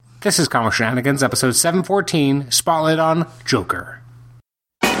This is Comic Shenanigans, episode 714, Spotlight on Joker.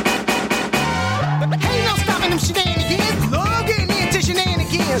 Ain't no stopping them shenanigans. Love getting into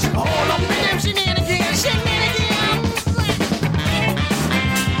shenanigans. All up in them shenanigans. Shenanigans.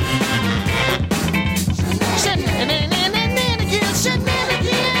 Shenanigans.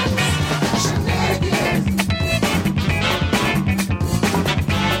 Shenanigans. Shenanigans.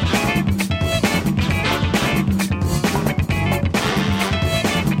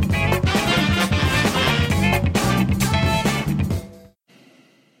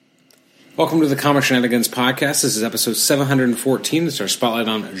 Welcome to the Comic Shenanigans podcast. This is episode 714. It's our Spotlight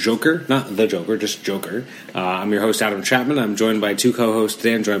on Joker. Not the Joker, just Joker. I'm your host, Adam Chapman. I'm joined by two co-hosts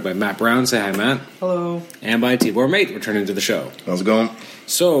today. I'm joined by Matt Brown. Say hi, Matt. Hello. And by Tibor Mate, returning to the show. How's it going?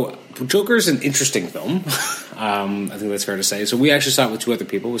 So, Joker is an interesting film. I think that's fair to say. So we actually saw it with two other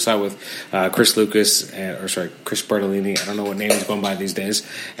people. We saw it with Chris Bartolini. I don't know what name he's going by these days.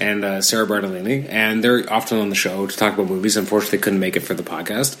 And Sarah Bartolini. And they're often on the show to talk about movies. Unfortunately, they couldn't make it for the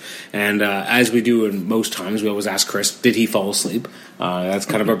podcast. And as we do in most times, we always ask Chris, did he fall asleep? That's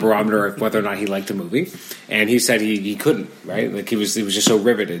kind of a barometer of whether or not he liked the movie. And he said he couldn't, right? Like he was just so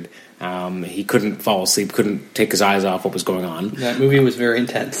riveted. He couldn't fall asleep, couldn't take his eyes off what was going on. That movie was very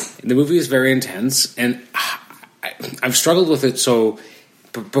intense. The movie is very intense, and I've struggled with it. So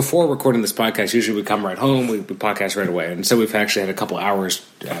before recording this podcast, usually we come right home, we podcast right away, and so we've actually had a couple hours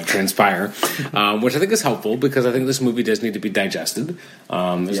transpire, which I think is helpful because I think this movie does need to be digested.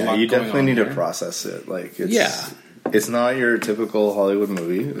 There's a lot you going definitely on need there. to process it. Like, it's not your typical Hollywood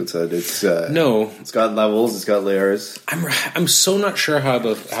movie. No, it's got levels, it's got layers. I'm so not sure how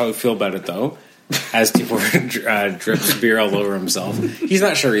I feel about it though. As Tibor drips beer all over himself, he's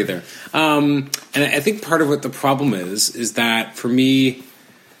not sure either. And I think part of what the problem is that for me,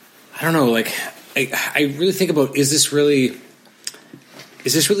 I don't know. Like, I really think about is this really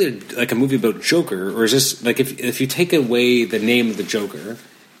like a movie about Joker, or is this like if you take away the name of the Joker,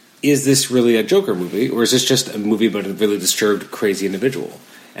 is this really a Joker movie, or is this just a movie about a really disturbed, crazy individual?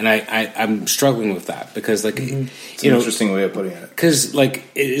 And I'm struggling with that because, like, It's an interesting way of putting it. Because, like,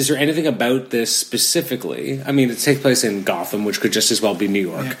 is there anything about this specifically? I mean, it takes place in Gotham, which could just as well be New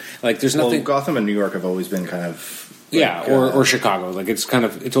York. Yeah. Like, there's nothing. Well, Gotham and New York have always been kind of. Or Chicago. Like, it's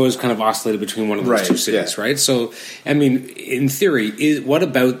always kind of oscillated between one of those two cities, right? So, I mean, in theory, what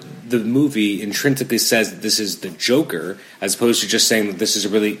about the movie intrinsically says that this is the Joker, as opposed to just saying that this is a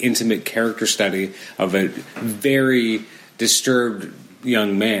really intimate character study of a very disturbed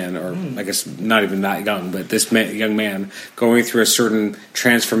young man, or I guess not even that young, but this young man going through a certain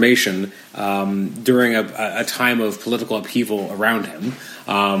transformation during a time of political upheaval around him,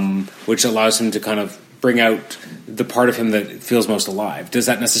 which allows him to kind of bring out the part of him that feels most alive. Does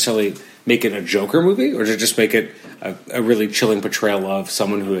that necessarily make it a Joker movie, or does it just make it a really chilling portrayal of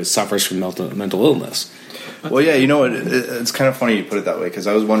someone who suffers from mental illness? Well, yeah, you know what? It's kind of funny you put it that way, because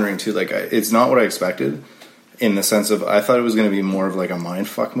I was wondering too. Like, it's not what I expected. In the sense of, I thought it was going to be more of like a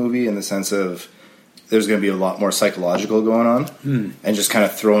mindfuck movie, in the sense of there's going to be a lot more psychological going on, and just kind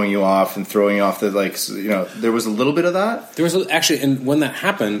of throwing you off the, like, there was a little bit of that. There was actually, and when that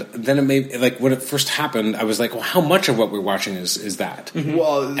happened, then it made, like, when it first happened, I was like, well, how much of what we're watching is that? Mm-hmm.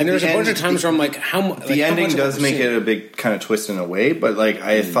 Well, and there was a bunch of times where I'm like, the ending does make it a big kind of twist in a way, but like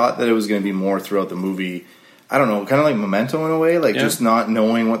I thought that it was going to be more throughout the movie. I don't know, kind of like Memento in a way, like just not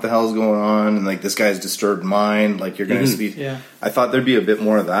knowing what the hell's going on, and like this guy's disturbed mind, like you're going to be. Yeah. I thought there'd be a bit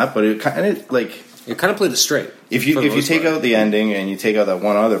more of that, but it kind of played it straight. If you take out the ending and you take out that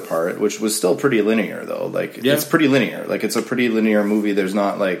one other part, which was still pretty linear though, like it's pretty linear, like it's a pretty linear movie. There's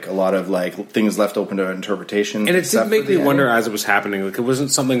not like a lot of like things left open to interpretation, and it did make me wonder as it was happening. Like, it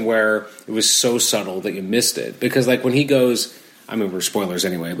wasn't something where it was so subtle that you missed it, because like when he goes. I mean, we're spoilers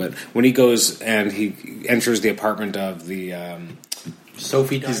anyway, but when he goes and he enters the apartment of the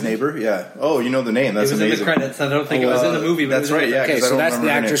Sophie Diamond. His neighbor, yeah. Oh, you know the name. That's amazing. It was in the credits. I don't think it was in the movie. But that's right. Yeah. Okay, so that's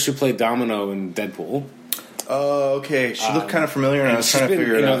the actress who played Domino in Deadpool. Oh, okay. She looked kind of familiar, and I was trying to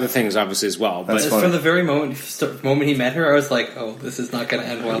figure it out. Other things, obviously, as well. But from the very moment he met her, I was like, "Oh, this is not going to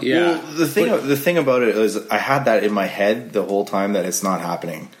end well." Yeah. Well, the thing about it is, I had that in my head the whole time that it's not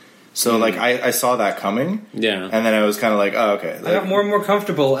happening. So, like, I saw that coming. Yeah. And then I was kind of like, oh, okay. I got more and more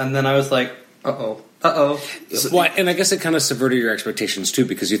comfortable, and then I was like, uh-oh. Well, and I guess it kind of subverted your expectations, too,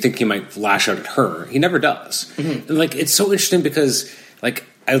 because you think he might lash out at her. He never does. Mm-hmm. And, like, it's so interesting because, like,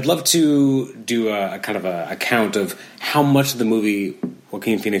 I'd love to do a kind of a count of how much of the movie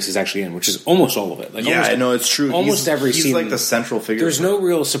Joaquin Phoenix is actually in, which is almost all of it. Like, I know it's true. Almost every scene, he's like the central figure. There's no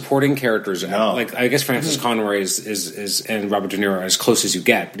real supporting characters. No. Like I guess Francis Conroy is and Robert De Niro are as close as you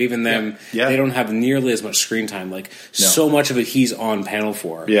get, but even them, they don't have nearly as much screen time. Like so much of it, he's on panel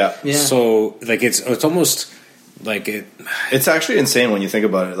for. Yeah. So like it's almost like it's actually insane when you think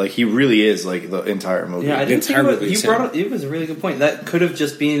about it. Like he really is like the entire movie. Yeah, I didn't think about it. You brought up, it was a really good point. That could have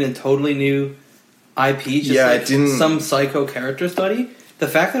just been a totally new IP, just some psycho character study. The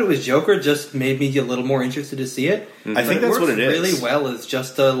fact that it was Joker just made me a little more interested to see it. I think that's what it is. Really well as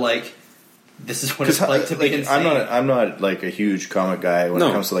just a like. This is what it's like to be insane. I'm not like a huge comic guy when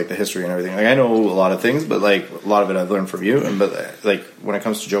it comes to like the history and everything. Like I know a lot of things, but like a lot of it I've learned from you. But like when it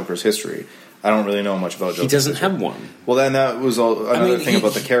comes to Joker's history, I don't really know much about Joker. He doesn't have one. Well, then that was another thing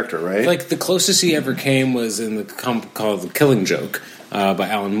about the character, right? Like the closest he ever came was in the called The Killing Joke by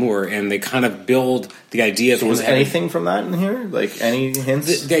Alan Moore, and they kind of build the idea of him. Was anything from that in here? Like any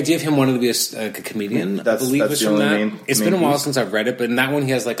hints? The idea of him wanting to be a comedian, I believe, was from that. It's been a while since I've read it, but in that one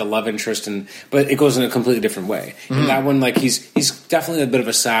he has like a love interest, but it goes in a completely different way. In that one, like he's definitely a bit of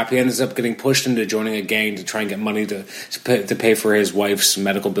a sap. He ends up getting pushed into joining a gang to try and get money to pay for his wife's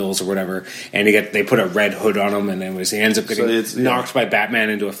medical bills or whatever, and they put a red hood on him, and he ends up getting knocked by Batman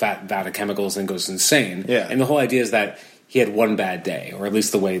into a fat vat of chemicals and goes insane. Yeah. And the whole idea is that he had one bad day, or at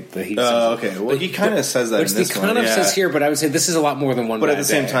least the way that he says it. Okay. Well, he kind of says that in this one. He kind of says here, but I would say this is a lot more than one bad day. But at the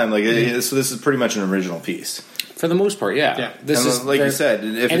same time, like, so this is pretty much an original piece. For the most part, yeah. This is like you said.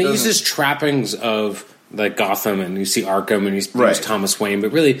 And it uses trappings of like Gotham, and you see Arkham, and you see Thomas Wayne.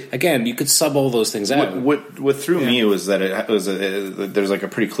 But really, again, you could sub all those things out. What threw me was that there's like a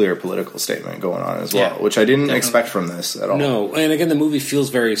pretty clear political statement going on as well, which I didn't expect from this at all. No, and again, the movie feels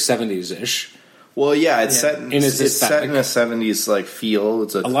very 70s-ish. Well, yeah, it's set in a 70s like feel.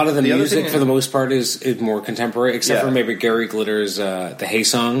 It's a lot of the music for the most part is more contemporary, except for maybe Gary Glitter's the Hey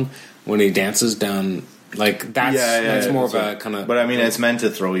song when he dances down. Like that's more of a kind of. But I mean, it's meant to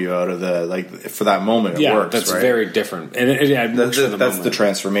throw you out of the like for that moment. It works. That's right? very different, and it works for the that's moment. The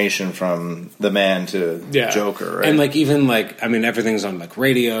transformation from the man to Joker, right? And like even like I mean, everything's on like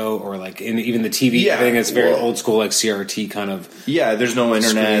radio or like even the TV. Everything is very old school, like CRT kind of. Yeah, there's no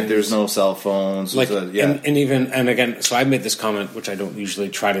internet. Screens. There's no cell phones. Like and again, so I made this comment, which I don't usually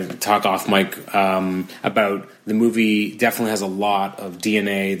try to talk off mic about. The movie definitely has a lot of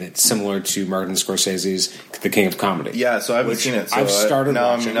DNA that's similar to Martin Scorsese's The King of Comedy. Yeah, so I haven't seen it. So I've started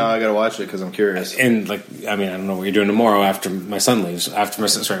watching. Now I got to watch it because I'm curious. And like, I mean, I don't know what you're doing tomorrow after my son leaves. My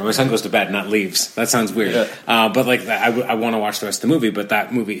son goes to bed, not leaves. That sounds weird. Yeah. But like, I want to watch the rest of the movie. But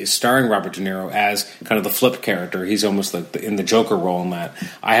that movie is starring Robert De Niro as kind of the flip character. He's almost like in the Joker role in that.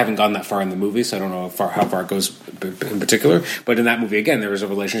 I haven't gone that far in the movie, so I don't know how far it goes in particular. But in that movie, again, there was a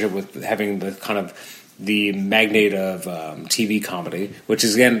relationship with having the kind of the magnate of TV comedy, which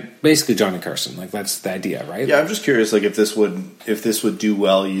is again basically Johnny Carson. Like that's the idea, right? Yeah, I'm just curious. Like if this would do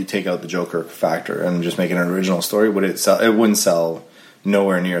well, you take out the Joker factor and just make it an original story. Would it sell? It wouldn't sell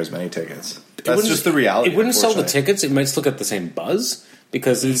nowhere near as many tickets. That's just the reality. It wouldn't sell the tickets. It might still get the same buzz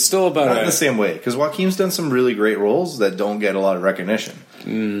because it's still about not in the same way. Because Joaquin's done some really great roles that don't get a lot of recognition.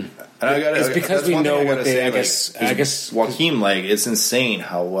 It's because we know what they. I guess Joaquin, like it's insane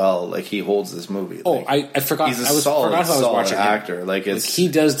how well like he holds this movie. Like, I forgot. He's a solid watching actor. Like it's he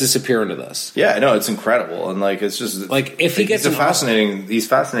does disappear into this. Yeah, no, it's incredible, and like it's just like if he gets fascinating. He's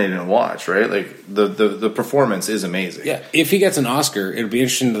fascinating to watch, right? Like the performance is amazing. Yeah, if he gets an Oscar, it'll be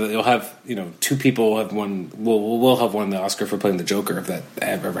interesting that you'll have two people have won. We'll have won the Oscar for playing the Joker if that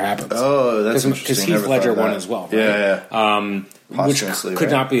ever happens. Oh, that's interesting. Because Heath Ledger won as well. Right? Yeah. Which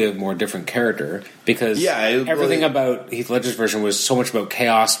could not be a more different character because everything about Heath Ledger's version was so much about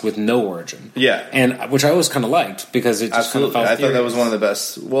chaos with no origin. Yeah, and which I always kind of liked because it just kind of felt. I thought that was one of the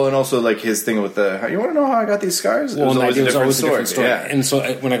best. Well, and also like his thing with the you want to know how I got these scars? Well, it was always a different story. Yeah. And so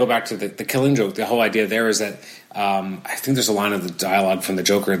when I go back to the Killing Joke, the whole idea there is that I think there's a line of the dialogue from the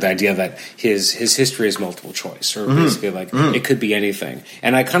Joker, the idea that his history is multiple choice, or basically like it could be anything,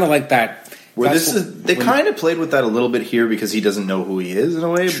 and I kind of like that. They kind of played with that a little bit here because he doesn't know who he is in a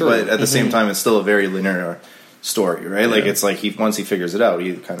way, but at the same time, it's still a very linear story, right? Yeah. Like it's like once he figures it out,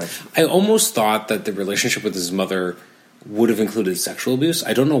 he kind of. I almost thought that the relationship with his mother would have included sexual abuse.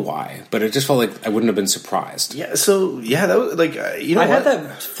 I don't know why, but it just felt like I wouldn't have been surprised. Yeah. So that was like I had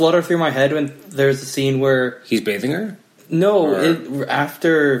that flutter through my head when there's a scene where he's bathing her. No,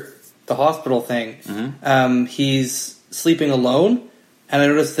 after the hospital thing, he's sleeping alone. And I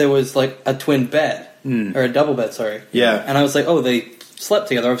noticed there was like a twin bed or a double bed. Sorry. Yeah. And I was like, oh, they slept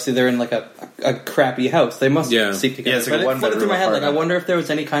together. Obviously, they're in like a crappy house. They must sleep together. Yeah, it's like but it floated through my head. Like, I wonder if there was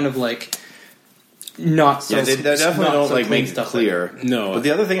any kind of like not so. Yeah, they definitely don't like make it clear. No, but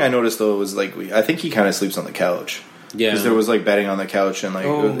the other thing I noticed though was like I think he kind of sleeps on the couch. Yeah, because there was like bedding on the couch and like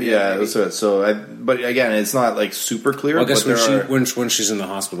but again, it's not like super clear. Well, I guess when she's in the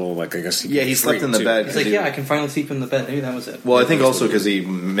hospital, like I guess he slept in the bed. He's like, I can finally sleep in the bed. Maybe that was it. Well, I think also because he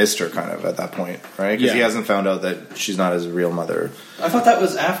missed her kind of at that point, right? Because he hasn't found out that she's not his real mother. I thought that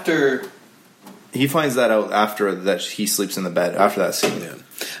was after. He finds that out after that he sleeps in the bed after that scene.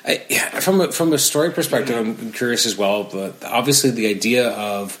 Yeah. From a story perspective, I'm curious as well. But obviously, the idea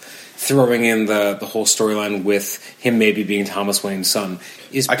of throwing in the whole storyline with him maybe being Thomas Wayne's son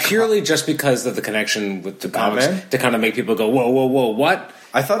is purely just because of the connection with the comics to kind of make people go, whoa, what?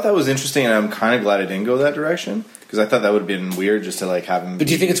 I thought that was interesting, and I'm kind of glad it didn't go that direction because I thought that would have been weird just to like have him. But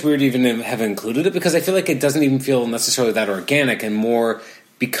do you think it's weird to even have included it? Because I feel like it doesn't even feel necessarily that organic and more.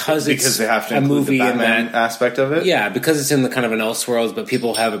 Because they have to include the Batman aspect of it? Yeah, because it's in the kind of an Elseworlds, but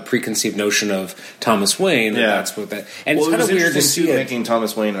people have a preconceived notion of Thomas Wayne. And that's what that. And it's kind of weird to see making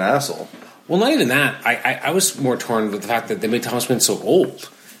Thomas Wayne an asshole. Well, not even that. I was more torn with the fact that they made Thomas Wayne so old.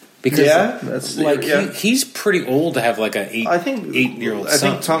 Because he's pretty old to have like an 8-year-old son. I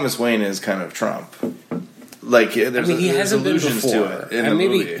think Thomas Wayne is kind of Trump. Like there's allusions to it in the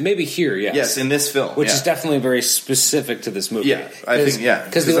movie. Maybe here, yes. Yes, in this film. Which is definitely very specific to this movie. Yeah, I think,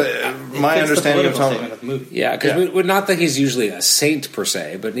 because my understanding of Thomas... Yeah, because not that he's usually a saint per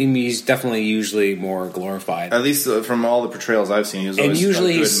se, but he's definitely usually more glorified. At least from all the portrayals I've seen, he's always a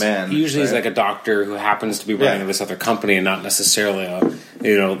good man. Usually he's like a doctor who happens to be running this other company and not necessarily a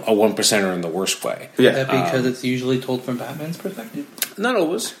 1%er in the worst way. Yeah. That because it's usually told from Batman's perspective? Not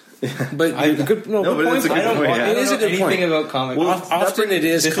always. But it's a good point. It is a good point. Anything about comics. Well, often it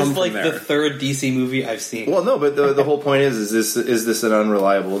is. This is like the third DC movie I've seen. Well, no, but the whole point is this an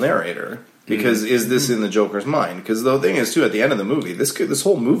unreliable narrator? Because is this in the Joker's mind? Because the thing is, too, at the end of the movie, this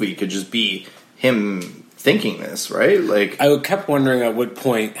whole movie could just be him thinking this, right? Like I kept wondering at what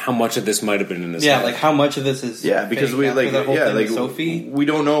point how much of this might have been in his head. Like how much of this is because we Sophie. We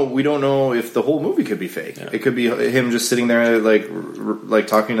don't know if the whole movie could be fake. Yeah. It could be him just sitting there like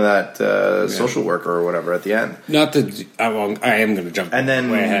talking to that social worker or whatever at the end. Not that I am going to jump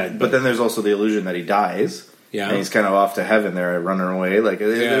way ahead, but then there's also the illusion that he dies. Yeah, and he's kind of off to heaven there, running away. Like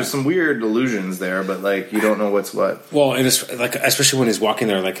there's some weird illusions there, but like you don't know what's what. Well, and it's like especially when he's walking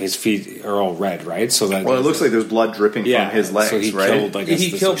there, like his feet are all red, right? So that it looks like there's blood dripping from his legs. So he killed, I guess,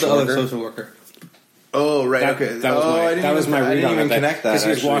 he killed the other social worker. Oh right, okay. That was my read on it. I didn't even connect that because he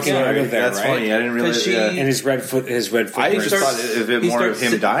was walking out of there. That's funny. I didn't realize. And his red foot. I just thought of it more of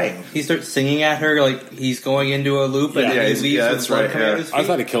him dying. He starts singing at her like he's going into a loop, and then he leaves. That's right. I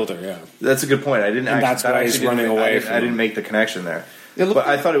thought he killed her. Yeah, that's a good point. I didn't. That's why he's running away. I didn't make the connection there. But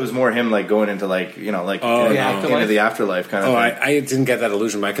I thought it was more him like going into into the afterlife kind of thing. I didn't get that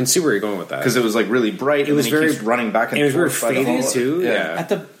illusion, but I can see where you're going with that because it was like really bright. It was and then he keeps running back and forth. It was very faded too. Yeah. At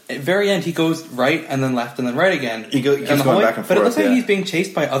the very end, he goes right and then left and then right again. He keeps going back and forth. But it looks like he's being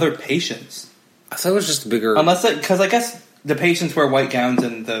chased by other patients. I thought it was just a bigger. Because I guess the patients wear white gowns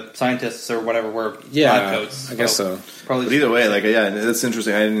and the scientists or whatever wear black coats. I guess so. Probably. But either way, that's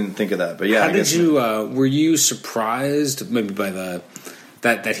interesting. I didn't think of that. But yeah, how did you? Were you surprised maybe by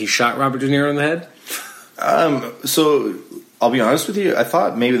that he shot Robert De Niro in the head? So I'll be honest with you. I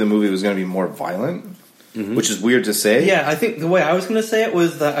thought maybe the movie was going to be more violent, which is weird to say. Yeah, I think the way I was going to say it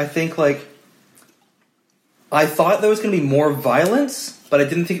was that I think I thought there was going to be more violence, but I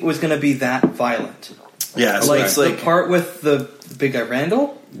didn't think it was going to be that violent. Yeah, so it's the part with the big guy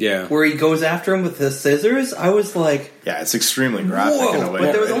Randall. Yeah, where he goes after him with the scissors. I was like, yeah, it's extremely graphic in a way.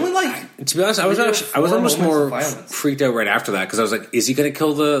 But there was only to be honest, I was almost more freaked out right after that because I was like, is he going to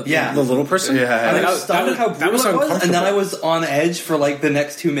kill the little person? Yeah, and I was stunned how brutal it was, and then I was on edge for the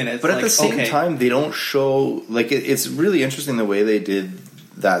next 2 minutes. But at the same time, they don't show it's really interesting the way they did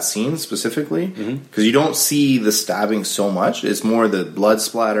that scene specifically because you don't see the stabbing so much. It's more the blood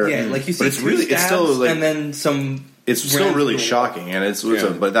splatter. Yeah, you see, it's still and then some. It's still really shocking, and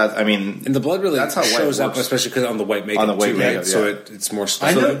but that and the blood really that's how shows up, especially because on the white makeup. Right? So it's more.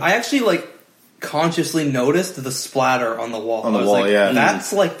 I actually consciously noticed the splatter on the wall. On the wall,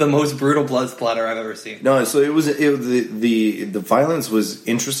 that's the most brutal blood splatter I've ever seen. No, so the violence was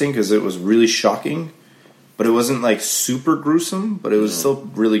interesting because it was really shocking. But it wasn't super gruesome, but it was still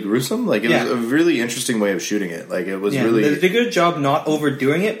really gruesome. It was a really interesting way of shooting it. It was really. They did a good job not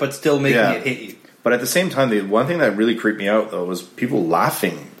overdoing it, but still making it hit you. But at the same time, the one thing that really creeped me out though was people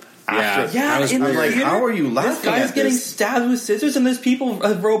laughing after. Yeah, I'm like, how are you laughing? This guy's getting stabbed with scissors, and there's people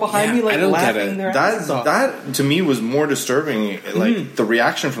a row behind me like laughing their asses off. That to me was more disturbing. Like the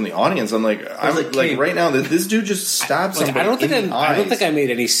reaction from the audience. I'm like, right now that this dude just stabbed somebody. I don't think I made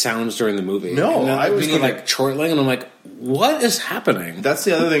any sounds during the movie. No, I was like chortling, and I'm like, what is happening? That's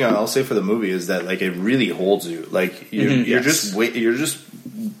the other thing I'll say for the movie is that like it really holds you. Like you're just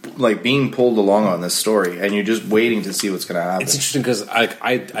like being pulled along on this story, and you're just waiting to see what's going to happen. It's interesting because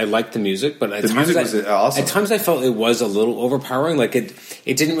I like the music, but at music was awesome. At times I felt it was a little overpowering. Like it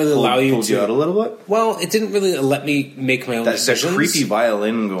didn't really allow you pulled to you out a little bit. Well, it didn't really let me make my own decisions. That creepy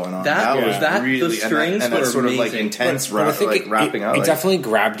violin going on. That was really the strings and that sort of like intense wrapping out. It definitely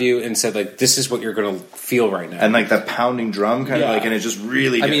grabbed you and said like, this is what you're going to feel right now, and like that pounding drum kind of like, and it just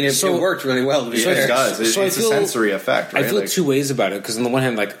really. I mean, it worked really well. To be fair. It does. It's a sensory effect. Right? I feel two ways about it because on the one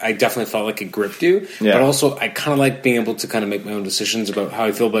hand, like I definitely felt like it gripped you, but also I kind of like being able to kind of make my own decisions about how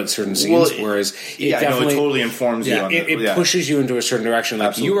I feel about certain scenes. Whereas it totally informs you. It pushes you into a certain direction.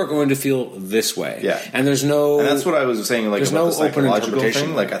 Like you are going to feel this way. Yeah, and there's no. And that's what I was saying. Like there's about no the psychological open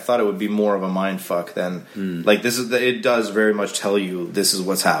thing. Like I thought it would be more of a mind fuck than like this is. It does very much tell you this is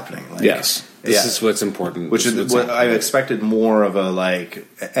what's happening. Like, yes, this is what's important. Which is what I expected more of a like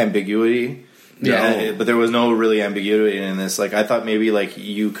ambiguity. Yeah, but there was no really ambiguity in this. Like I thought maybe like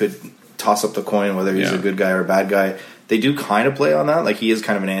you could toss up the coin whether he's a good guy or a bad guy. They do kind of play on that. Like he is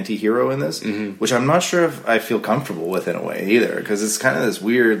kind of an anti-hero in this, which I'm not sure if I feel comfortable with in a way either, because it's kind of this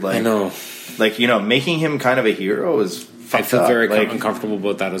weird like, I know, like making him kind of a hero is. I feel very uncomfortable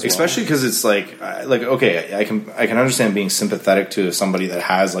about that as well, especially because it's like okay, I can understand being sympathetic to somebody that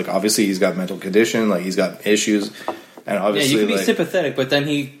has like obviously he's got mental condition, like he's got issues. And obviously, you can be sympathetic, but then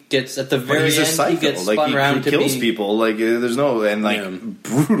he gets at the very he's end. A psycho. He gets spun around he kills people. Like there's no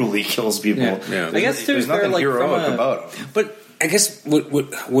brutally kills people. I guess there's nothing heroic about him. But I guess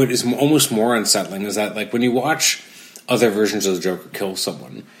what is almost more unsettling is that like when you watch other versions of the Joker kill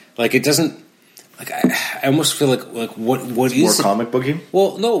someone, like it doesn't. Like I almost feel like what is more comic booky?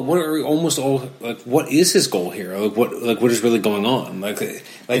 Well, no. What are almost all like? What is his goal here? Like what is really going on? Like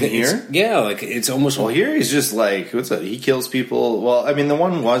here? Yeah, like it's almost. Well, here he's just like what's that? He kills people. Well, I mean, the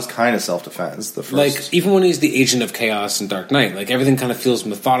one was kind of self-defense. The first, like even when he's the agent of chaos in Dark Knight, like everything kind of feels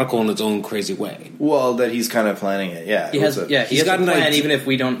methodical in its own crazy way. Well, that he's kind of planning it. Yeah, he has got a plan, even if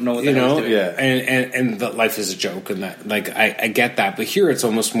we don't know what the hell he's doing. Yeah, and that life is a joke, and that like I get that, but here it's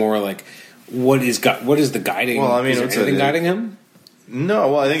almost more like. What is the guiding? Well, I mean, is there anything guiding him?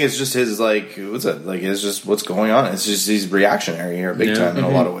 No, well, I think it's just his like what's it like? It's just what's going on. It's just he's reactionary here, big time in a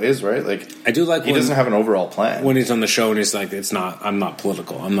lot of ways, right? Like I do like he doesn't have an overall plan when he's on the show and he's like, I'm not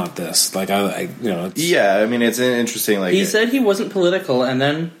political. I'm not this. Like yeah. I mean, it's interesting. Like he said he wasn't political, and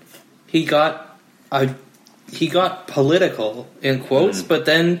then he got political in quotes, but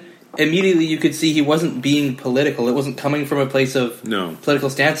then. Immediately, you could see he wasn't being political. It wasn't coming from a place of political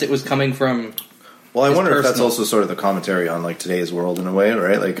stance. It was coming from. Well, I wonder if that's also sort of the commentary on like today's world in a way,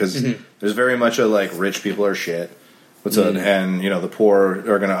 right? Like because there's very much a like rich people are shit, and the poor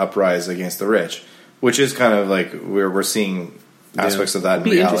are going to uprise against the rich, which is kind of like we're seeing aspects of that in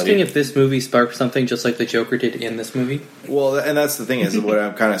reality. It'd be interesting if this movie sparked something just like the Joker did in this movie. Well, and that's the thing is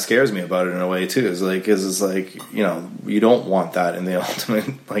what kind of scares me about it in a way too is it's like you don't want that in the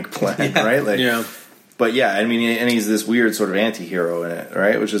ultimate like plan, right? Like, but yeah, I mean, and he's this weird sort of anti-hero in it,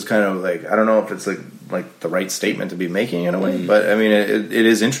 right? Which is kind of like I don't know if it's like the right statement to be making in a way, but I mean, it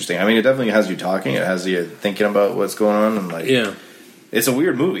is interesting. I mean, it definitely has you talking. It has you thinking about what's going on, and like, it's a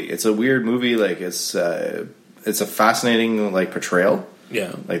weird movie. It's a weird movie. Like it's a fascinating like portrayal.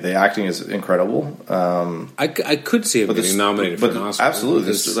 Yeah, like the acting is incredible. I could see him getting nominated for an Oscar. Absolutely,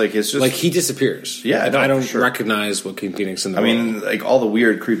 it's just like he disappears. Yeah, I don't recognize Joaquin Phoenix in the. I mean, like all the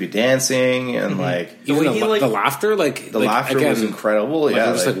weird, creepy dancing and like even the laughter. Like the laughter was incredible. Like,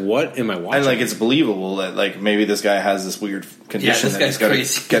 I'm just like, what am I watching? And like it's believable that like maybe this guy has this weird condition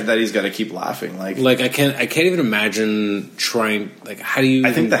that he's got to keep laughing. Like I can't even imagine trying. Like how do you?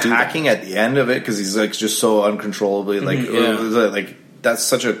 I think the hacking at the end of it because he's like just so uncontrollably like. That's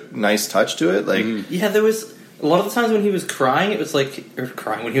such a nice touch to it. Like, there was a lot of the times when he was crying, it was like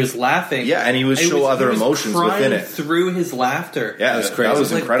when he was when he and he would show other emotions within it through his laughter. Yeah, it was crazy. That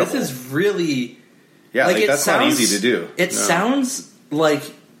was incredible. This is really like that's not easy to do. It sounds like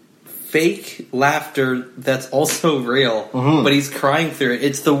fake laughter that's also real, but he's crying through it.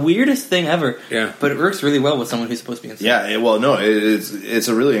 It's the weirdest thing ever. Yeah. But it works really well with someone who's supposed to be insane. Yeah, well, no, it's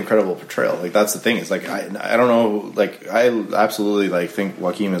a really incredible portrayal. Like, that's the thing. It's like, I don't know, like, I absolutely, like, think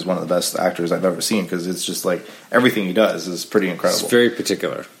Joaquin is one of the best actors I've ever seen, because it's just, like, everything he does is pretty incredible. It's very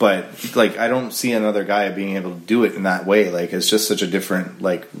particular. But, like, I don't see another guy being able to do it in that way. Like, it's just such a different,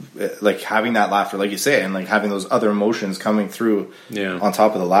 like having that laughter, like you say, and, like, having those other emotions coming through on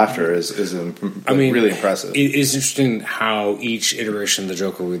top of the laughter is really impressive. It is interesting how each iteration of the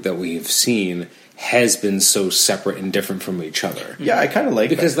Joker that we've seen has been so separate and different from each other. Yeah, I kind of like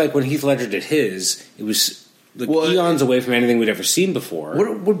because that. Like when Heath Ledger did his, it was eons away from anything we'd ever seen before.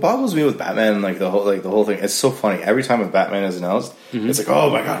 What boggles me with Batman, like the whole thing, it's so funny. Every time a Batman is announced, it's like, oh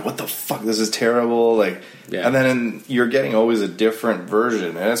my god, what the fuck? This is terrible. Like, and then you're getting always a different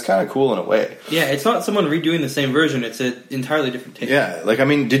version, and it's kind of cool in a way. Yeah, it's not someone redoing the same version; it's an entirely different take. Yeah, like, I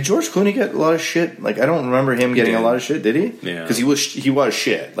mean, did George Clooney get a lot of shit? Like, I don't remember him getting a lot of shit. Did he? Yeah, because he was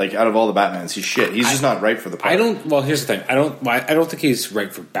shit. Like, out of all the Batmans, he's shit. He's just not right for the part. Well, here's the thing. I don't think he's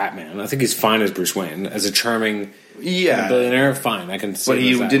right for Batman. I think he's fine as Bruce Wayne, as a charming. Yeah, billionaire, fine. I can say, but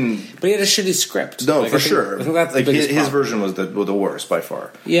he didn't. But he had a shitty script. No, for sure. I think that's like the his version was the worst by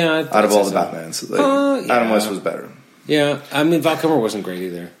far. Yeah, out of all the Batmans, like, Adam West was better. Yeah, I mean Val Kilmer wasn't great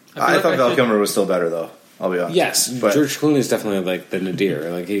either. I thought Val Kilmer was still better, though. I'll be honest. Yes, but George Clooney is definitely like the nadir.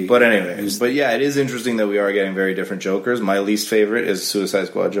 Like but anyway, but yeah, it is interesting that we are getting very different Jokers. My least favorite is Suicide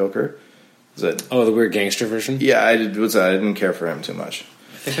Squad Joker. Is it? Oh, the weird gangster version. Yeah, I didn't care for him too much.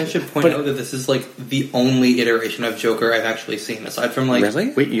 I think I should point out that this is like the only iteration of Joker I've actually seen, aside from like.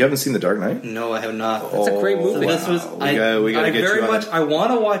 Really? Wait, you haven't seen The Dark Knight? No, I have not. That's a great movie. This was we gotta get you on it. I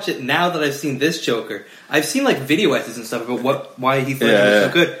want to watch it now that I've seen this Joker. I've seen like video essays and stuff about why Heath Ledger was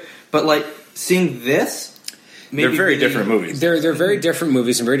so good, but like seeing this. They're very different movies. They're very different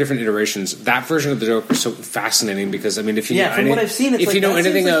movies and very different iterations. That version of the Joker is so fascinating because I mean, if you know from what I've seen, it's if like, you know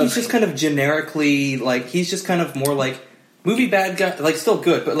anything of, he's just kind of generically like he's just kind of more like. Movie bad guy, like still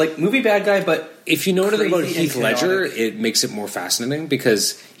good, but like movie bad guy. But if you know anything about Heath Ledger, it makes it more fascinating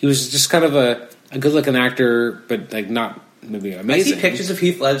because he was just kind of a good-looking actor, but like not maybe amazing. I see pictures of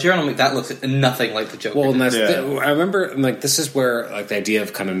Heath Ledger, and I'm like, that looks nothing like the Joker. Well, and I remember, like, this is where like the idea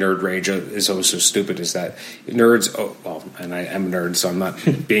of kind of nerd rage is always so stupid. Is that nerds? Oh, well, and I am a nerd, so I'm not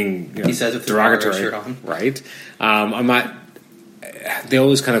being he says with derogatory, shirt on. Right? I'm not. They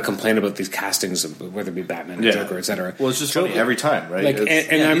always kind of complain about these castings, of whether it be Batman or Joker, etc. Well, it's just funny every time, right? Like,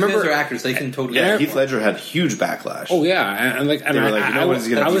 and I remember these guys are actors; they can totally. Yeah, Heath Ledger had huge backlash. Oh yeah, and like, and I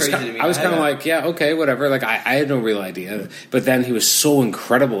was kind of like, yeah, okay, whatever. Like, I had no real idea, but then he was so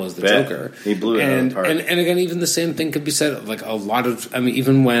incredible as the Joker. He blew it out of the park. And again, even the same thing could be said of like a lot of. I mean,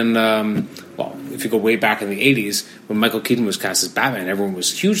 even when, well, if you go way back in the '80s, when Michael Keaton was cast as Batman, everyone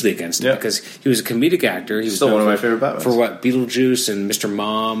was hugely against him because he was a comedic actor. He was still one of my favorite Batmans. For what, Beetlejuice and Mr.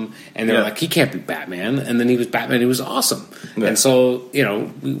 Mom, and they were like, he can't be Batman, and then he was Batman. He was awesome, and so we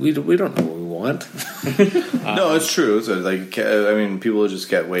don't know what we want. No, it's true. So, like, I mean, people just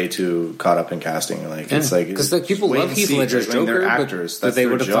get way too caught up in casting. Like, it's like because like people love Heath Ledger's Joker, they're actors. but they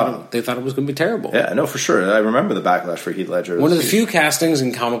would have thought it was going to be terrible. Yeah, no, for sure. I remember the backlash for Heath Ledger. One of the few castings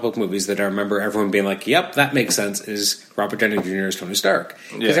in comic book movies that I remember everyone being like, "Yep, that makes sense." Is Robert Downey Jr. as Tony Stark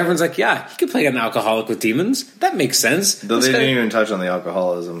because everyone's like, "Yeah, he could play an alcoholic with demons. That makes sense." Though they didn't even touch on the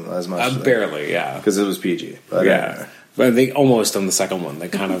alcoholism as much. Barely, yeah, because it was PG. But yeah. But they almost on the second one, they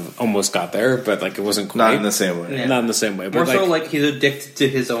kind of almost got there, but like it wasn't quite. Not in the same way. Yeah. Not in the same way. More but so like he's addicted to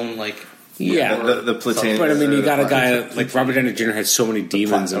his own like. Yeah, the platonic. But I mean, you got a guy like Robert Downey Jr. had so many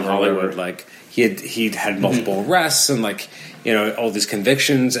demons in Hollywood. Like he'd had multiple arrests and like all these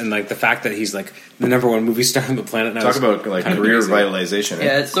convictions and like the fact that he's like the #1 movie star on the planet now. Talk about like career revitalization.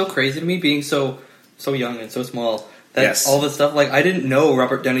 Yeah, it's so crazy to me being so young and so small. That's all this stuff. Like, I didn't know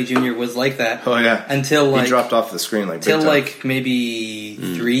Robert Downey Jr. was like that. Oh yeah, until like he dropped off the screen like maybe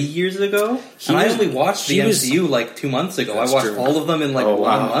 3 years ago. I only watched the MCU like 2 months ago. I watched all of them in like 1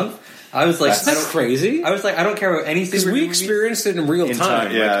 month. I was like, that's crazy. I was like, I don't care about any because we experienced it in real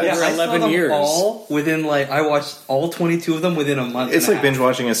time. Yeah, over 11 years. All within I watched all 22 of them within a month. It's like binge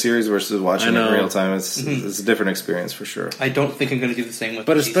watching a series versus watching it in real time. It's a different experience for sure. I don't think I'm going to do the same with,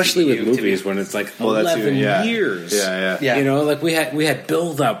 but especially with movies when it's like 11 years. Yeah. Like we had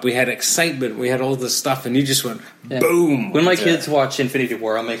build up, we had excitement, we had all this stuff, and you just went boom. When my kids watch Infinity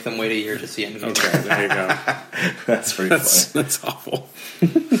War, I'll make them wait a year to see Endgame. Okay, there you go. That's pretty funny. That's awful.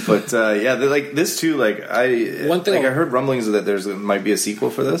 But like this too. Like I heard rumblings that there might be a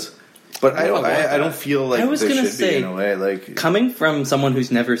sequel for this, but I don't feel like there should be in a way. Like coming from someone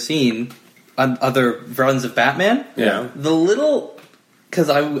who's never seen other runs of Batman, the Because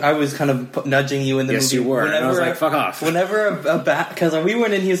I was kind of nudging you in the movie. Yes, you were. And I was like, fuck off. Whenever because we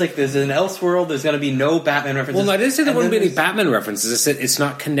went in, he was like, there's an Elseworld, there's going to be no Batman references. Well, no, I didn't say there wouldn't be any Batman references. I said it's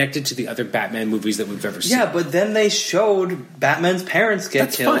not connected to the other Batman movies that we've ever seen. Yeah, but then they showed Batman's parents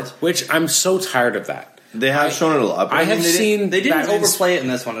get killed. Fine. Which I'm so tired of that. They have shown it a lot. But I have seen. They didn't overplay it in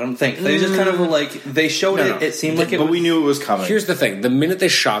this one. I don't think they just kind of were like they showed it. It seemed like it. But we knew it was coming. Here's the thing: the minute they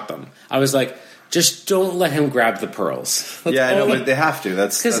shot them, I was like, just don't let him grab the pearls. Yeah, I know, but they have to.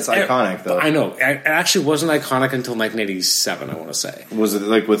 That's iconic, though. I know. It actually wasn't iconic until 1987, I want to say. Was it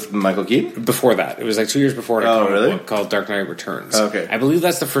like with Michael Keaton? Before that. It was like 2 years before a really? book called Dark Knight Returns. Okay. I believe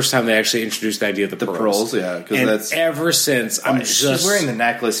that's the first time they actually introduced the idea of the pearls. Yeah. And that's, ever since, I'm just... She's wearing the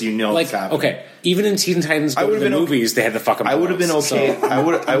necklace, you know it's happening. Okay, even in Teen Titans Go to the movies, they had the fucking pearls. I would have been okay. So, I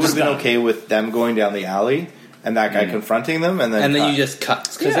would have been okay with them going down the alley and that guy confronting them, and then you just cut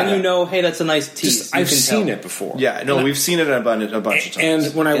because then you know, hey, that's a nice tease. I've seen it before. Yeah, no, we've seen it a bunch of times.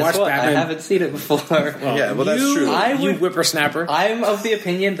 And when I watched Batman, I haven't seen it before. Well, that's true. You whippersnapper. I'm of the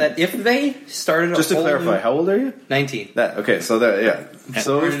opinion that if they started, just to clarify, how old are you? 19. Okay, so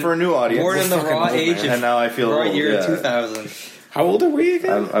so for a new audience, born in the raw age, and now I feel raw old, year 2000. How old are we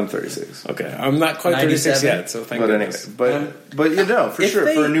again? I'm 36. Okay, I'm not quite 36 yet, so thank goodness. Anyway, but you know, for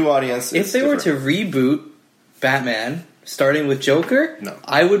sure, for a new audience, if they were to reboot Batman, starting with Joker,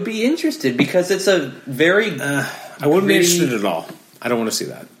 I would be interested because it's a very. I wouldn't be interested at all. I don't want to see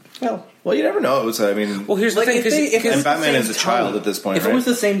that. Well, you never know. Well, here's the thing: and Batman is a child at this point. If it was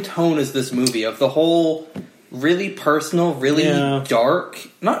the same tone as this movie of the whole. Really personal, really dark.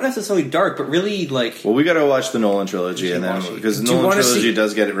 Not necessarily dark, but really like. Well, we got to watch the Nolan trilogy, and then because the Nolan trilogy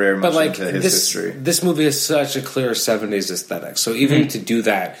does get very much into his history. This movie has such a clear '70s aesthetic, so even to do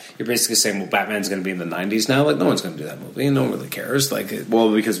that, you're basically saying, "Well, Batman's going to be in the '90s now." Like, no one's going to do that movie, and no one really cares. Like,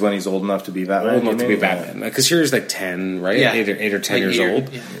 because when he's old enough to be Batman, because here he's like 10, right? Yeah. 8 or 10 years old.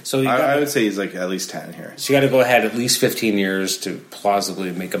 Yeah. So I would say he's like at least 10 here. So you got to go ahead at least 15 years to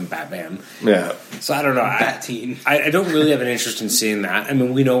plausibly make him Batman. Yeah. So I don't know. I don't really have an interest in seeing that. I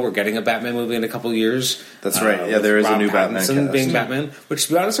mean, we know we're getting a Batman movie in a couple of years. That's right. Yeah, there is a new Batman cast. Being Batman, which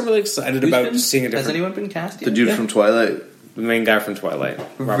to be honest, I'm really excited about seeing a different. Has anyone been cast yet? The dude from Twilight, the main guy from Twilight,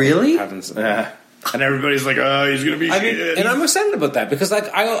 really? Pattinson. Yeah. And everybody's like, "Oh, he's gonna be." And I'm excited about that because, like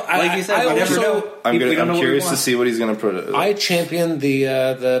you said, I'm curious to see what he's gonna put. I championed the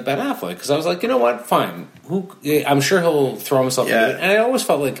Ben Affleck because I was like, you know what, fine. I'm sure he'll throw himself into it. And I always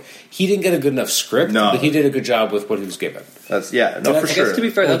felt like he didn't get a good enough script, but he did a good job with what he was given. For sure. I guess to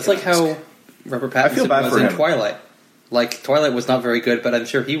be fair, that's like how Robert Pattinson was in Twilight. Like, Twilight was not very good, but I'm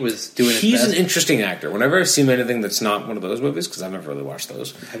sure he was doing his best. He's an interesting actor. Whenever I see him in anything that's not one of those movies, because I've never really watched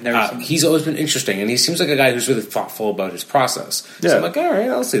those, I've never seen he's always been interesting, and he seems like a guy who's really thoughtful about his process. Yeah. So I'm like, all right,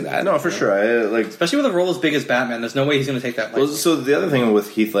 I'll see that. No, for sure. Especially with a role as big as Batman, there's no way he's going to take that. Well, so the other thing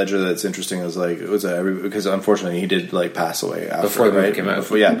with Heath Ledger that's interesting is because unfortunately he did pass away after, before the movie came out.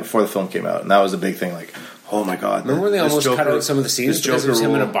 Before the film came out, and that was a big thing. Like, oh my god! Remember when they almost cut out some of the scenes because it was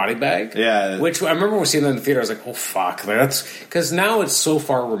him in a body bag? Yeah. Which I remember when seeing that in the theater, I was like, oh fuck, that's because now it's so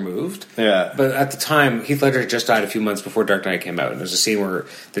far removed. Yeah. But at the time, Heath Ledger just died a few months before Dark Knight came out, and there's a scene where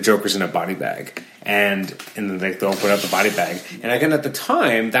the Joker's in a body bag, and then they open up the body bag, and again at the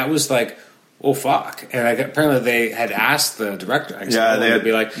time that was like. Oh fuck! And apparently they had asked the director. They had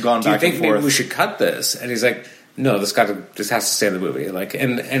be like, gone. Do you back think and forth. maybe we should cut this? And he's like, no, this has to stay in the movie. Like,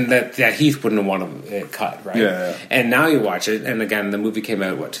 and that Heath wouldn't want it cut, right? Yeah. And now you watch it, and again, the movie came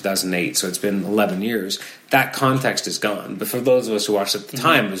out 2008, so it's been 11 years. That context is gone. But for those of us who watched it at the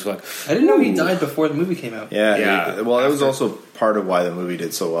time, it was like, I didn't know he died before the movie came out. Yeah. Well, that was also part of why the movie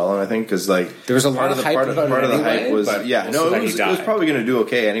did so well, and I think because there was a lot of hype about it anyway, hype was it was probably going to do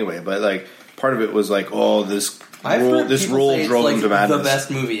okay anyway, but like. Part of it was like, this role drove him to madness. The best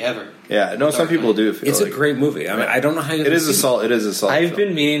movie ever. Yeah, no, some people do feel it's a great movie. I mean, I don't know how you. It is a solid. I've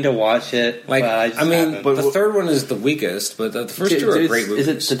been meaning to watch it. Like, but the third one is the weakest, but the first two are great movies.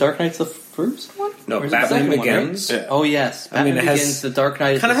 Is it The Dark Knight's the first one? No, Batman Begins. Right? Yeah. Oh yes, Batman Begins. The Dark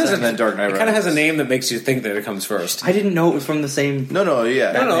Knight. Kind of has a name that makes you think that it comes first. I didn't know it was from the same. No,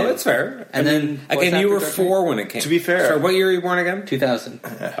 that's fair. And then again, you were 4 when it came. To be fair, sorry, what year were you born again? 2000.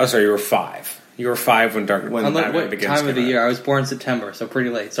 Oh, sorry, you were 5. You were 5 when Batman Begins. What time of the year? I was born September, so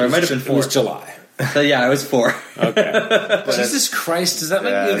pretty late. So I might have been 4. It was July. So yeah, I was 4. Okay. Jesus Christ, does that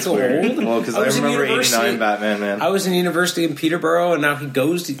make me so old? Well, because I remember 89 Batman, man. I was in university in Peterborough, and now he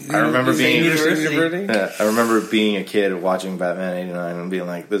goes to. I remember being university. Yeah, I remember being a kid watching Batman 89 and being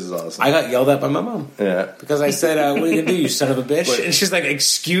like, "This is awesome." I got yelled at by my mom. Yeah, because I said, "What are you gonna do, you son of a bitch?" And she's like,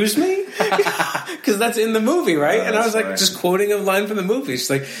 "Excuse me." because that's in the movie, right? And I was like, just quoting a line from the movie. She's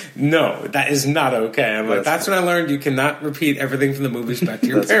like, no, that is not okay. I'm like, that's when I learned you cannot repeat everything from the movies back to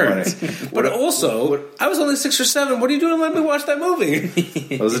your parents. But also, I was only 6 or 7. What are you doing to let me watch that movie?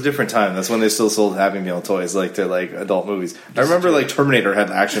 It was a different time. That's when they still sold Happy Meal toys, like to like adult movies. I remember like Terminator had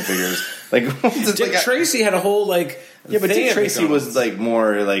action figures. Like Dick Tracy had a whole like. Yeah, but Dick Tracy was like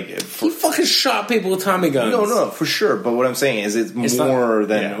more like he fucking shot people with Tommy guns. No, for sure. But what I'm saying is, it's more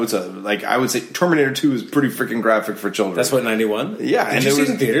than what's like. I would say Terminator 2 is pretty freaking graphic for children. That's what 91. Yeah, Did you see it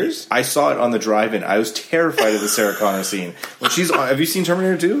in theaters? I saw it on the drive-in. I was terrified of the Sarah Connor scene when she's on. Have you seen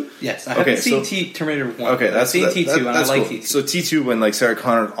Terminator 2? Yes, I haven't seen Terminator 1. Okay, I've seen T2, and I like cool. T2. So T2, when like Sarah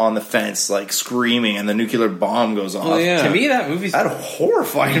Connor on the fence, like screaming, and the nuclear bomb goes off. Oh, yeah. To me, that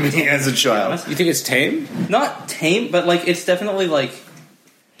horrified me as a child. You think it's tame? Not tame, but like it's definitely like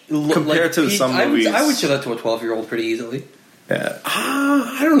compared to some movies. I would show that to a 12-year-old pretty easily. Yeah,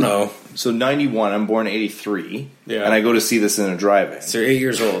 I don't know. So 91, I'm born 83, and I go to see this in a drive-in. So you're 8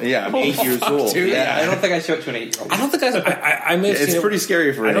 years old. Yeah, I'm 8 years old. Dude, yeah, I don't think I show it to an 8-year-old. I don't think I may have seen it. It's pretty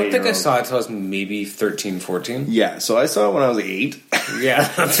scary for an 8-year-old. I don't think I saw it until I was maybe 13, 14. Yeah, so I saw it when I was 8. Yeah,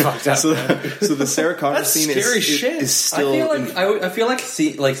 that's fucked up. So the Sarah Connor scene is still. I feel like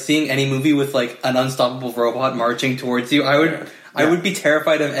seeing any movie with like an unstoppable robot marching towards you. I would be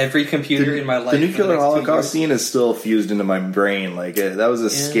terrified of every computer in my life. The nuclear holocaust scene is still fused into my brain. Like that was a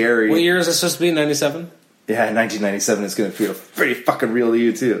scary. What year is it supposed to be? 97. Yeah, 1997 is going to feel pretty fucking real to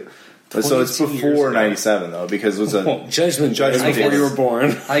you too. So it's before 97 though, because it was a Judgment before you were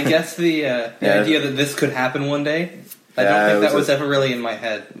born. I guess the idea that this could happen one day. I don't think that was ever really in my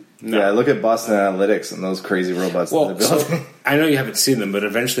head. No. Yeah, look at Boston Analytics and those crazy robots that they're building. So, I know you haven't seen them, but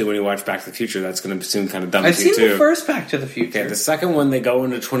eventually when you watch Back to the Future, that's going to seem kind of dumb I've to you seen too. The first Back to the Future. Okay, the second one, they go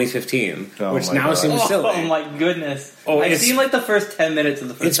into 2015, which now seems silly. Oh my goodness. I've seen like the first 10 minutes of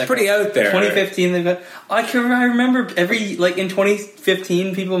the first It's pretty out there. 2015, they've got... I remember in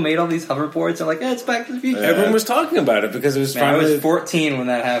 2015, people made all these hoverboards. They're like, it's Back to the Future. Everyone was talking about it because it was I was 14 when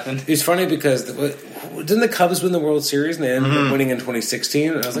that happened. It's funny because... Didn't the Cubs win the World Series and they ended up winning in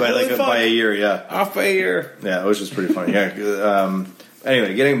 2016? And I was like, by a year, yeah. Off by a year. Yeah, it was just pretty funny. Yeah.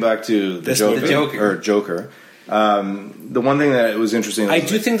 Anyway, getting back to the Joker. The one thing that was interesting... I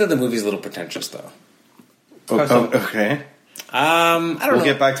do think that the movie's a little pretentious, though. Okay. I don't know. We'll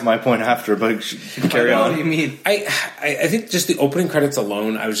get back to my point after, but carry on. What do you mean? I think just the opening credits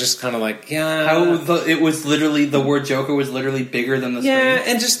alone, I was just kind of like, it was literally, the word Joker was literally bigger than the screen. Yeah,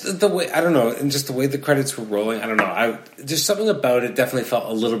 and just the way, I don't know, and just the way the credits were rolling, I don't know. Just something about it definitely felt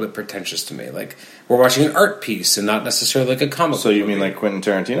a little bit pretentious to me. Like, we're watching an art piece and not necessarily like a comic book. So you mean like Quentin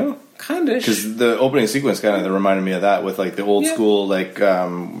Tarantino? Kind of. Because the opening sequence kind of reminded me of that with like the old school like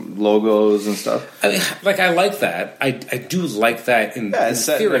logos and stuff. I mean, like I like that. I do like that in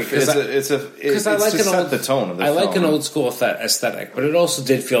theory because I like the tone of the film. I like an old school aesthetic, but it also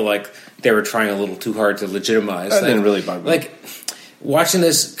did feel like they were trying a little too hard to legitimize. That didn't really bug me. Like watching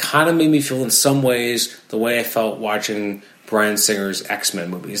this kind of made me feel in some ways the way I felt watching Bryan Singer's X-Men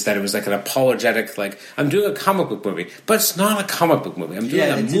movies, that it was like an apologetic, like, I'm doing a comic book movie, but it's not a comic book movie. I'm doing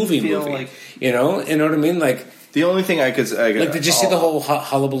a movie. Like, you know what I mean? Like, the only thing I could like, did you see the whole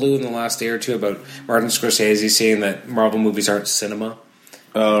hullabaloo in the last day or two about Martin Scorsese saying that Marvel movies aren't cinema?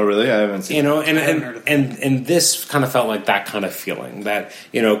 Oh, really? I haven't seen. You know, and this kind of felt like that kind of feeling that,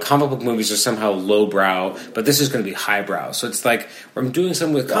 you know, comic book movies are somehow lowbrow, but this is going to be highbrow. So it's like I'm doing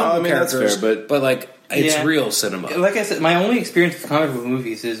something with comic book characters, that's fair, but like. It's real cinema. Like I said, my only experience with comic book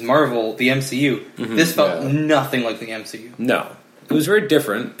movies is Marvel, the MCU. Mm-hmm. This felt nothing like the MCU. No. It was very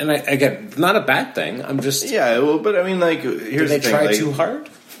different. And again, not a bad thing. I'm just... Yeah, well, but I mean, like, here's the thing. Did they try too hard?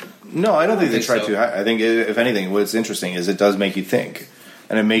 No, I don't think they tried too hard. I think, if anything, what's interesting is it does make you think.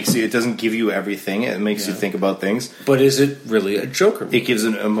 And it doesn't give you everything. It makes you think about things. But is it really a Joker movie? It gives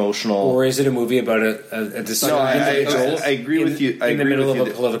an emotional... Or is it a movie about a individual I agree with you. In the middle of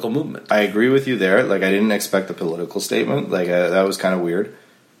a political movement? I agree with you there. Like, I didn't expect a political statement. Like, that was kind of weird.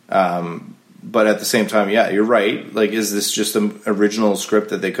 But at the same time, yeah, you're right. Like, is this just an original script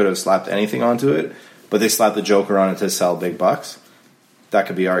that they could have slapped anything onto it? But they slapped the Joker on it to sell big bucks? That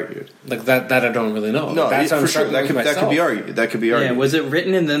could be argued. Like that I don't really know. No, that's for sure. That could be argued. That could be argued. Yeah, was it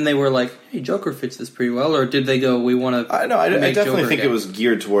written and then they were like, "Hey, Joker fits this pretty well," or did they go, "We want to"? I definitely think it was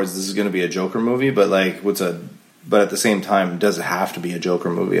geared towards this is going to be a Joker movie, but like, but at the same time, does it have to be a Joker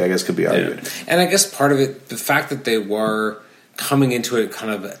movie? I guess could be argued. Yeah. And I guess part of it, the fact that they were coming into it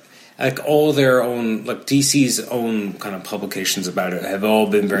kind of like all their own, like DC's own kind of publications about it have all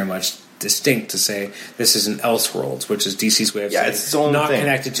been very much distinct to say this is an Elseworlds, which is DC's way of saying it's its own not thing.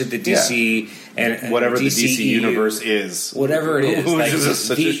 Connected to the DC and whatever the DC universe is, whatever it is, which is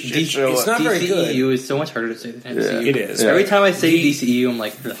such a shit show. It's not very good. DCEU is so much harder to say than MCU. It is. Every time I say DCEU, I'm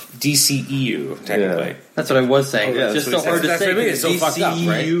like DCEU technically. That's what I was saying. It's just so hard to say. It's so fucked up,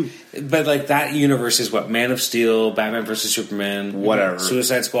 right? But like that universe is what Man of Steel, Batman vs Superman, whatever,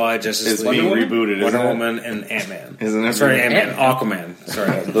 Suicide Squad, Justice League, being rebooted, Wonder Woman, and Ant-Man. Isn't it? Sorry, Ant-Man, Aquaman.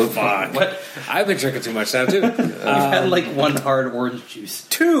 Sorry, fuck. What? I've been drinking too much now too. You've had like one hard orange juice.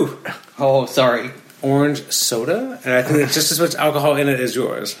 2. Oh, sorry. Orange soda, and I think it's just as much alcohol in it as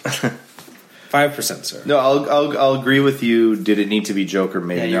yours. 5%, sir. No, I'll agree with you. Did it need to be Joker?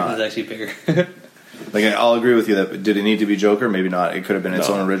 Maybe yours not. is actually bigger. Like I'll agree with you that did it need to be Joker? Maybe not. It could have been its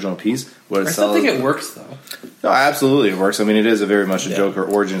own original piece. I still think it works though. No, absolutely it works. I mean, it is a very much a Joker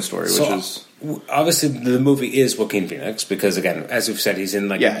origin story, which is obviously the movie is Joaquin Phoenix because again, as we've said, he's in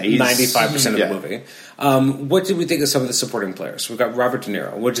like 95% of the movie. What did we think of some of the supporting players? We've got Robert De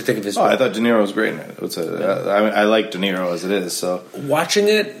Niro. What did you think of his? I thought De Niro was great in it. I like De Niro as it is. So watching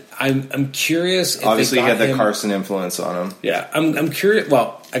it, I'm curious. If obviously, he had the Carson influence on him. Yeah, I'm curious.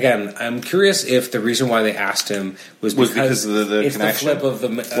 Well, again, I'm curious if the reason why they asked him was because of the it's connection. The flip of the.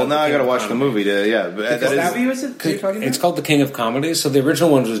 Well, now I got to watch the movie to It's called The King of Comedy. So the original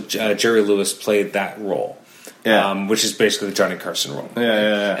one was Jerry Lewis played that role. Yeah, which is basically the Johnny Carson role.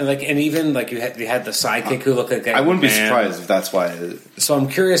 Yeah. And even you had the sidekick who looked like I wouldn't be surprised if that's why. So I'm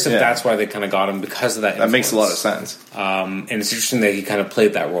curious if that's why they kind of got him because of that. That makes a lot of sense. And it's interesting that he kind of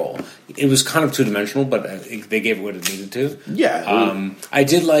played that role. It was kind of 2-dimensional, but they gave it what it needed to. Yeah. I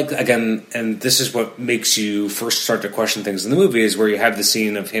did like again, and this is what makes you first start to question things in the movie is where you have the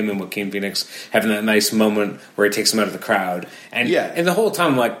scene of him and Joaquin Phoenix having that nice moment where he takes him out of the crowd, and the whole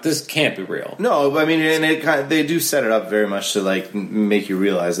time I'm like, this can't be real. No, I mean, and it kind of, they do set it up very much to like make you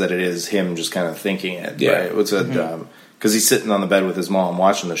realize that it is him just kind of thinking it. Right? What's it? Because he's sitting on the bed with his mom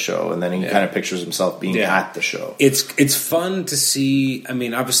watching the show, and then he kind of pictures himself being at the show. It's fun to see. I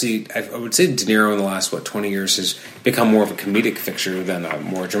mean, obviously, I would say De Niro in the last 20 years has become more of a comedic fixture than a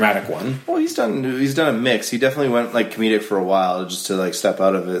more dramatic one. Well, he's done a mix. He definitely went like comedic for a while just to like step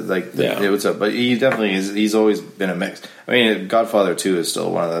out of it. But he definitely is. He's always been a mix. I mean, Godfather 2 is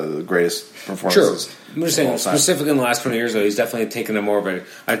still one of the greatest performances. Sure. I'm just saying, specifically in the last 20 years, though, he's definitely taken a more of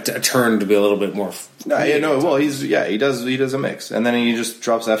a turn to be a little bit more. Well, he does a mix, and then he just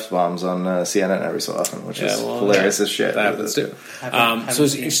drops F-bombs on CNN every so often, which is hilarious as shit. That happens too. So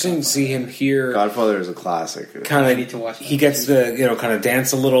it's interesting to see him here. Godfather is a classic. Kind of need to watch. He gets to kind of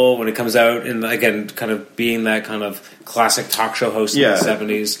dance a little when it comes out, and again, kind of being that kind of classic talk show host in the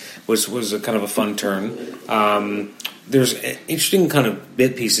 70s was a kind of a fun turn. There's interesting kind of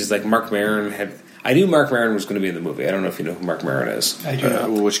bit pieces like Mark Maron had. I knew Mark Maron was going to be in the movie. I don't know if you know who Mark Maron is. I do not.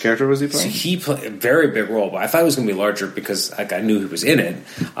 Which character was he playing? So he played a very big role, but I thought it was going to be larger because I knew he was in it.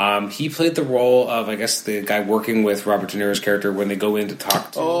 He played the role of, I guess, the guy working with Robert De Niro's character when they go in to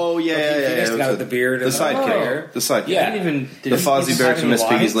talk to. Oh yeah. The guy with the beard, the sidekick, the sidekick. Yeah, the Fozzie Bear to Miss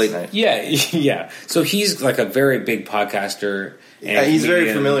Piggy's Late Night. Yeah. So he's like a very big podcaster. And he's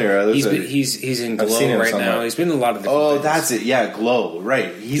very familiar. He's in Glow right now. He's been in a lot of different things. That's it. Yeah, Glow.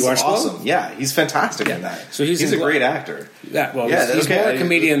 Right. He's awesome. Glow? Yeah, he's fantastic in that. So he's a great actor. Yeah, well, he's more a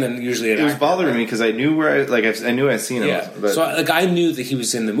comedian than usually an actor. It was bothering me because I knew I knew I'd seen him. Yeah. But. So I knew that he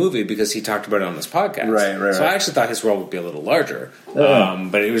was in the movie because he talked about it on this podcast. Right. So I actually thought his role would be a little larger.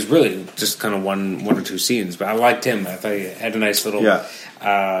 But it was really just kind of one or two scenes. But I liked him. I thought he had a nice little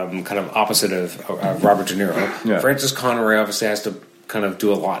kind of opposite of Robert De Niro. Yeah. Frances Conroy obviously has to kind of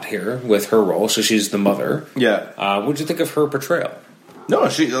do a lot here with her role, so she's the mother. Yeah. What'd you think of her portrayal? No,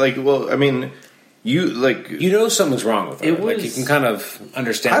 she you know something's wrong with her. You can kind of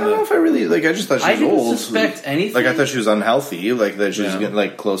understand. I don't know if I really I just thought she was old. I didn't suspect anything. I thought she was unhealthy. That she was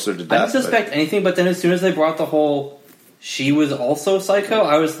getting closer to death. I didn't suspect anything, but then as soon as they brought the whole, she was also psycho.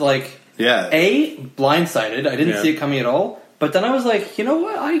 I was like, blindsided. I didn't see it coming at all. But then I was like, you know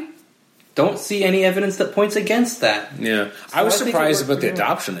what? I don't see any evidence that points against that. Yeah. So I was surprised about the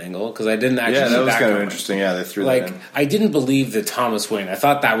adoption angle because I didn't actually see that was kind of interesting. Yeah, they threw that in. I didn't believe that Thomas Wayne. I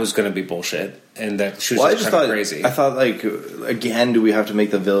thought that was going to be bullshit and that she was kind of crazy. I thought, again, do we have to make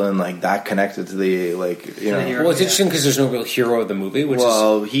the villain that connected to the, Well, it's interesting because there's no real hero of the movie.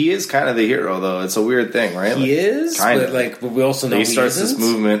 He is kind of the hero, though. It's a weird thing, right? He is, but we also know he starts this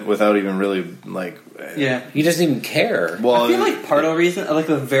movement without even really, he doesn't even care. Well, I feel like part of the reason, at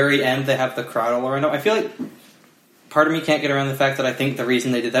the very end, they have the crowd all around him. I feel like part of me can't get around the fact that I think the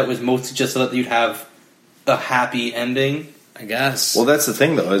reason they did that was mostly just so that you'd have a happy ending. I guess. Well, that's the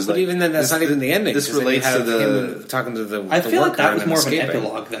thing, though. Is but like, even then, that's not even the ending. This relates to him talking to the. I feel like that was more escaping. of an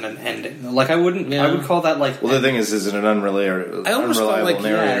epilogue than an ending. Like I would call that like. Well, the thing is it an unreliable narrator,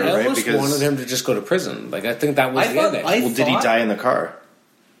 I right? almost wanted him to just go to prison. Like I think that was the ending. Did he die in the car?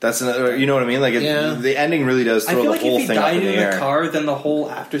 That's another. You know what I mean? Like the ending really does throw the whole thing up in the air. If he died in the car, then the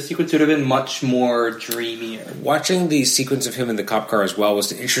whole after sequence would have been much more dreamier. Watching the sequence of him in the cop car as well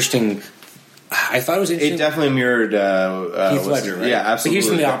was interesting. I thought it was interesting. It definitely mirrored Heath Ledger, right? Yeah, absolutely. But he was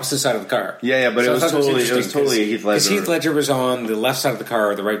on the opposite side of the car. Yeah, but so it was totally Heath Ledger. Because Heath Ledger was on the left side of the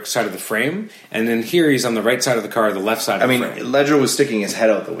car, or the right side of the frame, and then here he's on the right side of the car, the left side of the frame. I mean, Ledger was sticking his head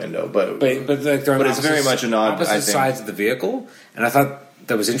out the window, but like they're on it's very much a nod. Opposite sides of the vehicle, and I thought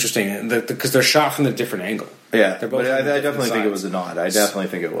that was interesting because they're shot from a different angle. Yeah, but I definitely think it was a nod. I definitely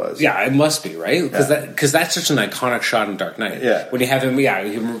think it was. Yeah, it must be, right? Because that's such an iconic shot in Dark Knight. Yeah, when you have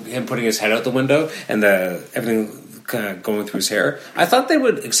him putting his head out the window and everything kind of going through his hair. I thought they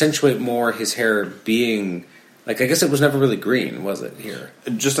would accentuate more his hair being. Like, I guess it was never really green, was it, here?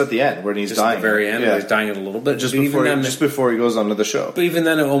 Just at the end, when he's dying. At the very end, where he's dying it a little bit. Just before he goes on to the show. But even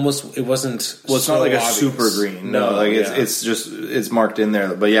then, it wasn't... Well, it's not like a super green. No, like, it's marked in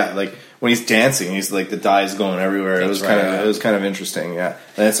there. But yeah, like, when he's dancing, he's like, the dye's going everywhere. It was kind of interesting, yeah.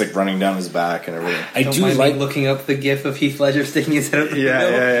 And it's like running down his back and everything. I do like looking up the gif of Heath Ledger sticking his head out the window.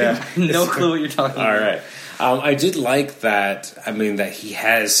 Yeah. No clue what you're talking about. All right. I did like that. I mean, that he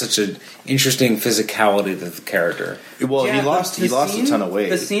has such an interesting physicality to the character. Well, he lost a ton of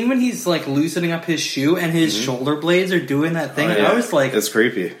weight. The scene when he's like loosening up his shoe and his shoulder blades are doing that thing, I was like, it's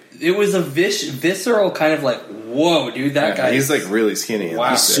creepy. It was a visceral kind of like, whoa, dude, that guy. He's like really skinny.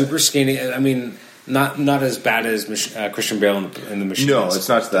 Wow, he's super skinny. I mean, not as bad as Christian Bale in the Machine. No, it's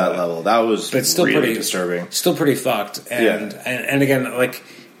not to that level. That was, but still really pretty disturbing. Still pretty fucked. And again, like.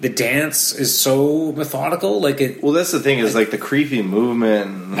 The dance is so methodical, like it. Well, that's the thing is like the creepy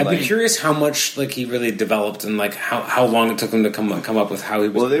movement. I'd be curious how much like he really developed and like how long it took him to come up with how he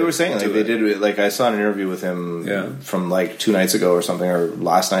was. Well, they were saying like they did like I saw an interview with him from like 2 nights ago or something, or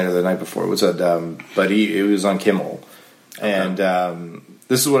last night or the night before. It was but he was on Kimmel, and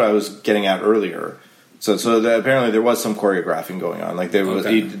this is what I was getting at earlier. So apparently there was some choreographing going on. Like they were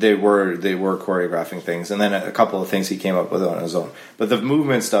choreographing things, and then a couple of things he came up with on his own. But the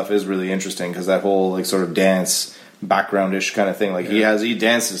movement stuff is really interesting because that whole like sort of dance backgroundish kind of thing. Like he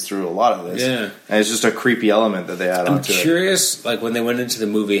dances through a lot of this. Yeah, and it's just a creepy element that they add onto it. I'm curious, like when they went into the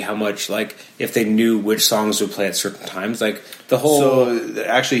movie, how much like if they knew which songs would play at certain times, like the whole. So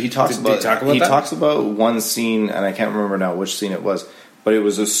actually, he talks talks about one scene, and I can't remember now which scene it was. But it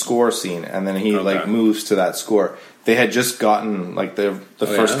was a score scene, and then he like moves to that score. They had just gotten like the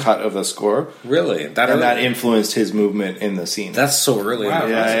first cut of the score. Really, that influenced his movement in the scene. That's so early. Wow,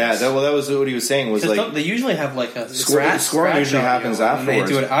 yeah. That was what he was saying. Was like they usually have like a scoring usually happens afterwards. And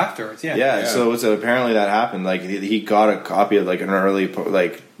they do it afterwards. Yeah. So apparently that happened. Like he got a copy of like an early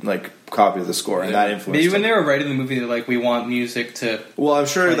like copy of the score, and that influenced. Maybe when they were writing the movie, they're like, we want music to. Well, I'm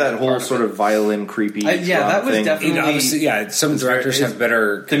sure that whole sort of violin creepy. That was thing. definitely. Obviously, some directors have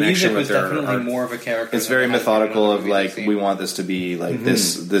better. The music was with definitely more of a character. It's very methodical. Of like, we want this to be like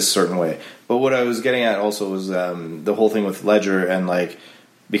this certain way. But what I was getting at also was the whole thing with Ledger and like.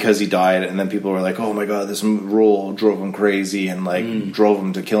 Because he died, and then people were like, "Oh my god, this role drove him crazy," and like drove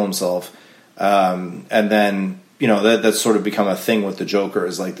him to kill himself. And then that's sort of become a thing with the Joker.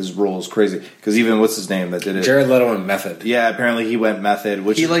 Is like this role is crazy because even what's his name that did it? Jared Leto went method. Yeah, apparently he went method.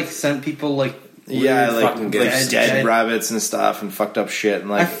 Which he like sent people like dead rabbits and stuff and fucked up shit. And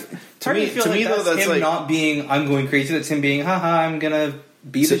like to me though, that's him like, not being I'm going crazy. That's him being I'm gonna.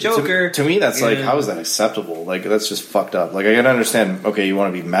 Be the Joker. To me, that's like, how is that acceptable? Like, that's just fucked up. Like, I can understand, okay, you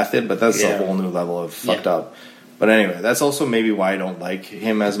want to be method, but that's a whole new level of fucked up. But anyway, that's also maybe why I don't like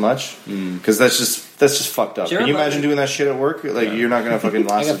him as much, because that's just fucked up. Can you imagine doing that shit at work? Like, you're not gonna fucking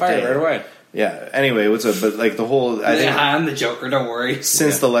last a day. I got fired right away. Yeah. Anyway, but like the whole, I think I'm the Joker. Don't worry.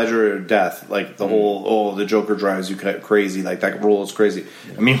 Since the Ledger death, like the whole, the Joker drives you crazy. Like that role is crazy.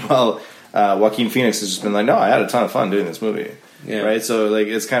 I mean, Joaquin Phoenix has just been like, no, I had a ton of fun doing this movie. Yeah. Right, so like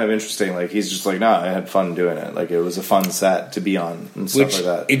it's kind of interesting. Like he's just like, I had fun doing it. Like it was a fun set to be on and stuff like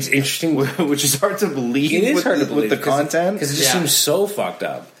that. It's interesting, which is hard to believe. It is hard to believe with the content because it just seems so fucked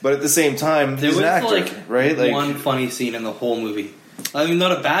up. But at the same time, he's an actor, right? Like one funny scene in the whole movie. I mean,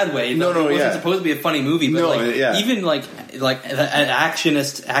 not a bad way. No, it wasn't supposed to be a funny movie, but even like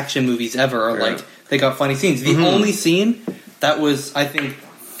action movies ever are like they got funny scenes. The only scene that was, I think,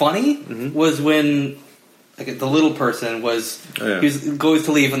 funny was when. Like the little person was he goes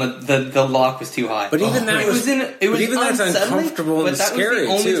to leave and the lock was too high. But even that was that's uncomfortable and scary. But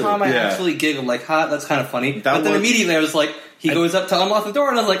that was the only time I actually giggled. Like, that's kind of funny. But then immediately I was like, He goes up to unlock the door,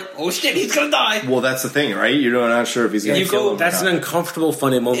 and I was like, "Oh shit, he's gonna die!" Well, that's the thing, right? You're not sure if he's gonna kill him. That's an uncomfortable,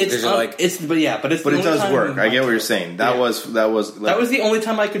 funny moment because you're like, but it does work. I get what you're saying. That was the only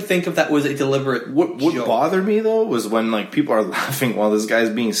time I could think of that was a deliberate. What bothered me though was when like people are laughing while this guy's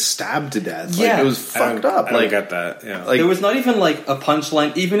being stabbed to death. Like, it was fucked up. I got that. Yeah, like, there was not even like a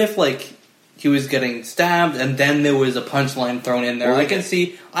punchline, even if like. He was getting stabbed, and then there was a punchline thrown in there. Well, I can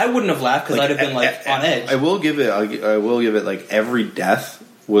see. I wouldn't have laughed because I'd have been like on edge. I will give it. Like every death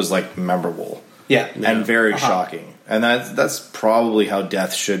was like memorable, and very shocking. And that's probably how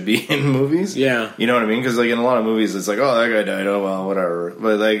death should be in movies. Yeah, you know what I mean? Because like in a lot of movies, it's like, oh, that guy died. Oh well, whatever.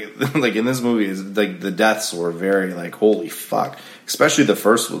 But like in this movie, it's like the deaths were very like, holy fuck. Especially the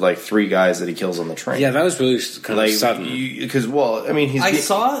first with like 3 guys that he kills on the train. Yeah, that was really kind of sudden. Because I mean, he's just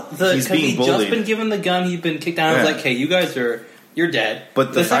been given the gun. He'd been kicked down. I was like, "Hey, you guys you're dead."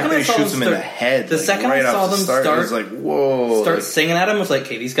 But the fact that he shoots him in the head, the second I saw them start, I was like, "Whoa!" Start singing at him. I was like,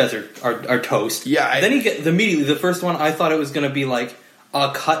 "Okay, these guys are toast." Yeah. Then immediately the first one. I thought it was going to be like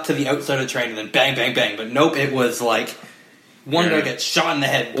a cut to the outside of the train and then bang, bang, bang. But nope, it was like. One guy gets shot in the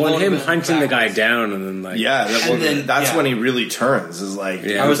head. Well, him hunting the guy down and then like that's when he really turns. Is like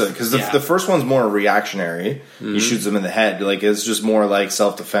because the first one's more reactionary. Mm-hmm. He shoots him in the head. Like it's just more like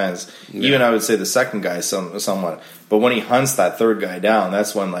self defense. Yeah. Even I would say the second guy somewhat. But when he hunts that third guy down,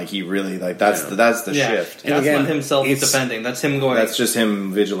 that's when like he really like that's the shift. And that's not him self defending. That's him going. That's just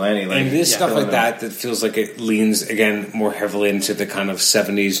him vigilante. Like, and it is stuff like that feels like it leans again more heavily into the kind of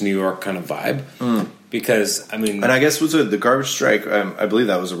 70s New York kind of vibe. Mm. Because I mean, and I guess was the garbage strike. I believe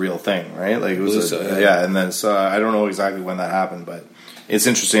that was a real thing, right? Like it was, and then so I don't know exactly when that happened, but it's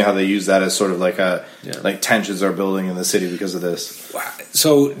interesting how they use that as sort of like like tensions are building in the city because of this. Wow.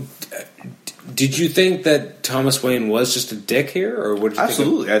 So, did you think that Thomas Wayne was just a dick here, or what? Did you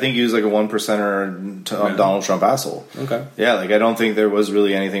Absolutely, think I think he was like a 1%er Donald Trump asshole. Okay, yeah, like I don't think there was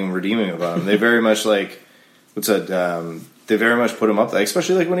really anything redeeming about him. They very much like they very much put him up there,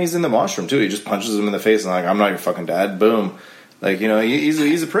 especially like when he's in the washroom too. He just punches him in the face and like, I'm not your fucking dad. Boom. Like, you know,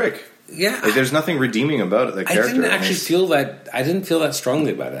 he's a prick. Yeah. Like, there's nothing redeeming about it. The character. I didn't actually feel that. I didn't feel that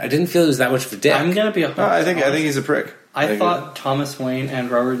strongly about it. I didn't feel he was that much of a dick. I'm gonna be. I think he's a prick. I thought Thomas Wayne and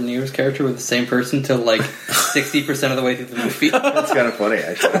Robert De Niro's character were the same person till like 60% of the way through the movie. That's kind of funny,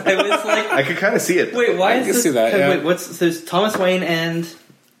 actually. I was like, I could kind of see it. Wait, why is this? See that, yeah. Wait, there's Thomas Wayne and.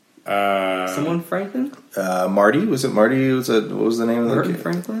 Someone Franklin? Marty? Was it Marty? What was the name of Martin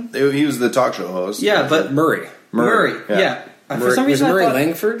Franklin? He was the talk show host. Yeah, but Murray. Yeah. For some reason, was it Murray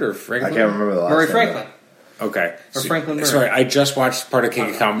Langford or Franklin? I can't remember the last Murray name. Franklin. Okay. Or Franklin Murray. Sorry, I just watched part of King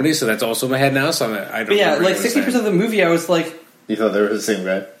of Comedy, so that's also in my head now. So I don't. But yeah, like 60% of the movie, I was like, you thought they were the same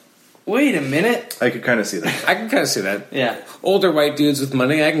guy? Wait a minute. I could kind of see that. I can kind of see that. Yeah. Older white dudes with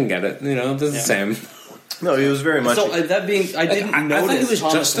money, I can get it. You know, this is the same. No, he was very much. So that being, I didn't notice. I thought he was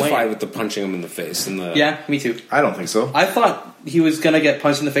Thomas justified Wayne. with the punching him in the face. Yeah, me too. I don't think so. I thought he was gonna get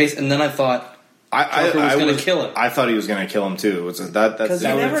punched in the face, and then I thought Joker was gonna kill him. I thought he was gonna kill him too.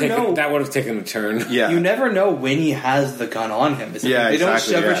 That would have taken a turn. Yeah, you never know when he has the gun on him. They don't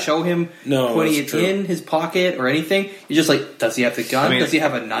ever show him putting it in his pocket or anything. You're just like, does he have the gun? Does he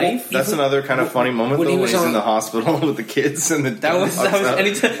have a knife? That's another kind of funny moment though when he's in the hospital with the kids and the that was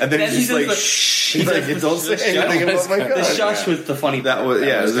and then he's like, shh, like don't say anything about my gun. The shush was the funny. That was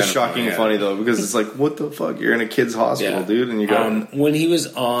it was shocking and funny though because it's like, what the fuck? You're in a kid's hospital, dude, and you got when he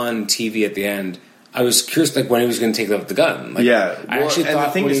was on TV at the end. I was curious, like when he was going to take out the gun. Like, I actually thought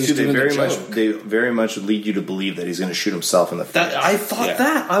the thing is too, they very much lead you to believe that he's going to shoot himself in the face. I thought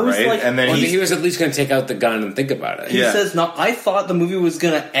that. I was like, and then he was at least going to take out the gun and think about it. He says, "No." I thought the movie was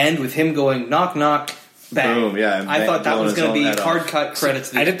going to end with him going knock knock. Bang. Boom, yeah. I thought that was going to be hard cut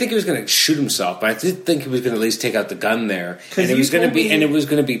credits. I didn't think he was going to shoot himself, but I did think he was going to at least take out the gun there, and it was going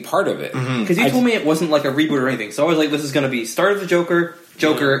to be part of it. Because you told me it wasn't like a reboot or anything, so I was like, "This is going to be start of the Joker,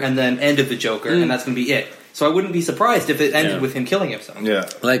 and then end of the Joker, and that's going to be it." So I wouldn't be surprised if it ended with him killing himself. Yeah,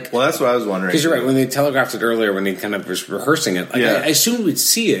 well, that's what I was wondering. Because you're right, when they telegraphed it earlier, when they kind of was rehearsing it, I assumed we'd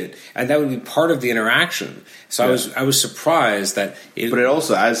see it, and that would be part of the interaction. So I was surprised that, but it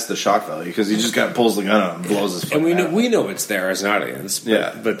also adds to the shock value because he just kind of pulls the gun out and blows his. And we know it's there as an audience,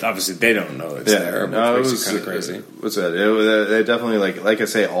 but obviously they don't know it's there. No, it was kind of crazy. What's that? They definitely like I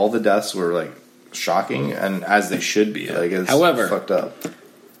say, all the deaths were like shocking and as they should be. Like, it's fucked up.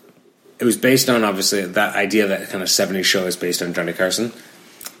 It was based on, obviously, that idea that kind of 70s show is based on Johnny Carson.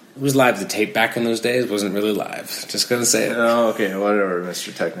 It was live to tape back in those days. It wasn't really live. Just going to say it. Oh, okay. Whatever,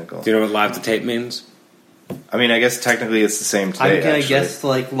 Mr. Technical. Do you know what live to tape means? I mean, I guess technically it's the same today. I'm going to guess,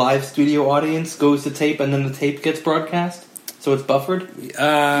 like, live studio audience goes to tape and then the tape gets broadcast? So it's buffered?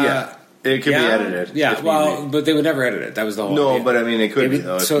 Yeah. It could be edited. Yeah, but they would never edit it. That was the whole idea. But I mean, it could be,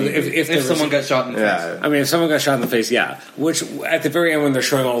 though. So if someone got shot in the face. I mean, if someone got shot in the face, which, at the very end when they're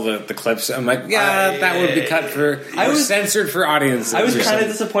showing all the clips, I'm like, that would be cut for... I was censored for audience. I was kind of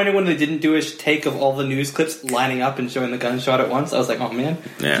disappointed when they didn't do a take of all the news clips lining up and showing the gunshot at once. I was like, oh, man.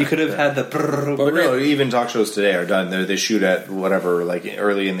 Yeah. You could have had the... But no, even talk shows today are done. They shoot at whatever, like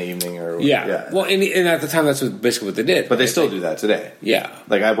early in the evening or... Yeah. Well, and at the time, that's basically what they did. But they still do that today. Yeah.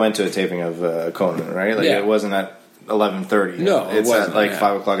 Like, I went to a taping of Conan, right? Like, it wasn't at 11:30. No, it's at like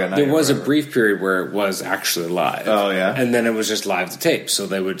 5 o'clock at night. There was a brief period where it was actually live. Oh yeah, and then it was just live to tape. So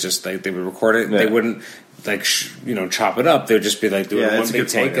they would just they would record it. Yeah. They wouldn't chop it up. They would just be like doing one big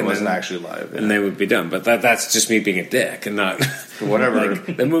take, and it wasn't actually live, and they would be done. But that's just me being a dick and not whatever.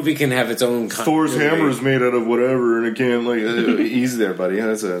 The movie can have its own. Thor's hammer is made out of whatever, and it can't easy there, buddy.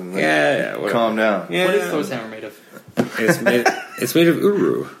 That's calm down. Yeah. What is Thor's hammer made of? It's made of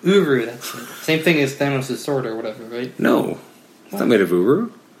uru. Uru, that's the same thing as Thanos' sword or whatever, right? No, it's not made of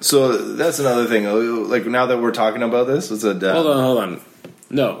uru. So that's another thing. Like, now that we're talking about this, it's a hold on.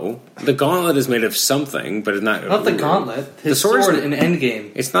 No, the gauntlet is made of something, but it's not. Not the gauntlet. His sword in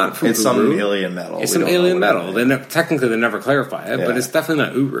Endgame. It's not from. It's some alien metal. It's some alien metal. Technically, they never clarify it, but it's definitely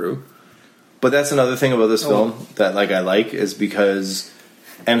not uru. But that's another thing about this film that I like is because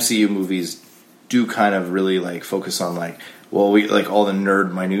MCU movies do kind of really focus on we all the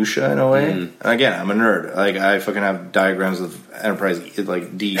nerd minutia in a way. And again, I'm a nerd. I fucking have diagrams of Enterprise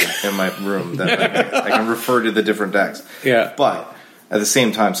D in my room that I can refer to the different decks. Yeah, but at the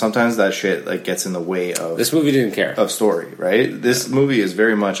same time, sometimes that shit gets in the way of this movie. Didn't care of story, right? This movie is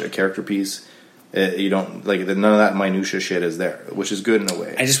very much a character piece. You don't none of that minutia shit is there, which is good in a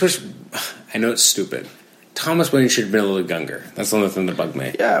way. I just wish. I know it's stupid. Thomas Wayne should have been a little younger. That's the only thing that bugged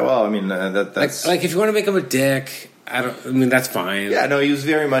me. Yeah, well, I mean, that's... if you want to make him a dick, that's fine. Yeah, no, he was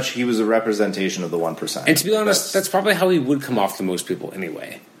a representation of the 1%. And to be honest, that's probably how he would come off to most people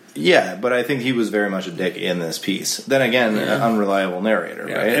anyway. Yeah, but I think he was very much a dick in this piece. Then again, an unreliable narrator,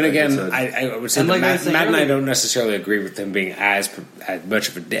 right? And again, I would say that Matt and I don't necessarily agree with him being as much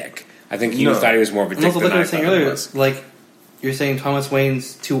of a dick. I think he thought he was more of a dick than I thought he was. You're saying Thomas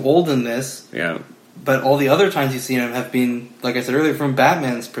Wayne's too old in this. Yeah. But all the other times you've seen him have been, like I said earlier, from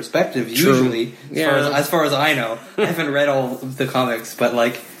Batman's perspective, usually. As far as I know. I haven't read all of the comics, but I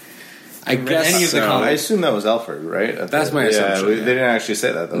guess any of the comics. I assume that was Alfred, right? That's my assumption. They didn't actually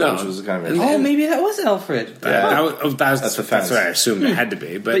say that, though, which was kind of maybe that was Alfred. That's what I assumed it had to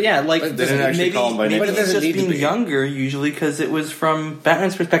be. But they didn't actually call him by name. But it's just being younger, usually, because it was from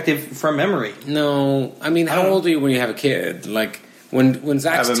Batman's perspective from memory. No. I mean, how old are you when you have a kid? When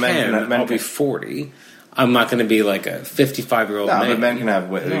Zach's 10, I'll be 40. I'm not going to be a 55-year-old man. But men can have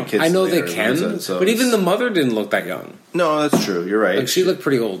kids. I know they can, but even the mother didn't look that young. No, that's true. You're right. She looked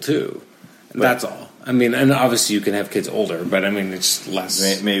pretty old, too. That's all. I mean, and obviously you can have kids older, but I mean, it's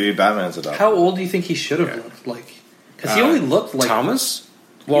less. Maybe Batman's adopted. How old do you think he should have looked like? Because he only looked like... Thomas?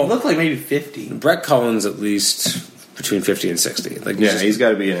 Well, he looked like maybe 50. Brett Cullen's at least between 50 and 60. He's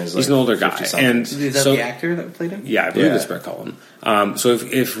got to be in his... he's an older guy. And is that the actor that played him? Yeah, I believe it's Brett Cullen. So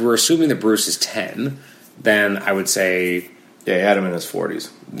if we're assuming that Bruce is 10, then I would say... Yeah, he had him in his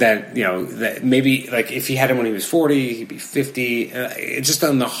 40s. That, that maybe, if he had him when he was 40, he'd be 50. It's just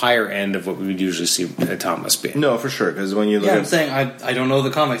on the higher end of what we would usually see Thomas be. No, for sure, because when you look I'm saying, I don't know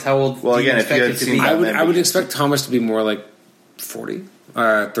the comics. How old do you expect it to be? I would expect Thomas to be more 40.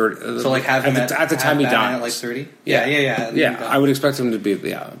 30. So, have him at the time he died. At 30? Yeah, I would expect him to be,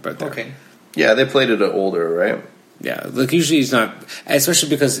 right there. Okay. Yeah, they played it older, right? Yeah, usually he's not, especially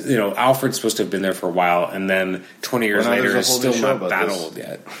because, Alfred's supposed to have been there for a while, and then 20 years later is still not that old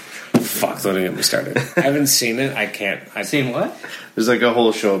yet. Fuck, don't get me started. I haven't seen it, I can't. I've seen what? There's a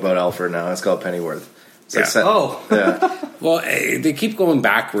whole show about Alfred now, it's called Pennyworth. Yeah. Well, they keep going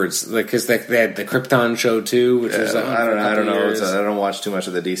backwards, because they had the Krypton show too, which was I don't know. I don't watch too much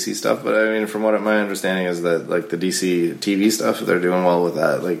of the DC stuff, but I mean, from what my understanding is that the DC TV stuff, they're doing well with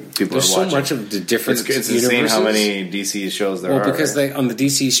that. People There's are watching. so much of the different. It's insane how many DC shows there are. Well, because on the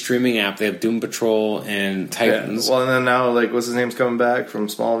DC streaming app, they have Doom Patrol and Titans. Yeah. Well, and then now what's his name's coming back from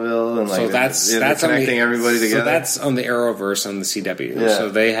Smallville, and so that's connecting everybody together. So that's on the Arrowverse on the CW. Yeah. So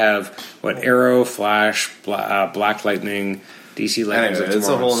they have Arrow, Flash, Black Lightning, DC Legends. Anyway, it's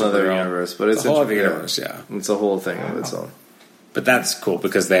a whole other universe, but it's a whole other universe. Yeah, it's a whole thing of its own. But that's cool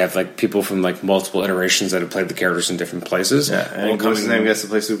because they have people from multiple iterations that have played the characters in different places. Yeah, and what's his name gets to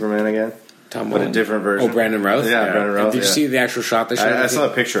play Superman again? Tom What a different version. Oh, Brandon Routh? Yeah, Brandon Routh. Did you see the actual shot they showed? I saw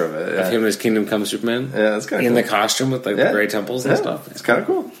a picture of it. Of him as Kingdom Come Superman? Yeah, that's kind of cool. In the costume with the gray temples and stuff. It's kind of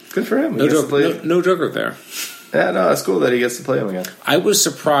cool. Good for him. No Joker there. Yeah, no, it's cool that he gets to play him again. I was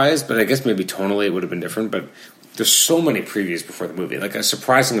surprised, but I guess maybe tonally it would have been different. But there's so many previews before the movie, like a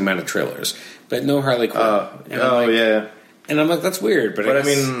surprising amount of trailers, but no Harley Quinn. Yeah. And I'm like, that's weird. But I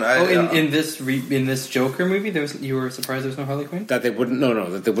mean, in this Joker movie, you were surprised there was no Harley Quinn? That they wouldn't. No,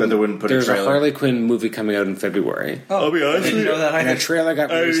 that they wouldn't put. There's a Harley Quinn movie coming out in February. Oh, I'll be honest. I didn't know that. And a trailer got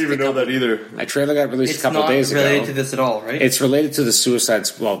released. I didn't even know that either. A trailer got released a couple days ago. It's not related to this at all, right? It's related to the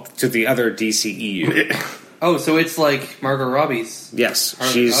to the other DCEU. Oh, so it's like Margot Robbie's. She's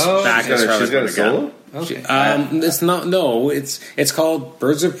back as Harley Quinn again. Solo? Okay. It's not. No, it's called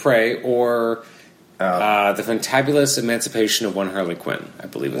Birds of Prey or The Fantabulous Emancipation of One Harley Quinn. I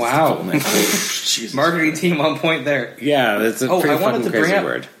believe. Wow. Marketing team on point there. Yeah, that's a pretty fucking crazy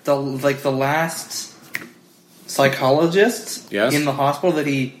word. The last psychologist in the hospital that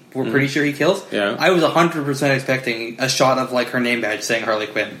we're pretty sure he kills. Yeah. I was 100% expecting a shot of like her name badge saying Harley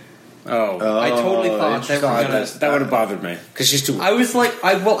Quinn. I totally thought they were gonna. That would have bothered me because she's too. I was like,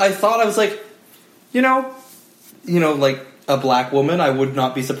 I was like, like a black woman. I would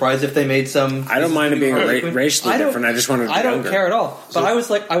not be surprised if they made some. I don't mind it being racially different. I just wanted. I don't care at all. But I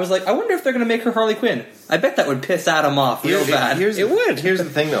was like, I wonder if they're going to make her Harley Quinn. I bet that would piss Adam off real bad. It would. Here's the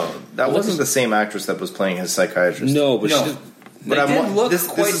thing, though. That wasn't the same actress that was playing his psychiatrist. No, but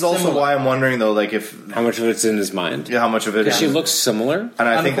this is also why I'm wondering though, like how much of it's in his mind. Yeah, how much of it? Because she looks similar, and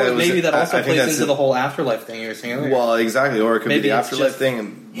I think that also plays into the whole afterlife thing you were saying earlier. Well, exactly, or it could be the afterlife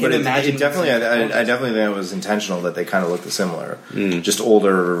thing. But it definitely, I definitely think it was intentional that they kind of looked similar, just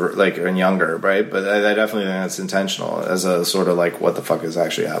older, and younger, right? But I definitely think that's intentional as a sort of like what the fuck is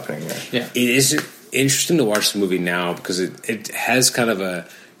actually happening here. Yeah, it is interesting to watch the movie now because it has kind of a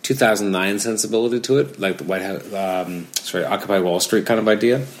 2009 sensibility to it, like the White House, Occupy Wall Street kind of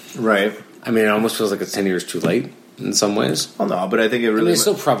idea. Right. I mean, it almost feels like it's 10 years too late in some ways. Well, no, but I think it really... it's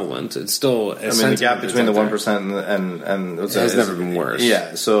still prevalent. It's still... the gap between the 1% and it has never been worse.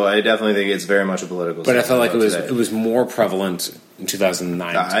 Yeah, so I definitely think it's very much a political... But I felt like it was more prevalent in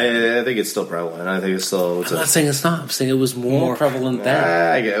 2009. I think it's still prevalent. I think it's still... I'm not saying it's not. I'm saying it was more prevalent then.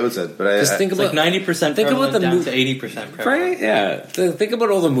 I get it, but I think about 90% think about the down to 80% prevalent. Right? Yeah. Think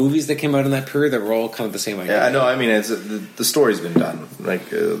about all the movies that came out in that period that were all kind of the same idea. Yeah, I know. I mean, the story's been done.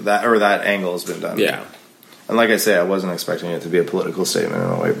 That angle has been done. Yeah. And like I say, I wasn't expecting it to be a political statement in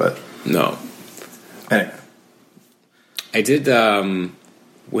a way, but... No. Anyway. I did,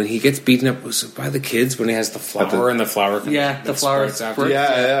 when he gets beaten up, was it by the kids when he has the flower and the flower... the flower after.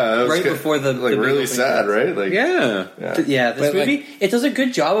 Yeah. Right before the really sad, right? This movie, it does a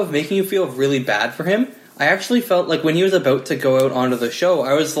good job of making you feel really bad for him. I actually felt like when he was about to go out onto the show,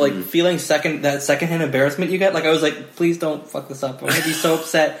 I was like feeling secondhand embarrassment you get. Like I was like, please don't fuck this up. I'm gonna be so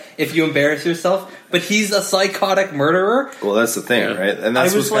upset if you embarrass yourself. But he's a psychotic murderer. Well, that's the thing, right? And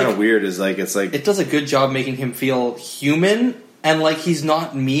that's what's kind of weird is it does a good job making him feel human and like he's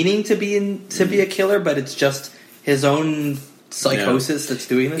not meaning to be a killer, but it's just his own psychosis that's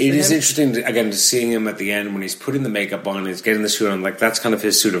doing this. It is interesting to seeing him at the end when he's putting the makeup on, he's getting the suit on. Like that's kind of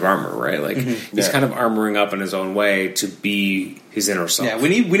his suit of armor, right? Like he's kind of armoring up in his own way to be his inner self. Yeah,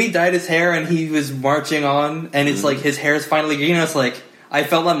 when he dyed his hair and he was marching on, and it's like his hair is finally green. I was like, I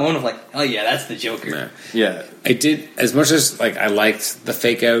felt that moment of like, oh yeah, that's the Joker. Yeah. I did as much as I liked the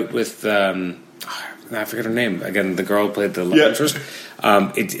fake out with I forget her name again. The girl who played the love interest.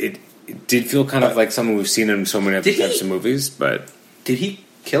 It did feel kind of like something we've seen in so many other types of movies, but... Did he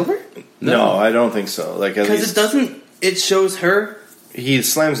kill her? No, I don't think so. Because it doesn't... It shows her... He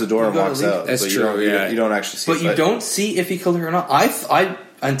slams the door and walks out. That's true, you don't actually see But you don't see if he killed her or not. I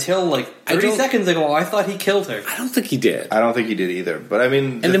until 30 seconds ago, I thought he killed her. I don't think he did. I don't think he did either. But I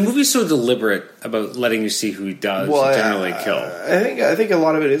mean... And the movie's so deliberate about letting you see who he does generally kill. I think a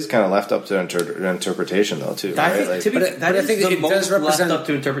lot of it is kind of left up to interpretation, though, too. I think it does represent left up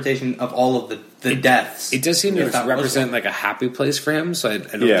to interpretation of all of the deaths. It does seem to represent a happy place for him, so I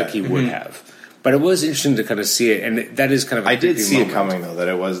don't think he would have. But it was interesting to kind of see it, and that is kind of. I did see it coming though. That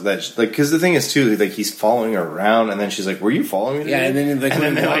it was that because the thing is too, he's following her around, and then she's like, "Were you following me?" Yeah, and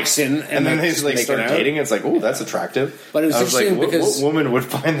then he walks in, and then they start dating. It's like, "Oh, that's attractive." But it was interesting because what woman would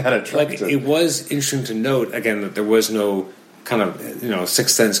find that attractive? It was interesting to note again that there was no kind of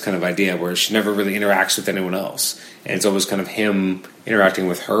Sixth Sense kind of idea where she never really interacts with anyone else, and it's always kind of him interacting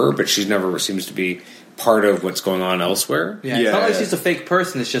with her, but she never seems to be part of what's going on elsewhere. Yeah, it's not like she's a fake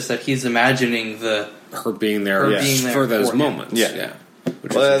person. It's just that he's imagining her being there for those moments. Yeah.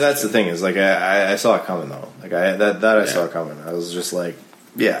 Well, that's the thing is I saw it coming though. I saw it coming. I was just like,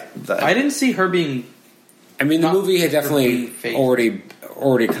 I didn't see her being. I mean, the movie had definitely already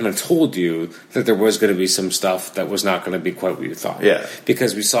already kind of told you that there was going to be some stuff that was not going to be quite what you thought. Yeah.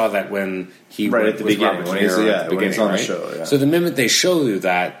 Because we saw that when he right at the beginning, when he's on right? the show. Yeah. So the minute they show you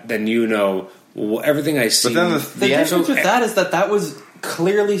that, then you know, well, everything I see. But then the difference with that is that was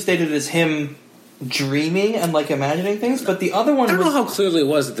clearly stated as him dreaming and like imagining things, but the other one I don't know how clearly it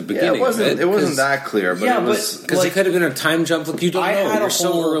was at the beginning. It wasn't that clear, but it was because like, it could have been a time jump. Like you don't know. You're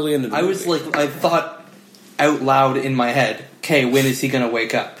so early in the movie. I was like, I thought out loud in my head, okay, when is he going to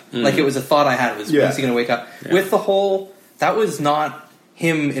wake up? Like it was a thought I had. Was when is he going to wake up? Yeah. With the whole, that was not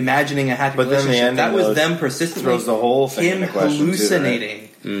him imagining a happy relationship. That was them persistently throws the whole thing him hallucinating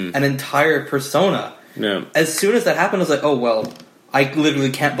an entire persona. Yeah. As soon as that happened, I was like, oh well. I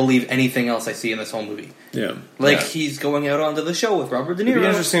literally can't believe anything else I see in this whole movie. Yeah, he's going out onto the show with Robert De Niro. It'd be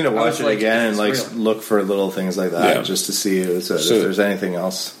interesting to watch it again and like look for little things like that, just to see if there's anything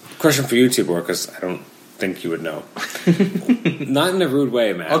else. Question for you, Tibor, because I don't think you would know. Not in a rude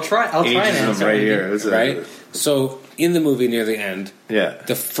way, man. I'll try and answer right here. Right. So in the movie near the end,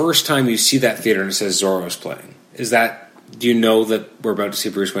 the first time you see that theater and it says Zorro's playing, is that? Do you know that we're about to see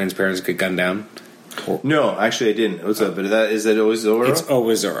Bruce Wayne's parents get gunned down? No, actually, I didn't. What's up? But is that always Zorro? It's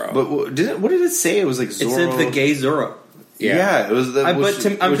always Zorro. But what did it say? It was like Zorro. It said the gay Zorro. Yeah, it was.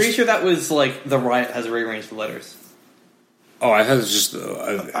 I'm pretty sure that was like the riot has rearranged the letters. Oh, I thought it was just.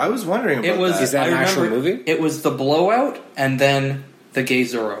 I was wondering about that. Is that an actual movie? It was the Blowout and then the gay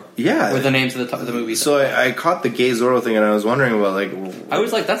Zorro. Yeah, were the names of the movie. So I caught the gay Zorro thing, and I was wondering about like. I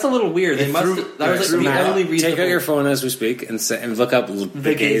was like, that's a little weird. They must. That was like totally reasonable. Take out your phone as we speak and look up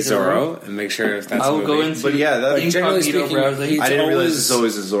the gay Zorro and make sure if that's. I'll go into. But yeah, like, generally speaking, I didn't realize it's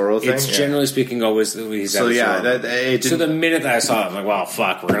always a Zorro thing. It's generally speaking always he's. So so the minute that I saw it, I'm like, wow,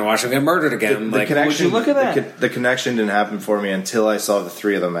 fuck, we're gonna watch him get murdered again. The connection. Look at that. The connection didn't happen for me until I saw the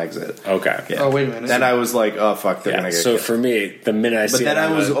three of them exit. Okay. Yeah. Oh wait a minute. Then I was like, oh fuck, they're gonna get. So for me, the minute I see. But then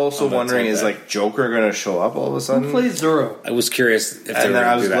I was also wondering, is like Joker gonna show up all of a sudden? Who plays Zorro? I was curious if they and were then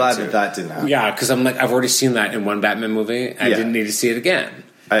I was glad that didn't happen. Yeah, because I'm like, I've already seen that in one Batman movie. I didn't need to see it again.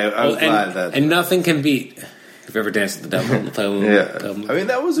 I was glad that. And nothing can beat. Have you ever danced with the devil? I mean,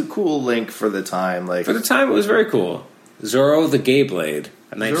 that was a cool link for the time. Like for the time, it was very cool. Zorro the Gay Blade,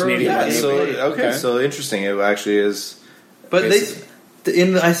 a 1981. So interesting. It actually is. But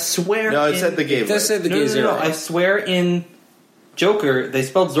I swear. No, it said the Gay Blade. It does say the Gay Zorro. No, I swear in Joker they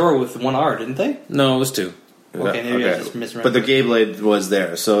spelled Zorro with one R, didn't they? No, it was two. Okay, maybe I just misremembered. But the Gay Blade was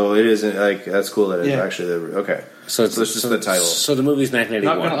there, so it isn't like that's cool that it's actually there. Okay, so it's just the title. So the movie's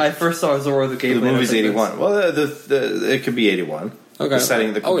 1981. I first saw Zorro the Gay Blade. The movie's 81. Well, it could be 81. Okay, the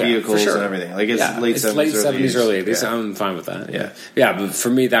setting, the vehicles, and everything. Like it's late 70s, early 80s. I'm fine with that. Yeah. But for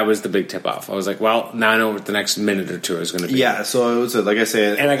me, that was the big tip off. I was like, well, now I know what the next minute or two is going to be. Yeah. So it was like I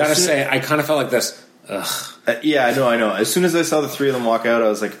say, and I gotta say, I kind of felt like this. Ugh. I know. As soon as I saw the three of them walk out, I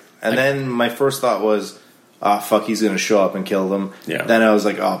was like, and then my first thought was, oh, fuck, he's going to show up and kill them. Yeah. Then I was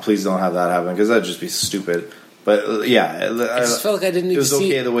like, oh, please don't have that happen, because that'd just be stupid. But, I just felt like I didn't need to see... It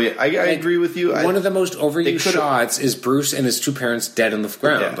was okay the way... I agree with you. One of the most overused shots is Bruce and his two parents dead on the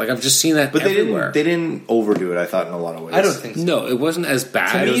ground. Yeah. Like, I've just seen that everywhere. They didn't overdo it, I thought, in a lot of ways. I don't think so. No, it wasn't as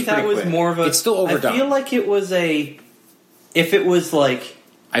bad. To me, that was more of a... It's still overdone. I feel like it was a... If it was like...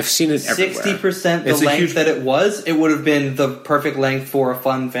 I've seen it everywhere. 60% the length that it was, it would have been the perfect length for a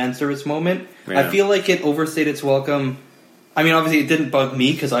fun fan service moment. Yeah. I feel like it overstayed its welcome. I mean, obviously, it didn't bug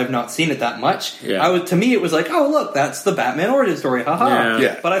me because I've not seen it that much. Yeah. To me, it was like, oh, look, that's the Batman origin story. Haha.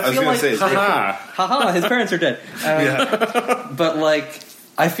 Yeah. But I feel like, haha, his parents are dead. But, like,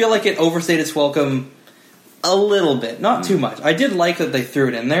 I feel like it overstayed its welcome a little bit, not too much. I did like that they threw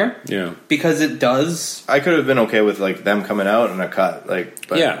it in there. Yeah. Because it does. I could have been okay with like them coming out and a cut. But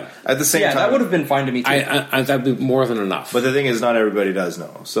at the same time, that would have been fine to me too. That'd be more than enough. But the thing is, not everybody does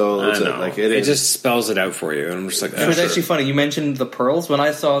know. So it just spells it out for you. And I'm just like, it was actually funny. You mentioned the pearls. When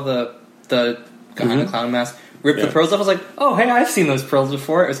I saw the guy in the clown mask rip the pearls off, I was like, oh, hey, I've seen those pearls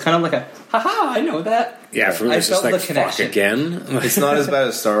before. It was kind of like a, haha, I know that. Yeah, for me, it's just like, fuck again. It's not as bad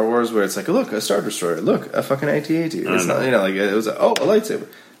as Star Wars, where it's like, look, a Star Destroyer, look, a fucking AT-AT. It's not, like, it was, a lightsaber.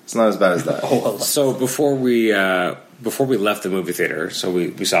 It's not as bad as that. So before we left the movie theater, so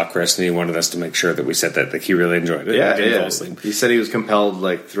we saw Chris, and he wanted us to make sure that we said that he really enjoyed it. Yeah. He said he was compelled,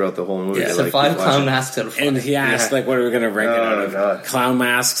 like, throughout the whole movie. Yeah, so 5 clown masks out of 5. And he asked, like, what are we going to rank it out of? Clown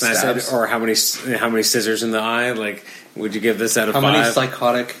masks, and I said, or how many scissors in the eye? Like, would you give this out of 5? How many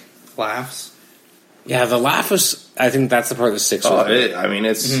psychotic laughs? Yeah, the laugh was... I think that's the part that sticks with me.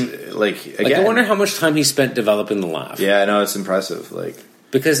 It's, like, again... I wonder how much time he spent developing the laugh. Yeah, I know, it's impressive. Like...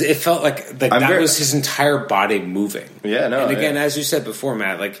 Because it felt like that was his entire body moving. Yeah, no. And again, as you said before,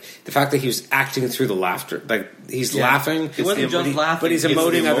 Matt, like the fact that he was acting through the laughter, like he's laughing. He wasn't just laughing, but he's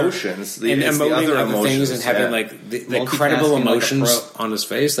emoting emotions, and emoting other things, and having like the incredible emotions on his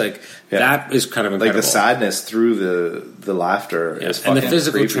face. Like that is kind of incredible. Like the sadness through the laughter, is and the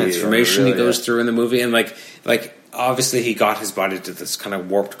physical transformation he goes through in the movie, and like. Obviously, he got his body to this kind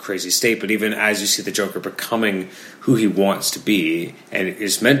of warped, crazy state. But even as you see the Joker becoming who he wants to be and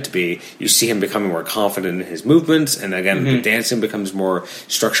is meant to be, you see him becoming more confident in his movements. And again, the dancing becomes more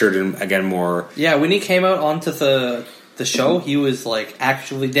structured and again more. Yeah, when he came out onto the show, he was like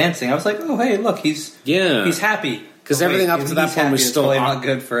actually dancing. I was like, oh hey, look, he's happy. Because everything up to that point was still not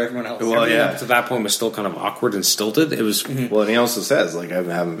good for everyone else. Well, everything up to that point was still kind of awkward and stilted. It was well, and he also says like I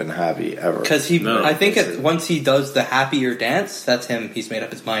haven't been happy ever. Because I think once he does the happier dance, that's him. He's made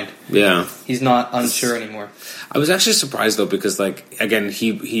up his mind. Yeah, he's not unsure anymore. I was actually surprised though because like again,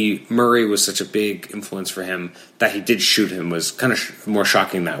 he Murray was such a big influence for him that he did shoot him was kind of more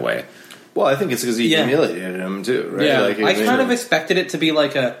shocking that way. Well, I think it's because he humiliated him too, right? Yeah, like, I kind of expected it to be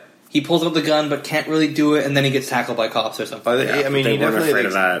like he pulls out the gun but can't really do it, and then he gets tackled by cops or something. I mean, they weren't afraid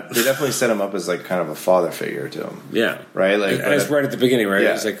of that. They definitely set him up as like kind of a father figure to him. Yeah, right. Like it's right at the beginning, right?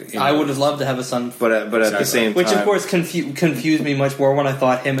 Yeah. It's like I would have loved to have a son, but at the same time, which of course confused me much more when I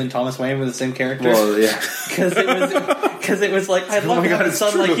thought him and Thomas Wayne were the same character. Well, yeah, because it was like I'd love to have a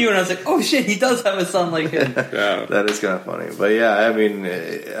son like you, and I was like, oh shit, he does have a son like him. Yeah, that is kind of funny. But yeah, I mean,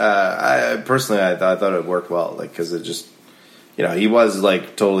 I personally I thought it worked well, like because it just. You know, he was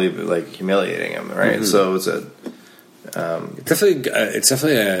like totally like humiliating him, right? Mm-hmm. So it's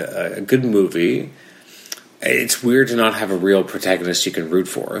definitely a good movie. It's weird to not have a real protagonist you can root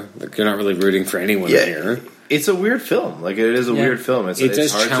for. Like you're not really rooting for anyone here. It's a weird film. Like it is a weird film. It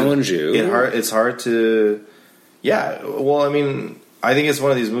does challenge you. It's hard to. Yeah. Well, I mean. I think it's one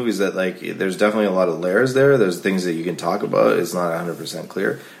of these movies that, like, there's definitely a lot of layers there. There's things that you can talk about. It's not 100%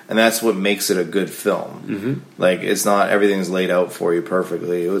 clear. And that's what makes it a good film. Mm-hmm. Like, it's not everything's laid out for you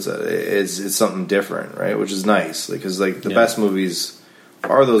perfectly. It's something different, right? Which is nice. Because, like, the best movies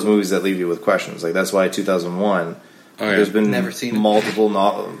are those movies that leave you with questions. Like, that's why 2001... There's been never seen multiple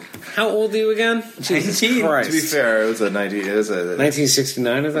novels. How old are you again? Jesus Christ. To be fair, it was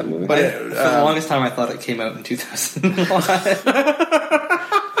 1969 is that movie? But for the longest time, I thought it came out in 2001.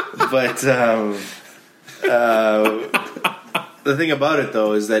 But the thing about it,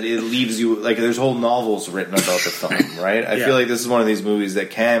 though, is that it leaves you like there's whole novels written about the film, right? I feel like this is one of these movies that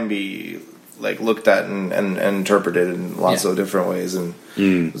can be like looked at and interpreted in lots of different ways, and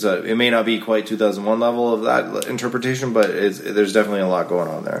so it may not be quite 2001 level of that interpretation, but there's definitely a lot going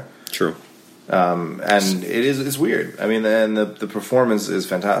on there. True, and it's weird. I mean, and the performance is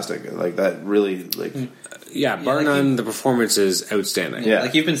fantastic. Like that really like. Bar none, the performance is outstanding. Yeah,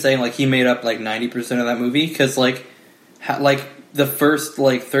 like you've been saying, like he made up like 90% of that movie because like the first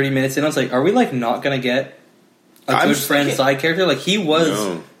like 30 minutes in, I was like, are we like not gonna get a good friend side character? Like he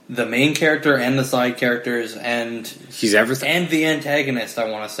was the main character and the side characters, and he's everything, and the antagonist.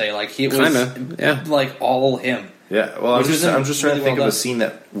 I want to say, like he was like all him. Yeah, well, I'm just trying to think of a scene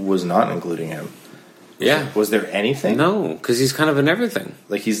that was not including him. Yeah, was there anything? No, because he's kind of in everything.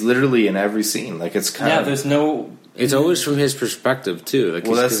 Like he's literally in every scene. Like it's kind of there's no. It's always from his perspective too. Like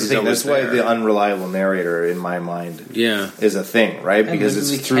that's the thing. That's why the unreliable narrator in my mind, is a thing, right? Because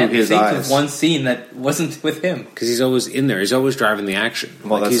it's through his eyes. Of one scene that wasn't with him because he's always in there. He's always driving the action.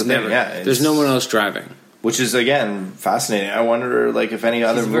 Well, that's the thing. There's no one else driving, which is again fascinating. I wonder, like, if any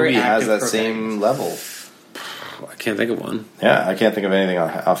other movie has that same level. I can't think of one. Yeah, I can't think of anything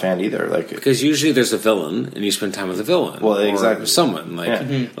offhand either. Like because usually there's a villain, and you spend time with a villain. Well, exactly. Or someone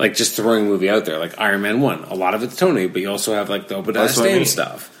like just throwing a movie out there, like Iron Man 1. A lot of it's Tony, but you also have like the Obadiah Stane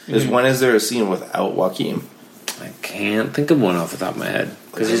stuff. When is there a scene without Joaquin? I can't think of one off the top of my head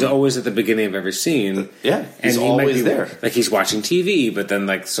because he's always at the beginning of every scene. He's always there. Like he's watching TV, but then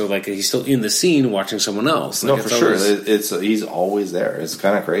he's still in the scene watching someone else. Like, no, for sure, he's always there. It's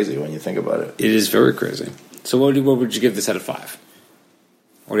kind of crazy when you think about it. It is very crazy. So what would you give this out of 5?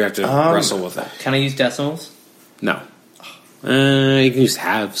 Or do you have to wrestle with it? Can I use decimals? No. You can use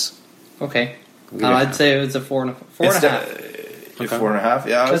halves. Okay. I'd say it was a 4.5. 4.5,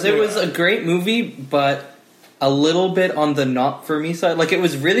 yeah. Because it was a great movie, but a little bit on the not for me side. Like it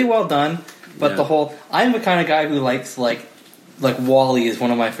was really well done, but the whole I'm the kind of guy who likes like WALL-E is one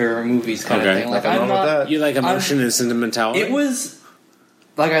of my favorite movies kind of thing. Like I'm not. You like emotion and sentimentality. It was.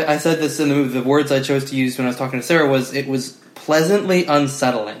 Like I said this in the movie, the words I chose to use when I was talking to Sarah was, it was pleasantly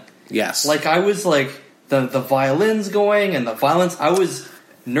unsettling. Yes. Like, I was like, the violins going and the violence, I was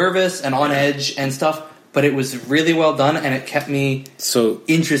nervous and on edge and stuff, but it was really well done, and it kept me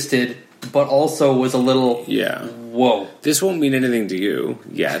interested, but also was a little whoa. This won't mean anything to you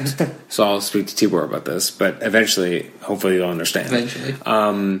yet, so I'll speak to Tibor about this, but eventually, hopefully you'll understand.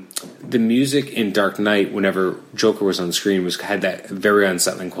 Eventually. The music in Dark Knight, whenever Joker was on screen, had that very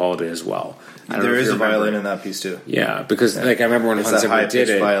unsettling quality as well. There is a violin in that piece too. Yeah, because like I remember when Hans Zimmer did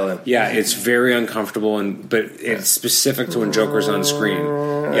it. Violin. Yeah, it's very uncomfortable, but it's specific to when Joker's on screen.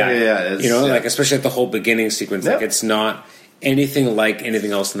 Yeah, like especially at the whole beginning sequence, like it's not anything like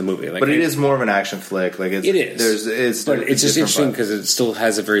anything else in the movie. Like, but it is more of an action flick. Like it is. But it's just interesting because it still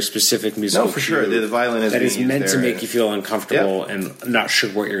has a very specific musical. No, for sure. The violin is that is meant to make you feel uncomfortable and not sure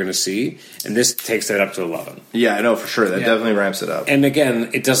what you're going to see, and this takes that up to 11. Yeah, I know for sure. That definitely ramps it up. And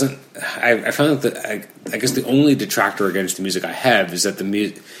again, it doesn't. I found that I guess the only detractor against the music I have is that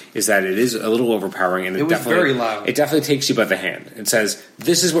it is a little overpowering, and it was definitely very loud. It definitely takes you by the hand. It says,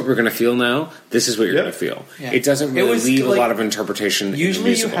 "This is what we're going to feel now. This is what you're going to feel." Yeah. It doesn't really leave a lot of interpretation.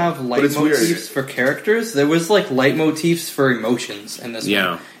 Usually, you have leitmotifs for characters. There was like leitmotifs for emotions in this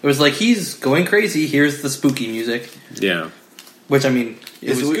one. It was like he's going crazy. Here's the spooky music. Yeah. Which, I mean, it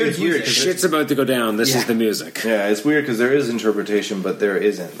was good. Shit's about to go down. This is the music. Yeah, it's weird because there is interpretation, but there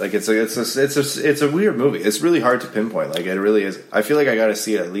isn't. Like it's a weird movie. It's really hard to pinpoint. Like it really is. I feel like I got to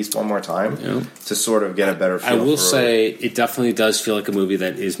see it at least one more time to sort of get a better feel. I will say it definitely does feel like a movie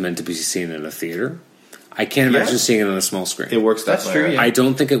that is meant to be seen in a theater. I can't imagine seeing it on a small screen. It works. That's true. Yeah. I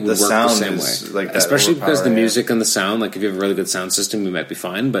don't think it would work the same way, especially because the music and the sound. Like if you have a really good sound system, you might be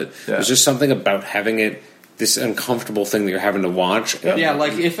fine. But there's just something about having it. This uncomfortable thing that you're having to watch. Yeah,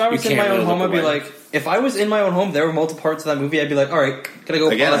 like if I was in my own home, I'd be like, if I was in my own home, there were multiple parts of that movie, I'd be like, all right, can I go?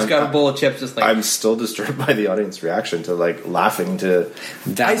 Let's grab a bowl of chips. Just like I'm still disturbed by the audience reaction to like laughing to.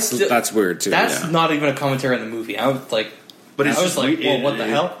 That's weird too. That's not even a commentary on the movie. I was like, but I was like, well, what the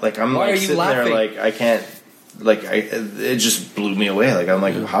hell? Like I'm like sitting there, like I can't. Like it just blew me away. Like I'm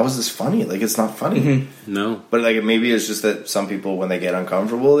like, how is this funny? Like it's not funny. Mm-hmm. No, but like maybe it's just that some people when they get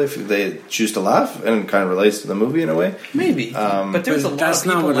uncomfortable, they choose to laugh and it kind of relates to the movie in a way. Maybe, but there was a lot of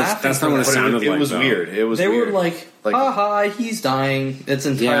people laughing. That's not what it sounded like. It was weird. It was. They weird. were like, "Ha he's dying." It's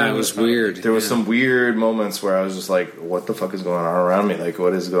entirely it was weird. There was some weird moments where I was just like, "What the fuck is going on around me? Like,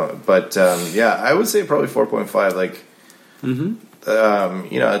 what is going?" But I would say probably 4.5. Like. Mm-hmm.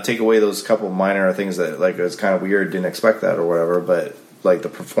 Take away those couple minor things that like it's kind of weird, didn't expect that or whatever, but like the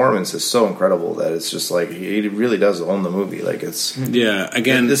performance is so incredible that it's just like he really does own the movie. Like it's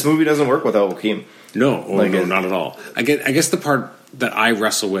again, this movie doesn't work without Joaquin. No, not at all. I guess the part that I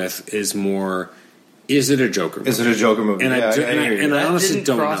wrestle with is more. Is it a Joker movie? Is it a Joker movie? And I honestly don't know. That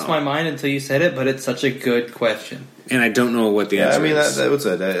didn't cross my mind until you said it, but it's such a good question. And I don't know what the answer is. That was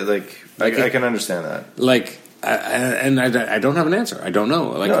it. I can understand that. Like. I don't have an answer. I don't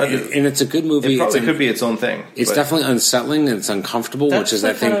know. And it's a good movie. It probably could be its own thing. It's definitely unsettling and it's uncomfortable, which is,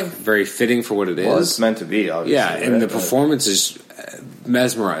 I think, very fitting for what it is. Well, it's meant to be, obviously. Yeah, and the performance is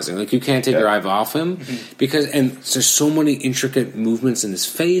mesmerizing. Like, you can't take your eye off him because there's so many intricate movements in his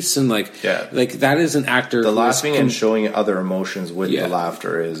face and like that is an actor. The laughing and showing other emotions with the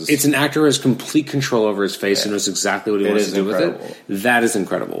laughter is. It's an actor who has complete control over his face and knows exactly what he wants to do with it. That is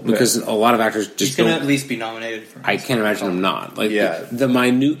incredible because a lot of actors just he's going to at least be nominated. I can't imagine him not. Like the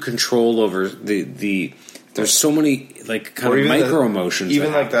minute control over the there's so many like kind of micro emotions.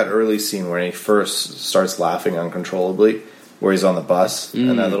 Even like that early scene where he first starts laughing uncontrollably, where he's on the bus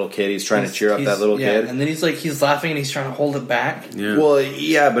and that little kid, he's trying to cheer up that little kid, and then he's laughing and he's trying to hold it back. Yeah. Well,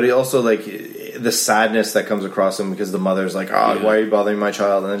 but he also like the sadness that comes across him because the mother's like, why are you bothering my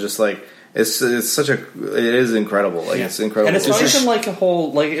child? And then just like. It is incredible. Like it's incredible, and it's not even like a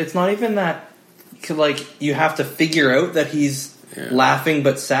whole like it's not even that. Like you have to figure out that he's laughing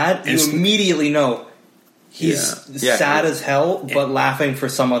but sad. You immediately know he's sad as hell, but laughing for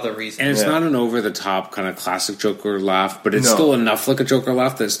some other reason. And it's not an over the top kind of classic Joker laugh, but it's still enough like a Joker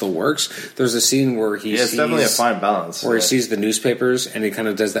laugh that it still works. There's a scene where he sees, it's definitely a fine balance where he sees the newspapers and he kind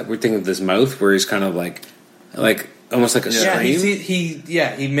of does that weird thing with his mouth where he's kind of like almost like a scream.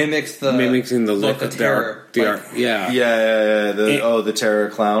 He mimics the look of terror. The terror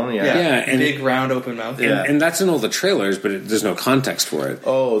clown. And big round open mouth. And that's in all the trailers, but there's no context for it.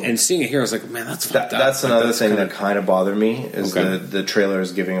 And seeing it here, I was like, man, that's fucked up. That's another thing that kind of bothered me is the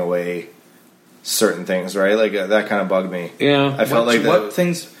trailers giving away certain things, right? Like that kind of bugged me. Yeah, I felt what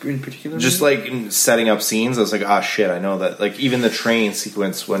things in particular? Just like setting up scenes. I was like, shit, I know that. Like even the train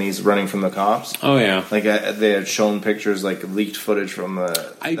sequence when he's running from the cops. Oh yeah, like they had shown pictures, like leaked footage from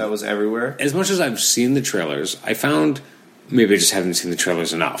that was everywhere. As much as I've seen the trailers, I found maybe I just haven't seen the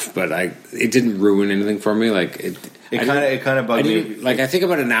trailers enough, but it didn't ruin anything for me. Like It kind of bugged me. Like I think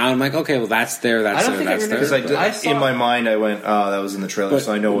about it now, I'm like, okay, well that's there, that's there, that's there. Because in my mind, I went, oh, that was in the trailer,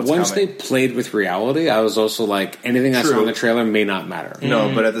 so I know what's once coming. Once they played with reality, I was also like, anything I saw in the trailer may not matter.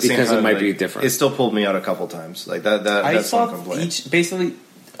 No, but at the same time, because it might be different. It still pulled me out a couple times. Like that's one complaint.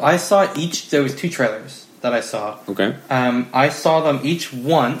 I saw each. There was 2 trailers that I saw. Okay. I saw them each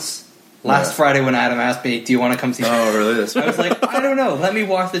once. Last Friday when Adam asked me, do you want to come see Oh, really? I was like, I don't know. Let me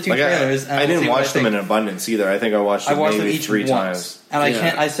watch the 2 trailers. I didn't watch them in abundance either. I think I watched them maybe each 3 times. And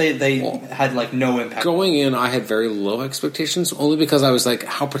I say they had like no impact. Going in, I had very low expectations only because I was like,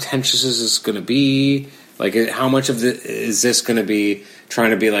 how pretentious is this going to be? Like, how much of is this going to be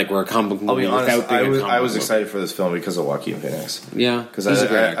trying to be like we're a comic movie? I'll be honest, I was excited for this film because of Joaquin Phoenix. Yeah, because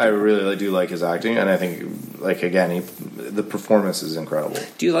I really do like his acting, and I think like again, the performance is incredible.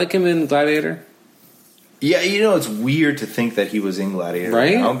 Do you like him in Gladiator? Yeah, it's weird to think that he was in Gladiator,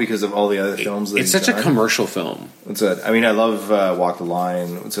 right? Now because of all the other films. It's such a commercial film. I mean, I love Walk the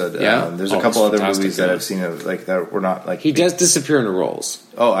Line. There's a couple other movies that I've seen that were not like. He does disappear into roles.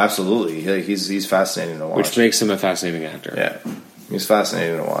 Oh, absolutely. He's fascinating to watch, which makes him a fascinating actor. Yeah. He's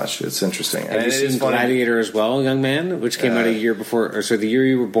fascinating to watch. It's interesting. Have you seen Gladiator as well, young man? Which came out a year before, or so the year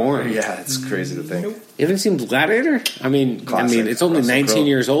you were born. Yeah, it's crazy to think. You haven't seen Gladiator? I mean, it's only Russell 19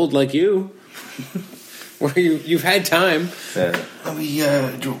 years old, like you. Where you've had time. Yeah. Let me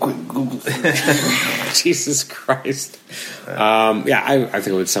do a quick Google. Jesus Christ. I think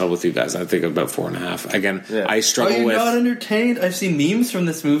I would settle with you guys. I think about 4.5. Again, I struggle with. Are you not entertained? I've seen memes from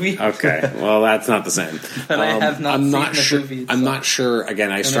this movie. Okay, well that's not the same. And I have not seen the movie. I'm not sure.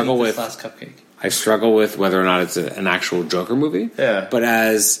 Again, I struggle with Last Cupcake. I struggle with whether or not it's an actual Joker movie. Yeah. But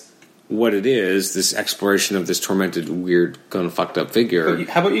as what it is, this exploration of this tormented, weird, kind of fucked up figure.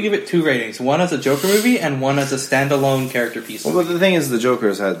 How about you give it 2 ratings? One as a Joker movie and one as a standalone character piece. Well, but the thing is, the Joker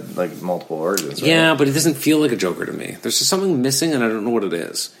has had like multiple origins. Right? Yeah, but it doesn't feel like a Joker to me. There's just something missing, and I don't know what it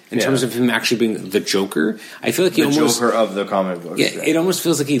is. In terms of him actually being the Joker, I feel like he almost Joker of the comic books. Yeah, it almost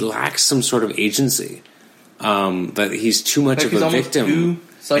feels like he lacks some sort of agency. That he's too much of a victim. Too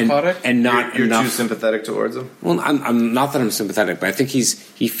psychotic, and not you're enough. Too sympathetic towards him. Well, I'm not that I'm sympathetic, but I think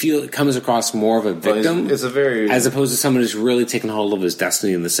it comes across more of a victim. It's a very as opposed to someone who's really taken hold of his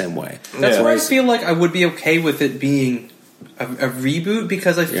destiny in the same way. That's where I feel like I would be okay with it being a reboot,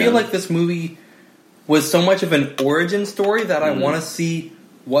 because I feel like this movie was so much of an origin story that I want to see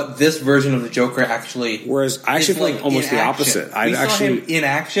what this version of the Joker actually. Whereas I actually feel like almost the opposite. We saw him in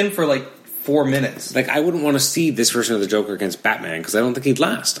action for like 4 minutes. Like, I wouldn't want to see this version of the Joker against Batman because I don't think he'd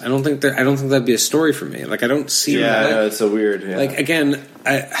last. I don't think that'd be a story for me. Like, I don't see. Yeah, no, it's so weird. Yeah. Like, again,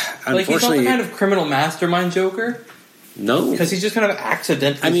 unfortunately, he's not the kind of criminal mastermind Joker. No, because he's just kind of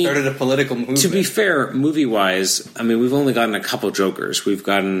accidentally started a political movement. To be fair, movie-wise, I mean, we've only gotten a couple Jokers. We've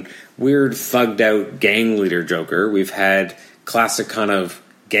gotten weird, thugged-out gang leader Joker. We've had classic kind of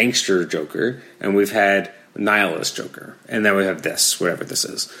gangster Joker, and we've had nihilist Joker, and then we have this, whatever this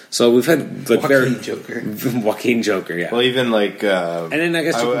is. So we've had like Joaquin Joker, yeah. Well, even like, and then I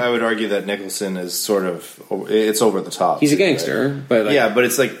guess I would argue that Nicholson is sort of it's over the top. He's a gangster, right? But like, but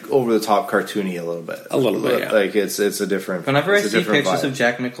it's like over the top, cartoony a little bit. Yeah. Like it's a different. Whenever I see pictures of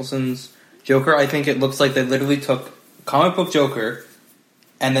Jack Nicholson's Joker, I think it looks like they literally took comic book Joker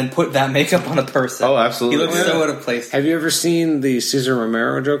and then put that makeup on a person. Oh, absolutely. He looks so out of place. Have you ever seen the Cesar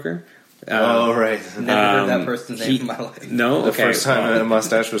Romero Joker? Right. Never heard that person's name in my life. No? The first time a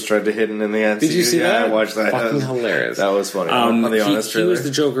mustache was tried to hidden in the MCU. Did you see that? I watched that. Fucking hilarious. That was funny. On the honest he was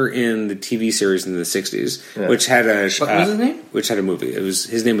the Joker in the TV series in the 60s, which had a... What was his name? Which had a movie.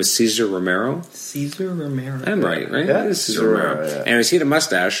 His name was Cesar Romero. Cesar Romero. I'm right? Yeah, it's Cesar Romero. Yeah. And he had a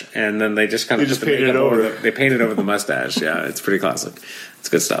mustache, and then they just kind of... just painted it over. They painted over the mustache. Yeah, it's pretty classic. It's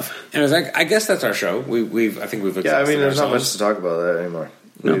good stuff. And I guess that's our show. I think we've exhausted I mean, there's ourselves. not much to talk about that anymore.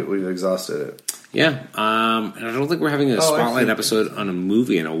 No. We've exhausted it. Yeah, and I don't think we're having a spotlight episode on a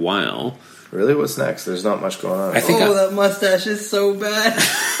movie in a while. Really? What's next? There's not much going on. That mustache is so bad.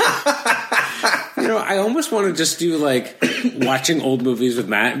 I almost want to just do like watching old movies with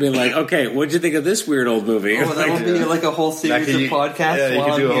Matt and be like, okay, what'd you think of this weird old movie? Oh, that would be like a whole series of podcasts. Yeah, you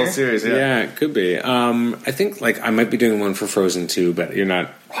could do a whole series. Yeah, it could be. I think like I might be doing one for Frozen 2, but you're not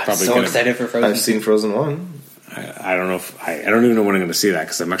probably so excited for Frozen. I've seen Frozen 1. I don't know if I don't even know when I'm going to see that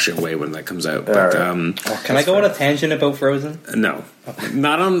because I'm actually away when that comes out. But can I go on a tangent about Frozen? No,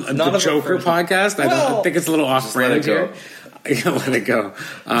 not on the Joker podcast. I think it's a little off brand here. Let it go.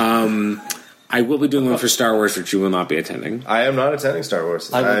 I will be doing one for Star Wars, which you will not be attending. I am not attending Star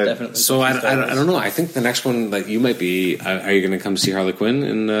Wars. I will definitely. So I don't know. I think the next one that you might be. Are you going to come see Harley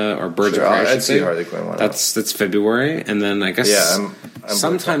Quinn or Birds of Prey? I'd see Harley Quinn. That's February, and then I guess I'm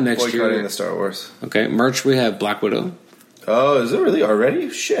sometime next year. The Star Wars. Okay, March we have Black Widow. Oh, is it really already?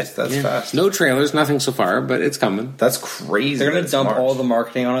 Shit, that's fast. No trailers, nothing so far, but it's coming. That's crazy. They're going to dump all the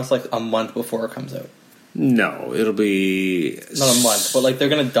marketing on us like a month before it comes out. No, it'll be not a month, but like they're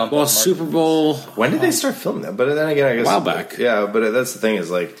going to dump. Well, Super Bowl. When did they start filming that? But then again, I guess a while back. Yeah, but that's the thing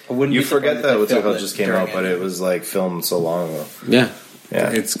is like you forget that what's it called just came out, but it was like filmed so long ago. Yeah,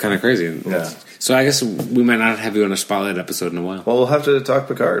 it's kind of crazy. Yeah. So I guess we might not have you on a spotlight episode in a while. Well, we'll have to talk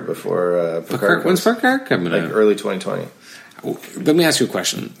Picard before Picard. When's Picard coming out? Like early 2020. Let me ask you a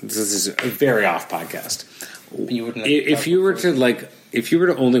question. This is a very off podcast. If you were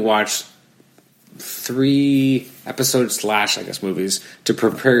to only watch 3 episodes / I guess movies to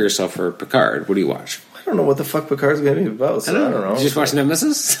prepare yourself for Picard, what do you watch? I don't know what the fuck Picard's going to be about. So I don't know. Did you just watch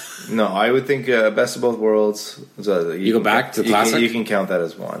Nemesis? No, I would think Best of Both Worlds. So you go back to the classic? You can count that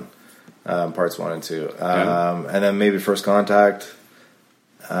as one. Parts 1 and 2. And then maybe First Contact.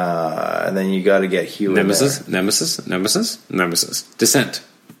 And then you got to get Hugh Nemesis. Descent.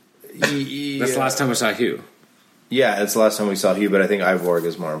 That's the last time I saw Hugh. Yeah, it's the last time we saw Hugh, but I think Iborg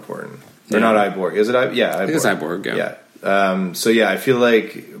is more important. Or not Iborg. Is it Iborg? Yeah, Iborg. I think it's Iborg, yeah. So yeah, I feel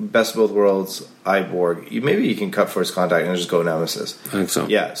like Best of Both Worlds, Iborg. Maybe you can cut First Contact and just go Nemesis. I think so.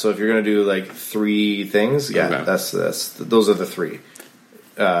 Yeah, so if you're going to do like 3 things, that's those are the 3.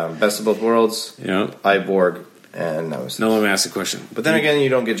 Best of Both Worlds, Iborg, and Nemesis. Now let me ask a question. But then again, you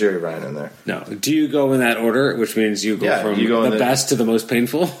don't get Jerry Ryan in there. No. Do you go in that order, which means you go from the best to the most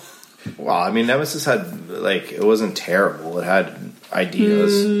painful? Well, I mean, Nemesis had, it wasn't terrible. It had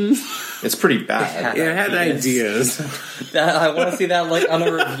ideas. It's pretty bad. It had ideas. I want to see that, on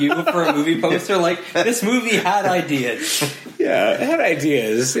a review for a movie poster. This movie had ideas. Yeah, it had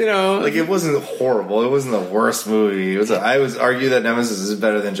ideas, it wasn't horrible. It wasn't the worst movie. I would argue that Nemesis is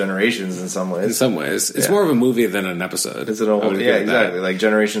better than Generations in some ways. In some ways. It's more of a movie than an episode. It's exactly.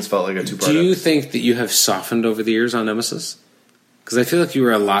 Generations felt like a 2-part Do you think that you have softened over the years on Nemesis? Because I feel like you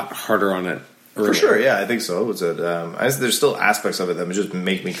were a lot harder on it earlier. For sure, yeah, I think so. There's still aspects of it that just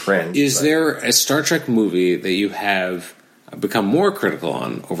make me cringe. Is there a Star Trek movie that you have become more critical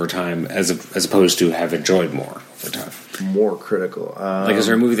on over time as opposed to have enjoyed more over time? More critical? Is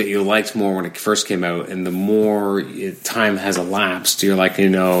there a movie that you liked more when it first came out, and the more time has elapsed, you're like,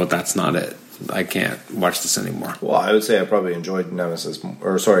 that's not it. I can't watch this anymore. Well, I would say I probably enjoyed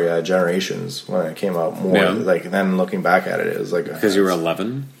Generations when it came out more. Yeah. Then looking back at it, it was like because you were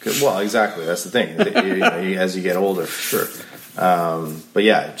 11. Well, exactly. That's the thing. As you get older, for sure. But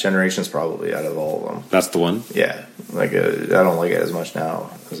yeah, Generations probably out of all of them. That's the one. Yeah, I don't like it as much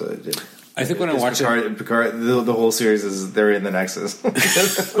now as I did. I think when I watch Picard, the whole series they're in the Nexus.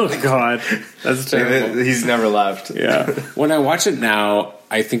 Oh God, that's terrible. He's never left. Yeah. When I watch it now,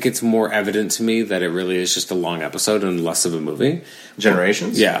 I think it's more evident to me that it really is just a long episode and less of a movie.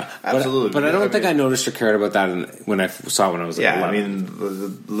 Generations? Yeah. Absolutely. But I don't think I noticed or cared about that when I saw it when I was 11. I mean,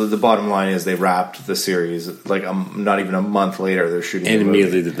 the bottom line is they wrapped the series, not even a month later, they're shooting and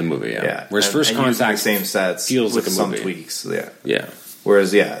immediately did the movie, yeah. Whereas First Contact, the same sets feels with like a some movie. tweaks. Yeah. Yeah.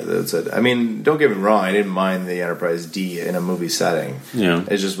 Whereas, that's it. I mean, don't get me wrong, I didn't mind the Enterprise D in a movie setting. Yeah.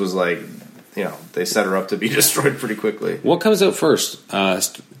 It just was they set her up to be destroyed pretty quickly. What comes out first?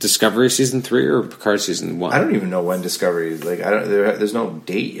 Discovery Season 3 or Picard Season 1? I don't even know when Discovery is. There's no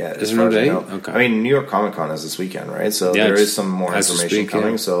date yet. There's no date? Okay. I mean, New York Comic Con is this weekend, right? So there is some more information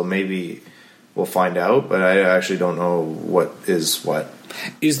coming, so maybe we'll find out, but I actually don't know what is what.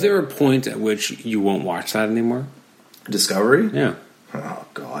 Is there a point at which you won't watch that anymore? Discovery? Yeah. Oh,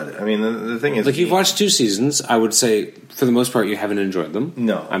 God. I mean, the thing is... you've watched 2 seasons. I would say, for the most part, you haven't enjoyed them.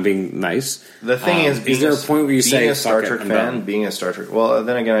 No. I'm being nice. The thing is there a point where you say... Being a Star Trek fan, being a Star Trek... Well,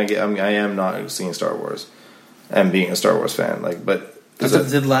 then again, I am not seeing Star Wars. And being a Star Wars fan. But...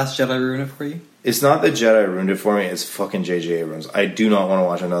 Did Last Jedi ruin it for you? It's not that Jedi ruined it for me. It's fucking J.J. Abrams. I do not want to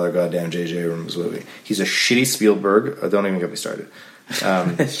watch another goddamn J.J. Abrams movie. He's a shitty Spielberg. Don't even get me started.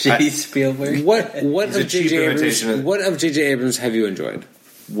 Shitty Spielberg? What of J.J. Abrams have you enjoyed?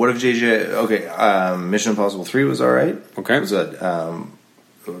 What of JJ? Okay, Mission Impossible 3 was alright. Okay, it was good.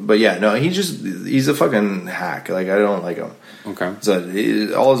 But yeah, no, he's a fucking hack. I don't like him. Okay,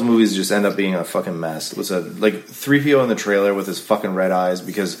 so all his movies just end up being a fucking mess. It was 3PO in the trailer with his fucking red eyes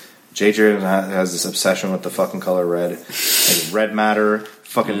because J.J. Abrams has this obsession with the fucking color red. Like red matter,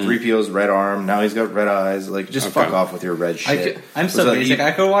 fucking 3PO's red arm. Now he's got red eyes. Like, just fuck off with your red shit. I'm so basic.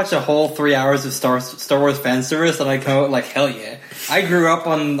 I could watch a whole 3 hours of Star Wars fan service, and I come out like, hell yeah. I grew up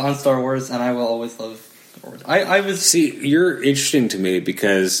on Star Wars, and I will always love Star Wars. See, you're interesting to me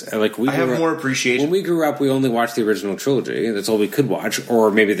because I have more appreciation. When we grew up, we only watched the original trilogy. That's all we could watch, or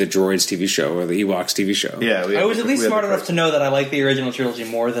maybe the Droids TV show or the Ewoks TV show. Yeah, I was at least smart enough to know that I like the original trilogy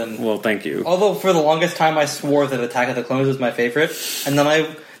more than. Well, thank you. Although for the longest time, I swore that Attack of the Clones was my favorite, and then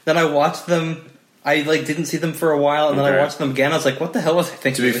I watched them. I didn't see them for a while, and then I watched them again. I was like, "What the hell was I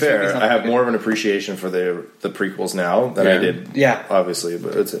thinking?" To be fair, I have more of an appreciation for the prequels now than I did. Yeah, obviously,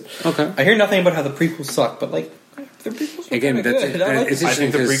 but that's it. Okay, I hear nothing about how the prequels suck, but the prequels again, that's good. I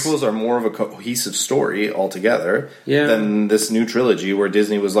think the prequels are more of a cohesive story altogether than this new trilogy, where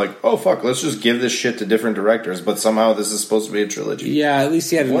Disney was like, "Oh fuck, let's just give this shit to different directors," but somehow this is supposed to be a trilogy. Yeah, at least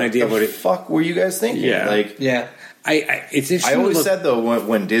he had an idea about it. What the fuck were you guys thinking? Yeah. It's interesting. I always said though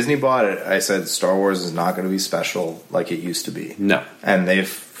when Disney bought it, I said Star Wars is not going to be special like it used to be. No, and they've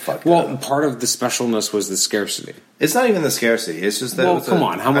fucked. Well, part of the specialness was the scarcity. It's not even the scarcity. It's just that. Well, come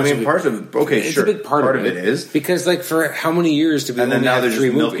on, how much? I mean, part of it's a big part of it is because for how many years did we? And then now they're just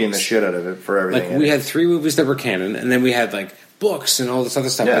milking movies? The shit out of it for everything. We had 3 movies that were canon, and then we had books and all this other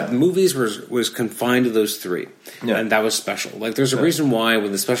stuff. Yeah. But the movies was confined to those 3, and that was special. There's a reason why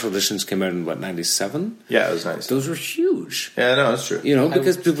when the special editions came out in 97. Yeah, it was nice. Those were huge. Yeah, no, that's true.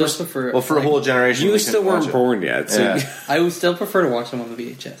 Because people for a whole generation, you still weren't born yet. So I would still prefer to watch them on the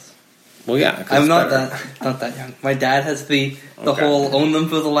VHS. Well, yeah, I'm not that young. My dad has the whole own them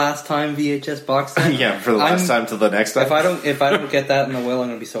for the last time VHS box set. Yeah, for the last time till the next time. If I don't get that in the will, I'm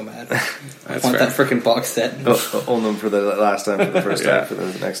gonna be so mad. I want that freaking box set. Own them for the last time, for the first time, for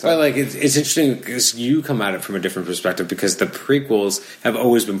the next time. But it's interesting because you come at it from a different perspective because the prequels have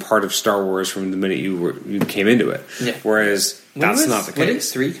always been part of Star Wars from the minute you came into it. Yeah. Whereas that's not the case. When did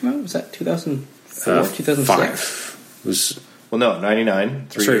 3 come out? Was that 2004, 2006? 5 was. Well, no, 99.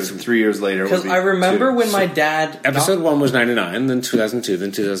 3 years later. Because I remember when my dad... Episode 1 was 99, then 2002,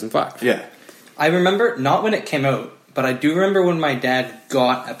 then 2005. Yeah. I remember, not when it came out, but I do remember when my dad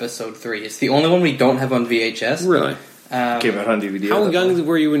got Episode 3. It's the only one we don't have on VHS. Really? Came out on DVD. How young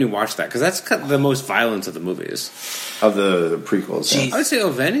were you when you watched that? Because that's the most violent of the movies. Of the prequels. I would say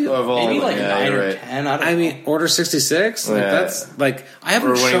of any. Maybe 9 or 10. I mean, Order 66? That's I haven't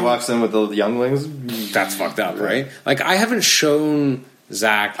or when shown... he walks in with the younglings? That's fucked up, right? I haven't shown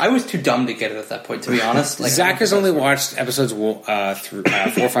Zach... I was too dumb to get it at that point, to be honest. Zach has only watched episodes 4,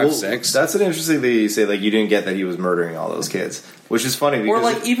 5, 6. That's an interesting thing you say, you didn't get that he was murdering all those kids. Which is funny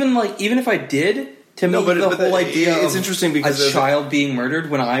because... Or even if I did... To me, the whole idea it's interesting because a child being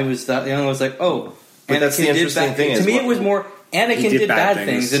murdered when I was that young, I was like, oh, but that's the interesting thing. To me, it was more Anakin did bad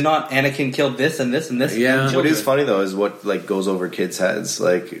things and not Anakin killed this and this and this. Yeah. What is funny though is what goes over kids' heads.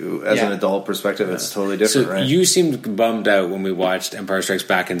 As an adult perspective, it's totally different. So right? You seemed bummed out when we watched Empire Strikes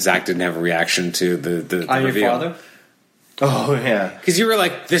Back, and Zach didn't have a reaction to the I'm reveal. your father. Oh yeah, because you were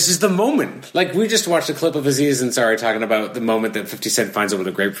like, "This is the moment." We just watched a clip of Aziz Ansari talking about the moment that 50 Cent finds out what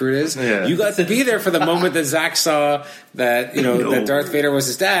a grapefruit is. Yeah. You got to be there for the moment that Zach saw that that Darth Vader was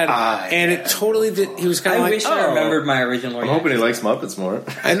his dad, and it totally did. He was kind of I wish I remembered my original. I'm hoping he likes Muppets more.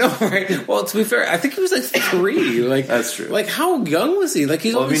 I know, right? Well, to be fair, I think he was 3. That's true. How young was he?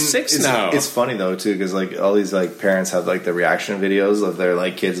 He's only 6 now. It's funny though too because all these parents have the reaction videos of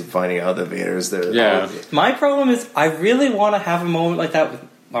their kids finding out that Vader's there. Yeah. My problem is I really want to have a moment like that.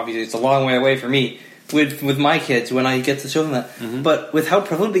 Obviously, it's a long way away for me with my kids when I get to show them that. Mm-hmm. But with how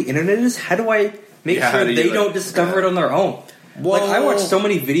prevalent the internet is, how do I make sure they don't discover it on their own? Well, I watch so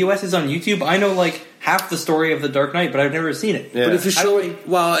many video essays on YouTube. I know half the story of The Dark Knight, but I've never seen it. Yeah. But if you show it,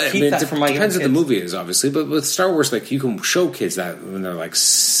 it depends what the movie is, obviously. But with Star Wars, you can show kids that when they're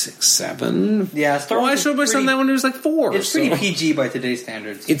 6, 7. Yeah, Star Wars. I showed my son that when he was 4. It's pretty PG by today's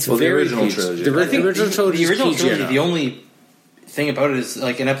standards. It's very the original PG. trilogy. The original trilogy. The only thing about it is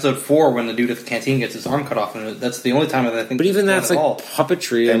in episode 4 when the dude at the canteen gets his arm cut off, and that's the only time that I think. But even that's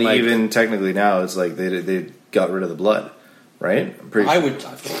puppetry, and even technically now it's they got rid of the blood, right?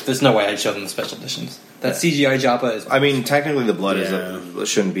 There's no way I'd show them the special editions. That CGI Jabba is. I mean, technically the blood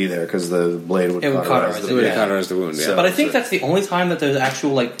shouldn't be there because the blade would cauterize the wound. Yeah. But I think that's the only time that there's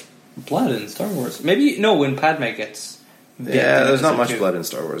actual blood in Star Wars. Maybe when Padme gets. Yeah, there's not much blood in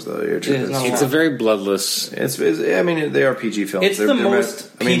Star Wars though. It's a very bloodless. I mean, they are PG films. It's the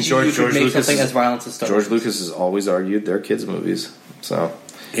most PG George you could make Lucas something as violent as Star Wars. George Lucas has always argued they're kids' movies, so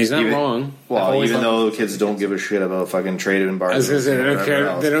he's not wrong. Well, even though kids don't give a shit about fucking trade and barter. I was going to say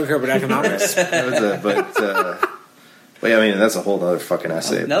they don't care about economics. Well, I mean, that's a whole other fucking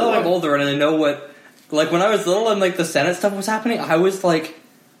essay. Now that I'm older and I know what... Like, when I was little and, like, the Senate stuff was happening, I was, like...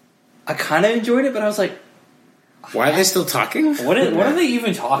 I kind of enjoyed it, but I was like... Why are they still talking? What are they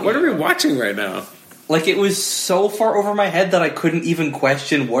even talking What are we about? watching right now? Like, it was so far over my head that I couldn't even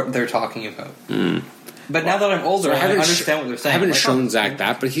question what they're talking about. But now that I'm older, I understand what they're saying. I haven't like, shown Zach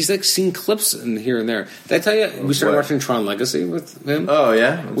that, but he's like seen clips in here and there. Did I tell you we started watching Tron Legacy with him? Oh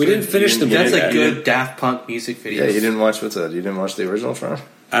yeah, we didn't finish the movie. That's a good Daft Punk music video. Yeah, you didn't watch what's that? You didn't watch the original Tron?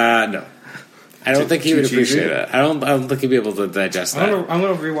 No. I don't think he would appreciate it. I don't think he'd be able to digest that. I'm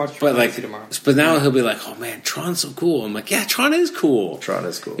gonna rewatch Tron Legacy tomorrow. But now he'll be like, "Oh man, Tron's so cool." I'm like, "Yeah, Tron is cool. Tron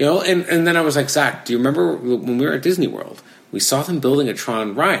is cool." You know, and then I was like, "Zach, do you remember when we were at Disney World? We saw them building a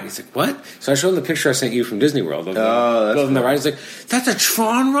Tron ride." He's like, "What?" So I showed him the picture I sent you from Disney World of building the ride. He's like, "That's a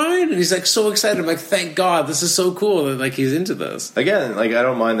Tron ride?" And he's like, so excited. I'm like, "Thank God, this is so cool that like he's into this." Again, like I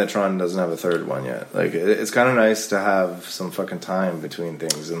don't mind that Tron doesn't have a third one yet. Like it's kind of nice to have some fucking time between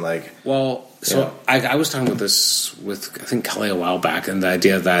things and like. Well, so I was talking about this with I think Kelly a while back, and the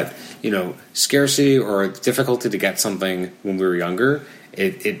idea that scarcity or difficulty to get something when we were younger.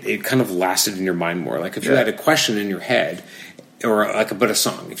 It kind of lasted in your mind more. Like if you had a question in your head, or like about a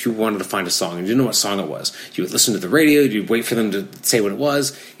song, if you wanted to find a song and you didn't know what song it was, you would listen to the radio. You'd wait for them to say what it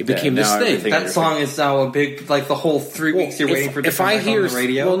was. It became this thing. That song is now a big the whole 3 weeks you're waiting for. If I hear on the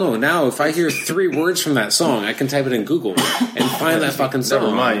radio, well, no, now if I hear 3 words from that song, I can type it in Google and find that fucking song.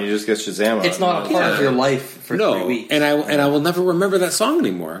 Never mind, you just get Shazam. It's not a part of your life for 3 weeks. And I will never remember that song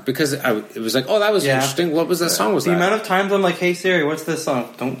anymore because it was like, oh, that was interesting. What was that song? Was the amount of times I'm like, hey Siri, what's this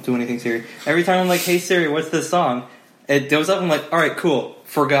song? Don't do anything, Siri. Every time I'm like, hey Siri, what's this song? It goes up. I'm like, all right, cool.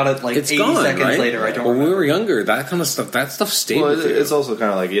 Forgot it. Like it's 80 gone, seconds right? later. I don't. When we were younger, that kind of stuff stayed. Well, with you. It's also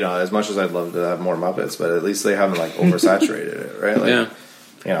kind of like as much as I'd love to have more Muppets, but at least they haven't like oversaturated it, right?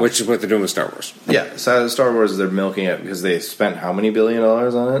 Like, which is what they're doing with Star Wars. Yeah, so Star Wars, they're milking it because they spent how many $1 billion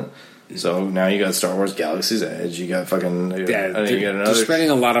on it? So now you got Star Wars Galaxy's Edge. You got fucking they're spending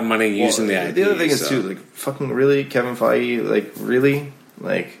a lot of money using the IP. The other thing is too, like fucking really, Kevin Feige, like really,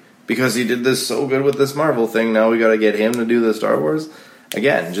 like. Because he did this so good with this Marvel thing, now we got to get him to do the Star Wars.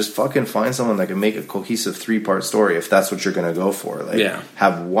 Again, just fucking find someone that can make a cohesive 3-part story if that's what you're going to go for. Like,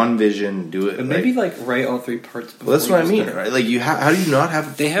 have one vision, do it. But maybe write all 3 parts. Well, that's what I mean, right? Like how do you not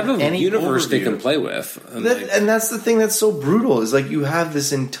have? They have a universe they can play with, and that's the thing that's so brutal. Is like you have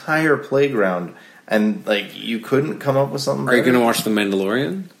this entire playground, and like you couldn't come up with something. Are you going to watch The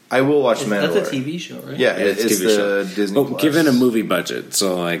Mandalorian? I will watch Mandalorian. That's a TV show, right? Yeah, it's TV show. Disney. But given a movie budget,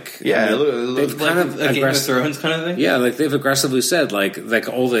 so like they've kind of a Game of Thrones kind of thing. Yeah, like they've aggressively said like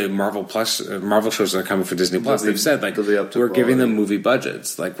all the Marvel shows that are coming for Disney Plus. They've said like we're giving them movie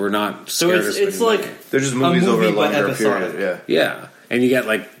budgets. Like we're not. So it's like they're just movies over a longer period. Yeah, and you get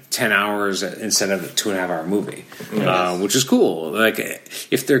like 10 hours instead of a 2.5-hour movie, which is cool. Like,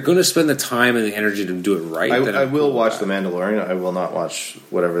 if they're going to spend the time and the energy to do it right, I will watch The Mandalorian. I will not watch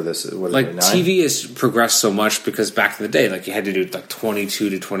whatever this is. Like, TV has progressed so much because back in the day, like, you had to do like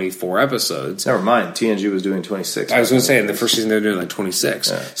 22 to 24 episodes. Never mind. TNG was doing 26. I was going to say, in the first season, they were doing like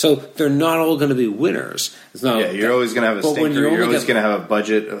 26. Yeah. So, they're not all going to be winners. You're always going to have a stinker. You're always going to have a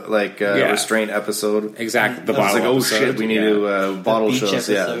budget, restraint episode. Exactly. The bottle like, episode. Oh, shit, we need to bottle shows.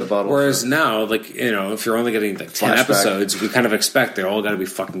 Episode. The bottle Whereas show. Now, like, if you're only getting like 10 episodes, we kind of expect they're all got to be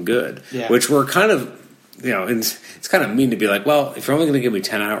fucking good. Yeah. Which we're kind of, it's kind of mean to be like, well, if you're only going to give me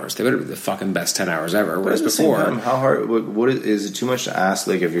 10 hours, they better be the fucking best 10 hours ever. Whereas before, how hard? Is it too much to ask?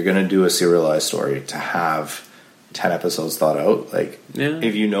 Like, if you're going to do a serialized story, to have 10 episodes thought out, like,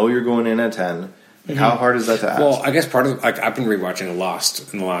 if you know you're going in at 10. Like how hard is that to ask? Well, I guess part of I've been rewatching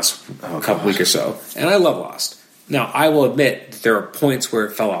Lost in the last couple weeks or so, and I love Lost. Now, I will admit that there are points where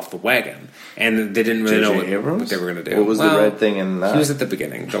it fell off the wagon, and they didn't really know what they were going to do. What was the red thing in that? He was at the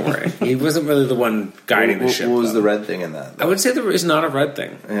beginning, don't worry. He wasn't really the one guiding the ship. What was the red thing in that? I would say there is not a red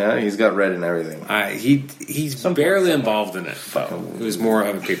thing. Yeah, he's got red in everything. He's barely involved in it, though. It was more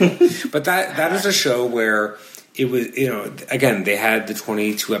other people. But that is a show where... It was, again, they had the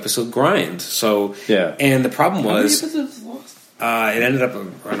 22-episode grind. So, and the problem was... How many episodes Lost? It ended up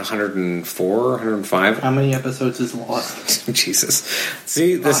around 104, 105. How many episodes is Lost? Jesus.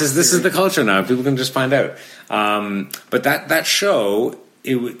 See, this is the culture now. People can just find out. But that show,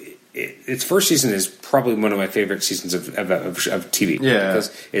 its first season is probably one of my favorite seasons of TV. Yeah.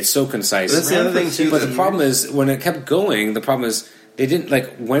 Because it's so concise. But that's the other thing, too. But the problem is, when it kept going, the problem is... They didn't,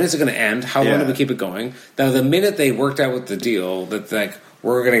 like, when is it going to end? How long do we keep it going? Now, the minute they worked out with the deal that, like,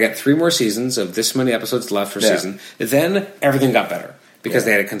 we're going to get 3 more seasons of this many episodes left per season, then everything got better. because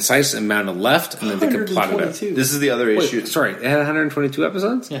they had a concise amount of left, and then they could plot it out. This is the other issue. Sorry, they had 122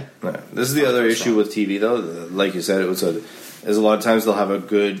 episodes? Yeah. This is the other issue with TV, though. Like you said, is a lot of times they'll have a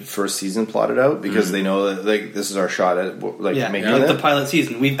good first season plotted out because they know that this is our shot at making it. The pilot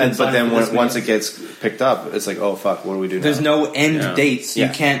season. But then once it gets picked up, it's like, oh fuck, what do we do now? There's no end dates. You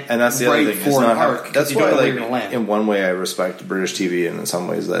can't. And that's the other thing. For an arc. That's why, in one way, I respect British TV, and in some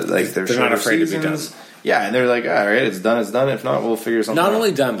ways, that they're not afraid seasons. to be done. Yeah, and they're like, all right, it's done. If not, we'll figure something out. Not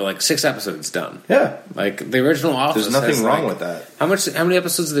only done, but 6 episodes done. Yeah. The original Office. There's nothing wrong with that. How many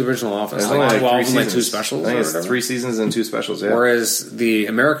episodes of the original Office? There's only 12 and 2 specials? I think it's 3 seasons and 2 specials, yeah. Whereas the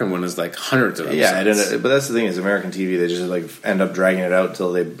American one is hundreds of episodes. Yeah, but that's the thing is American TV, they just end up dragging it out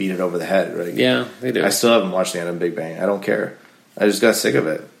until they beat it over the head, right? Yeah, they do. I still haven't watched the end of Big Bang. I don't care. I just got sick of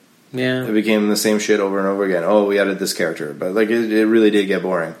it. Yeah. It became the same shit over and over again. Oh, we added this character. But it really did get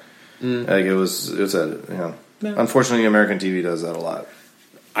boring. It was unfortunately, American TV does that a lot.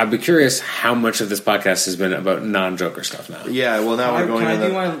 I'd be curious how much of this podcast has been about non-Joker stuff now. Yeah, well, now we're going. Can I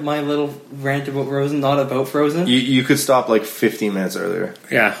do my little rant about Frozen? Not about Frozen. You could stop 15 minutes earlier.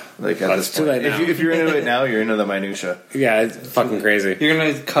 Yeah, at this point. If you're into it now, you're into the minutia. Yeah, it's fucking crazy. You're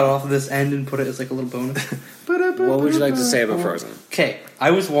gonna cut off this end and put it as a little bonus. What would you like to say about Frozen? Okay,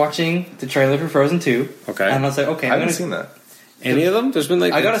 I was watching the trailer for Frozen 2. Okay, and I was like, okay, I haven't seen that. Any of them? There's been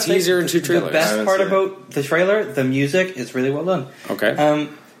I gotta a teaser and 2 trailers. The best part about the trailer, the music, is really well done. Okay.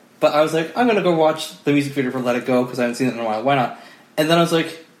 But I was like, I'm gonna go watch the music video for Let It Go because I haven't seen it in a while. Why not? And then I was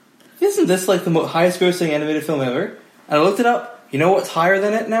like, isn't this the highest grossing animated film ever? And I looked it up. You know what's higher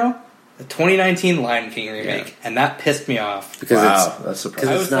than it now? The 2019 Lion King remake, and that pissed me off. Because that's surprising.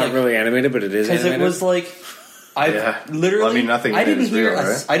 Because it's not really animated, but it is animated. Because it was literally. Nothing. I didn't hear.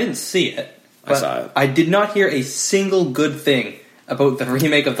 Right? I didn't see it. But I saw it. I did not hear a single good thing about the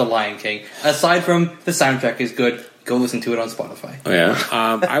remake of The Lion King, aside from the soundtrack is good. Go listen to it on Spotify. Oh, yeah.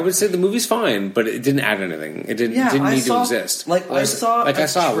 I would say the movie's fine, but it didn't add anything. It didn't need to exist. I saw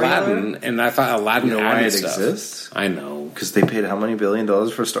Aladdin, and I thought Aladdin added stuff. Exists? I know. Because they paid how many $1 billion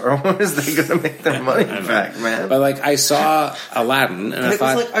for Star Wars? They're going to make their money back, man. But I saw Aladdin, and I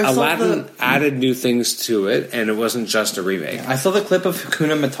thought Aladdin added new things to it, and it wasn't just a remake. I saw the clip of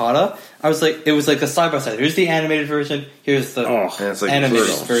Hakuna Matata. I was like, it was a side by side. Here's the animated version. Here's the animated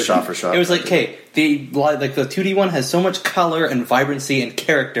version. Shot for shot. It was the 2D one has so much color and vibrancy and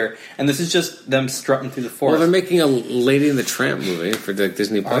character, and this is just them strutting through the forest. Well, they're making a Lady and the Tramp movie for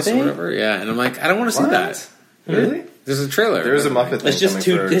Disney Plus or whatever. Yeah, and I'm like, I don't want to see that. Really? There's a trailer. There's a Muppet. It's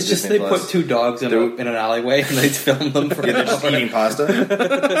just they put 2 dogs in an alleyway and they film them for they're just eating pasta.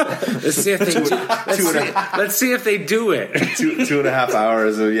 Let's see if they do. Let's see if they do it. 2.5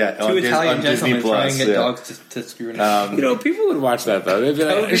 hours of 2 Italian Disney Plus. Try and get yeah. dogs to screw it up. People would watch that though. They'd be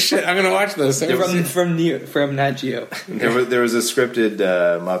like, "Shit, I'm going to watch this." From Nat Geo. There was a scripted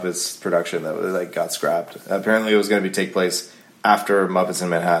Muppets production that got scrapped. Apparently, it was going to take place after Muppets in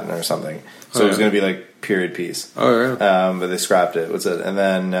Manhattan or something. So it was going to be period piece. Oh, really? But they scrapped it. What's it? And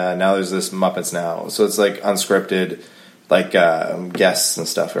then now there's this Muppets Now. So it's unscripted, guests and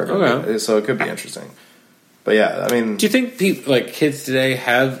stuff. Okay. So it could be interesting. But yeah, I mean... Do you think kids today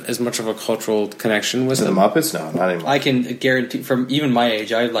have as much of a cultural connection with the Muppets? No, not anymore. I can guarantee, from even my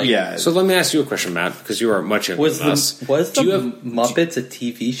age, Yeah. So let me ask you a question, Matt, because you are much younger than us. Was the Muppets a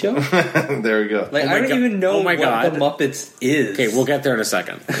TV show? There we go. I don't even know what the Muppets is. Okay, we'll get there in a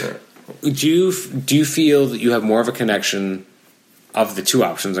second. Do you feel that you have more of a connection of the 2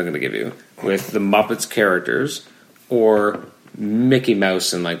 options I'm going to give you with the Muppets characters or Mickey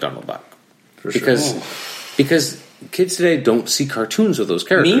Mouse and Donald Duck? Because kids today don't see cartoons with those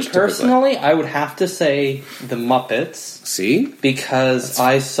characters. Me personally, I would have to say the Muppets. See? Because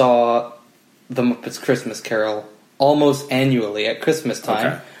I saw the Muppets Christmas Carol almost annually at Christmas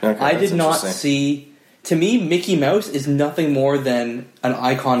time. Okay, I did not see... To me, Mickey Mouse is nothing more than an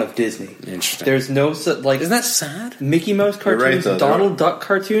icon of Disney. Interesting. There's no... Isn't that sad? Mickey Mouse cartoons, Donald Duck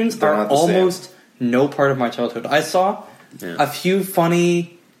cartoons are almost no part of my childhood. I saw a few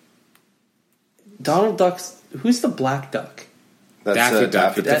funny... Donald Duck's... Who's the black duck? That's Daffy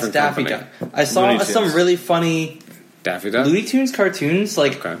Duck. That's Daffy Duck. I saw some really funny... Daffy Duck? Looney Tunes cartoons,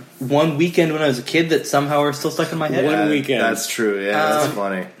 one weekend when I was a kid that somehow are still stuck in my head. One weekend. That's true, yeah, that's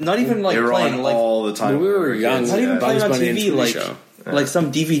funny. Not even they were playing on all the time. When we were young. Not even playing on TV,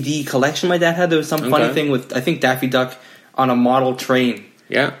 some DVD collection my dad had. There was some funny thing with, I think, Daffy Duck on a model train.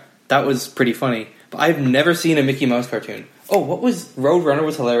 Yeah. That was pretty funny. But I've never seen a Mickey Mouse cartoon. Oh, what was... Roadrunner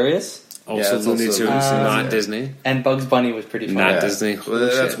was hilarious. Also Looney Tunes, not Disney. And Bugs Bunny was pretty funny. Not Disney. Well,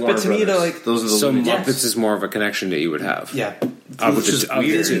 that's but to me, those are the so Muppets is more of a connection that you would have. Yeah. Which is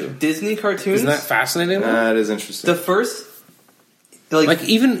weird. Disney cartoons. Isn't that fascinating? That is interesting. The first like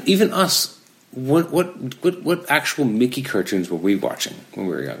even us. What actual Mickey cartoons were we watching when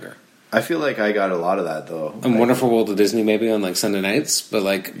we were younger? I feel like I got a lot of that though. And Wonderful World of Disney maybe on like Sunday nights, but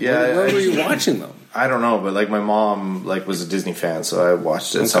like where were you watching them? I don't know, but like my mom like was a Disney fan, so I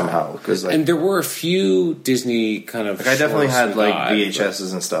watched it somehow. And there were a few Disney kind of. Like I definitely had like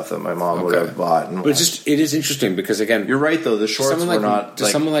VHSs and stuff that my mom would have bought. And but it is interesting because again, you're right though. The shorts were not. To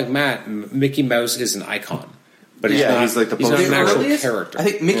someone like Matt, Mickey Mouse is an icon, but he's he's like he's not an actual character. I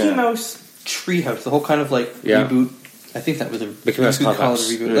think Mickey Mouse Treehouse, the whole kind of like reboot. I think that was a Mickey Mouse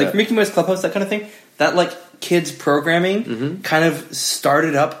Clubhouse. Like Mickey Mouse Clubhouse, that kind of thing. That like kids programming kind of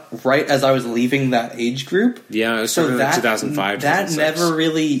started up right as I was leaving that age group. Yeah, it started in 2005. That never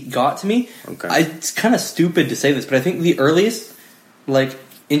really got to me. Okay. It's kind of stupid to say this, but I think the earliest like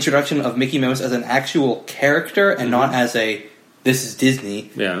introduction of Mickey Mouse as an actual character and not as a this is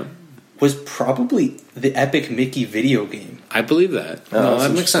Disney. Yeah. Was probably the Epic Mickey video game. I believe that. No,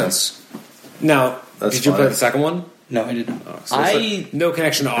 that makes sense. Now, did you play the second one? No, I didn't. Oh, so no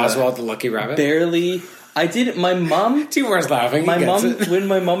connection to Oswald the Lucky Rabbit? Barely. I did. My mom... Timur's laughing. When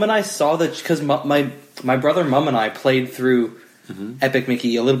my mom and I saw that... Because my brother, mom, and I played through Epic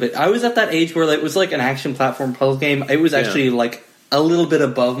Mickey a little bit. I was at that age where it was like an action platform puzzle game. It was actually like a little bit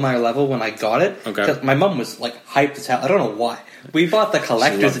above my level when I got it. Okay. My mom was like hyped as hell. I don't know why. We bought the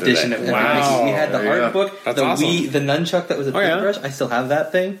collector's edition of Epic Mickey. We had the art book, the Wii, the nunchuck that was a paintbrush. I still have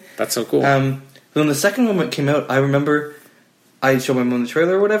that thing. That's so cool. When the second one came out, I remember I showed my mom the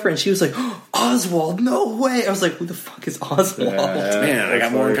trailer or whatever, and she was like, oh, Oswald, no way! I was like, who the fuck is Oswald? Man, I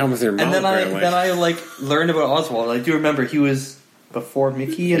got more in common with your mom. And then I like learned about Oswald. I do remember he was before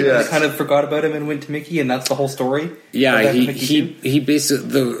Mickey, and I kind of forgot about him and went to Mickey, and that's the whole story. Yeah, he basically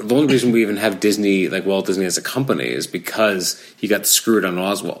the only reason we even have Disney, like Walt Disney as a company, is because he got screwed on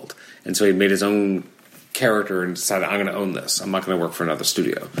Oswald, and so he made his own character and decided, I'm going to own this. I'm not going to work for another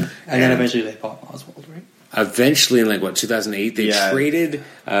studio. And then eventually they bought Oswald, right? Eventually, in 2008, they traded.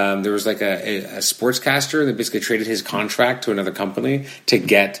 There was like a sportscaster, and they basically traded his contract to another company to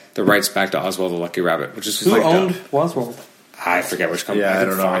get the rights back to Oswald the Lucky Rabbit, which is who owned Oswald. I forget which company. I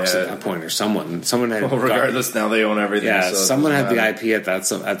don't know. Fox at that point, or someone had. Well, regardless, now they own everything. Yeah, so someone had the IP at that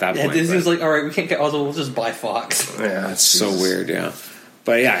point. Disney was like, all right, we can't get Oswald. We'll just buy Fox. Yeah, that's so weird. Yeah.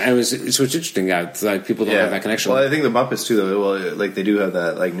 But yeah, it's interesting. Yeah, like people don't have that connection. Well, I think the Muppets too, though. Well, like they do have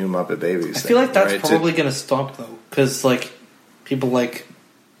that like new Muppet Babies. I feel like that's probably going to stop though, because like people like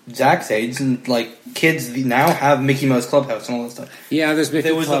Zach's age and like kids now have Mickey Mouse Clubhouse and all that stuff. Yeah, there's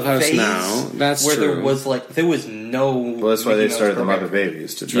Mickey Mouse Clubhouse now. That's where true. there was no. Well, that's why they started the Muppet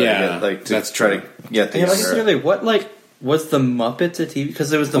Babies to try to get things. What like. Was the Muppets a TV?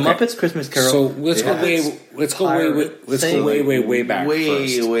 Because there was the Muppets Christmas Carol. So let's go way back.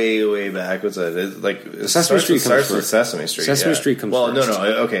 Way back. What's that? It's like Sesame Street starts with Sesame Street. Sesame Street comes first. Well,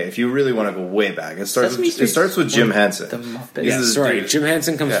 no. Okay, if you really want to go way back, it starts with Jim Henson. The Muppets. Jim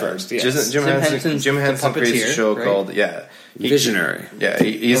Henson comes first. Yes. Jim Henson creates a show called Visionary. Yeah,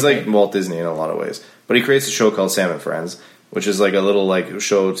 he's like Walt Disney in a lot of ways, but he creates a show called Sam and Friends, which is like a little like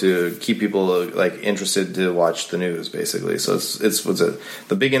show to keep people like interested to watch the news, basically. So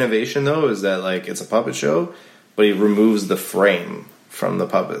the big innovation though is that like it's a puppet show, but he removes the frame from the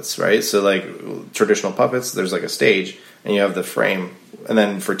puppets, right? So like traditional puppets, there's like a stage and you have the frame, and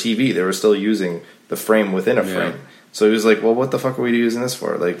then for TV they were still using the frame within a frame. So he was like, well, what the fuck are we using this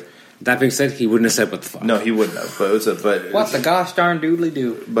for? Like. That being said, he wouldn't have said what the fuck. No, he wouldn't have. But what the gosh darn doodly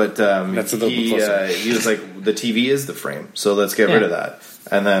do? But that's a little bit closer. He was like, the TV is the frame, so let's get rid of that.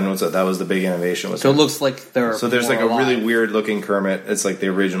 And then that was the big innovation. So it looks like they're there's like a really weird looking Kermit. It's like the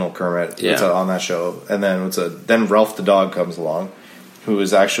original Kermit on that show. And then then Ralph the dog comes along, who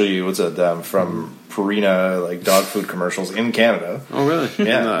is actually from Purina like dog food commercials in Canada. Oh really?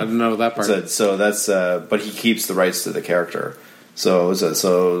 Yeah, I didn't know that part. So that's but he keeps the rights to the character. So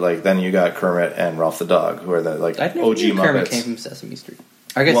like then you got Kermit and Ralph the dog, who are the like OG Muppets. Kermit came from Sesame Street.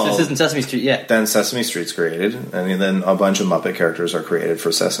 I guess this isn't Sesame Street yet. Then Sesame Street's created, and then a bunch of Muppet characters are created for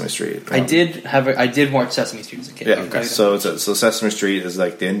Sesame Street. I did watch Sesame Street as a kid. Yeah, okay. So Sesame Street is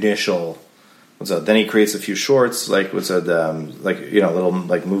like the initial. Then he creates a few shorts, like little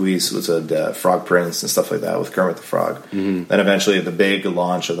like movies, Frog Prince and stuff like that with Kermit the Frog. Mm-hmm. Then eventually the big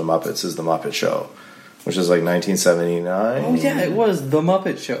launch of the Muppets is the Muppet Show, which is like 1979. Oh yeah, it was the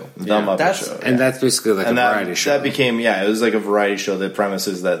Muppet Show. Muppet Show, and that's basically like a variety show. That became it was like a variety show. The premise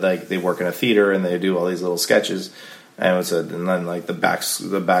is that like they work in a theater and they do all these little sketches, and then like the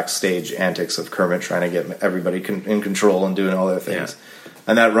backstage antics of Kermit trying to get everybody in control and doing all their things,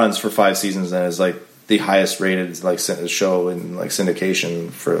 and that runs for 5 seasons and is like the highest rated like show in like syndication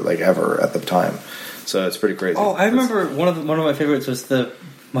for like ever at the time. So it's pretty crazy. Oh, I remember one of my favorites was the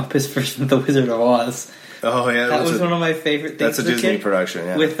Muppets version of The Wizard of Oz. Oh yeah, that was one of my favorite things. That's a Disney production,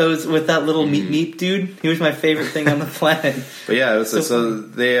 yeah. With that little meep dude, he was my favorite thing on the planet. But yeah, it was so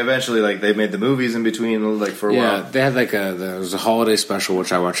they eventually they made the movies in between for a while. Yeah, they had there was a holiday special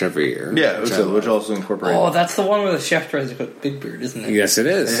which I watch every year. Yeah, which also incorporated. Oh, that's the one where the chef tries to cook Big Bird, isn't it? Yes, it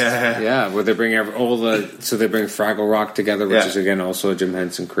is. Yeah, where they bring so they bring Fraggle Rock together, which is again also a Jim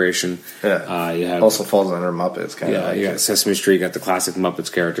Henson creation. Yeah, you have also falls under Muppets kind of. Yeah, Sesame Street got the classic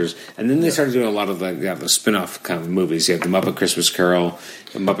Muppets characters, and then they started doing a lot of the spin-off kind of movies. You have the Muppet Christmas Carol,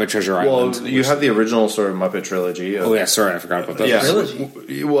 the Muppet Treasure Island. Well, you have the original sort of Muppet trilogy. Oh yeah, sorry, I forgot about that. Yeah,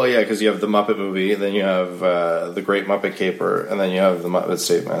 trilogy. Well, yeah, because you have the Muppet movie, then you have the Great Muppet Caper, and then you have the Muppet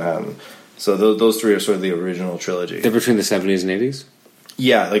State Manhattan. So those three are sort of the original trilogy. They're between the 70s and 80s?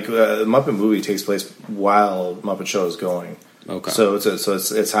 Yeah, the Muppet movie takes place while Muppet Show is going. Okay. So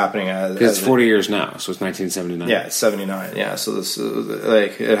it's happening as it's 40 years now, so it's 1979. Yeah, it's 79. Yeah, so this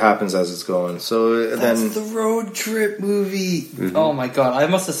it happens as it's going. So that's the road trip movie. Mm-hmm. Oh my god, I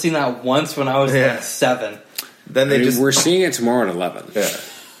must have seen that once when I was 7. Then we're seeing it tomorrow at 11. Yeah.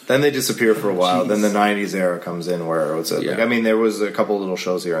 Then they disappear for a while. Then the 90s era comes in where it's there was a couple little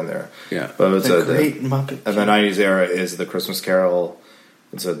shows here and there. Yeah. But it's the Great Muppet. And the 90s era is the Christmas Carol.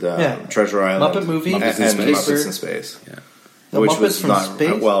 It's Treasure Island. Muppet movie. Muppets and in Space. Muppets in Space. Yeah. Which Muppets was not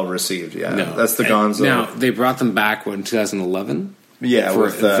Space? well received. Yeah. No. That's the Gonzo. Now, they brought them back in 2011. Yeah, for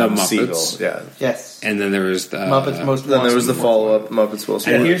with the Muppets. Seagull. Yeah. Yes. And then there was the Muppets Most Then there was the follow-up, Muppets Most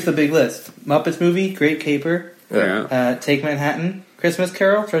And here's the big list. Muppets movie, Great Caper, Take Manhattan, Christmas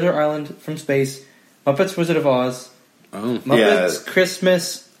Carol, Treasure Island from Space, Muppets Wizard of Oz, Muppets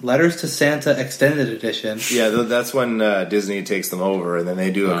Christmas, Letters to Santa Extended Edition. Yeah, that's when Disney takes them over, and then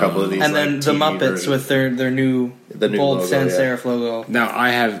they do a couple of these. And then the Muppets versions. With their new bold logo, sans serif logo. Now, I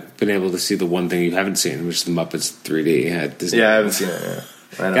have been able to see the one thing you haven't seen, which is the Muppets 3D at Disney. Yeah, I haven't seen it,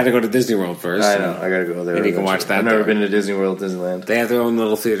 Got to go to Disney World first. I know, I got to go there. And you can watch that. I've never been to Disney World, Disneyland. They have their own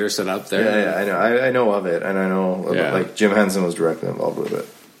little theater set up there. Yeah, I know. I know of it, and I know Jim Henson was directly involved with it.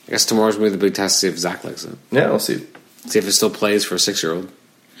 I guess tomorrow's going to be the big test to see if Zach likes it. Yeah, we'll see. See if it still plays for a 6-year-old.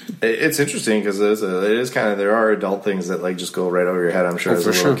 It's interesting because it is kind of there are adult things that just go right over your head. I'm sure as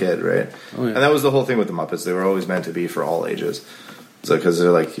a little kid, right? Oh, yeah. And that was the whole thing with the Muppets. They were always meant to be for all ages. So because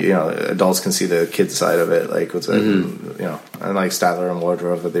they're adults can see the kids side of it, and like Statler and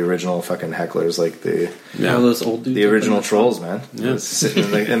Wardrobe, the original fucking hecklers, those old dudes, the original trolls, man,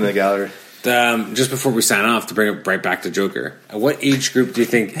 sitting in the gallery. Just before we sign off, to bring it right back to Joker, what age group do you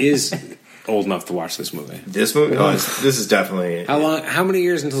think is old enough to watch this movie? This movie? Oh, this is definitely... How long? How many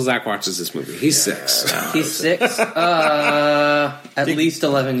years until Zach watches this movie? He's 6. He's 6? At least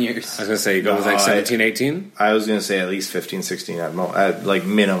 11 years. I was going to say, you go with 17, 18? I was going to say at least 15, 16 at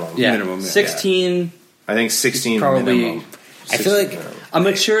minimum. Yeah. Minimum, 16... I think 16 probably minimum. I feel like a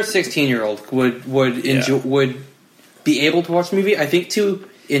mature 16-year-old would be able to watch the movie. I think to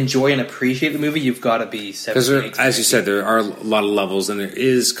enjoy and appreciate the movie, you've got to be 17. Because as you said, there are a lot of levels, and there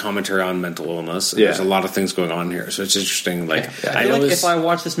is commentary on mental illness. There's a lot of things going on here, so it's interesting. I feel like if I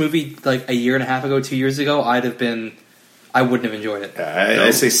watched this movie a year and a half ago, 2 years ago, I wouldn't have enjoyed it.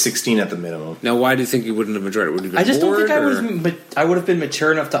 I'd say 16 at the minimum. Now, why do you think you wouldn't have enjoyed it? Would you I just don't think I would have been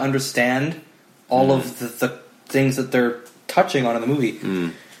mature enough to understand all of the things that they're touching on in the movie.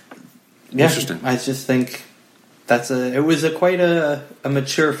 Yeah, interesting. I just think it was quite a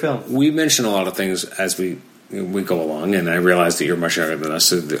mature film. We mention a lot of things as we go along, and I realize that you're much younger than us,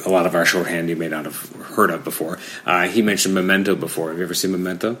 so a lot of our shorthand you may not have heard of before. He mentioned Memento before. Have you ever seen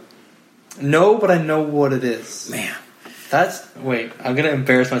Memento? No, but I know what it is. Man. I'm going to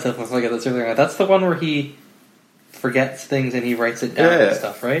embarrass myself once I get this earlier. That's the one where he forgets things and he writes it down and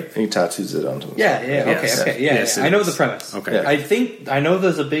stuff, right? And he tattoos it onto himself. Yeah. I know the premise. Okay. I know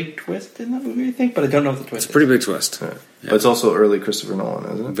there's a big twist in that movie, but I don't know the twist. It's a pretty big twist. Yeah. But it's also early Christopher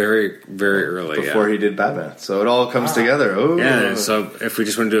Nolan, isn't it? Very, very early, before he did Batman. So it all comes together. Oh. Yeah, so if we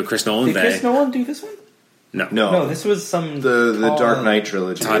just want to do a Chris Nolan day... Did Chris Nolan do this one? No, this was some... The Dark Knight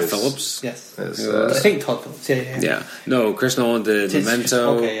trilogy. Todd Phillips? Yes. I think Todd Phillips, yeah. No, Chris Nolan did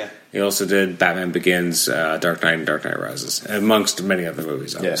Memento. Okay, yeah. He also did Batman Begins, Dark Knight, and Dark Knight Rises, amongst many other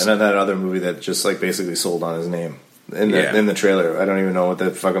movies. Obviously. Yeah, and then that other movie that just basically sold on his name in the trailer. I don't even know what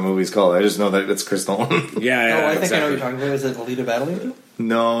the fucking movie's called. I just know that it's Chris Nolan. I think I know what you're talking about. Is it Alita Battle Angel?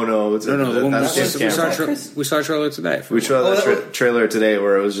 No. We saw a trailer today. We saw that trailer today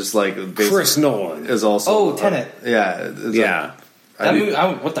where it was just Chris Nolan is also Tenet. Yeah. That movie,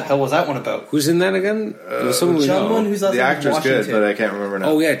 what the hell was that one about? Who's in that again? Someone who's the actor's good, but I can't remember now.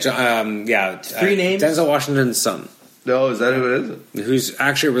 Oh yeah, 3 names. Denzel Washington's son. No, is that who it is? Who's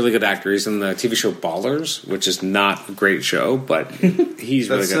actually a really good actor. He's in the TV show Ballers, which is not a great show, but he's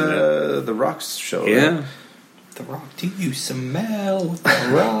really good in it. The Rock's show. Yeah. Right? The Rock, do you smell what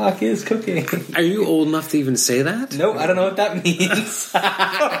the Rock is cooking? Are you old enough to even say that? No, I don't know what that means.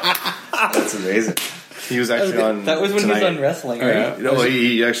 That's amazing. He was actually on. That was when tonight. he was on wrestling, right? Yeah. No,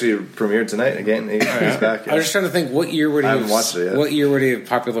 he actually premiered tonight again. He's back. Yeah. I was just trying to think, what year would he? I haven't watched it yet. What year would he have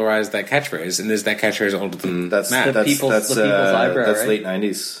popularized that catchphase? And is that catchphrase older than Matt? The people's eyebrow, that's right? late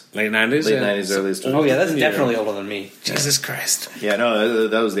 90s. Late 90s? Late 90s, early 20s. Oh yeah, that's definitely older than me. Jesus Christ. Yeah, no,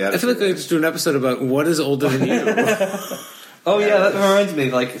 that was the attitude. I feel like we could just do an episode about what is older than you. Oh yeah, that reminds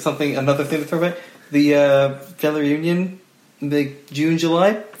me, like another thing to throw back. The family reunion, the June,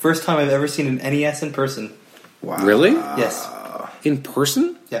 July, first time I've ever seen an NES in person. Wow. Really? Yes. In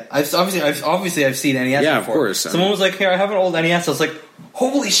person? Yeah. I've seen NES before. Yeah, of course. Someone was like, "Here, I have an old NES." I was like,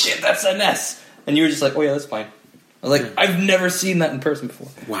 "Holy shit, that's a NES!" And you were just like, "Oh yeah, that's fine." I was like, "I've never seen that in person before."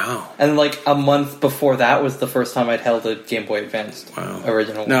 Wow. And like a month before that was the first time I'd held a Game Boy Advance. Wow.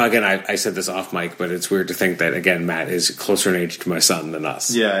 Original. No, again, I said this off mic, but it's weird to think that, again, Matt is closer in age to my son than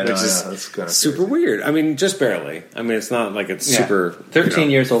us. Yeah, I know. Which is that's kind of super weird. I mean, just barely. I mean, it's not like it's super... 13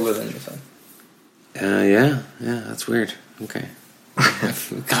 years older than your son. Yeah, that's weird. Okay.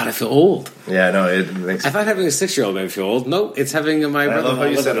 God, I feel old. Yeah, no, it makes... I thought having a 6-year-old made me feel old. No, it's having my brother. I love how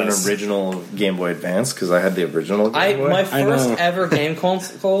you said an original Game Boy Advance, because I had the original Game Boy. My first ever game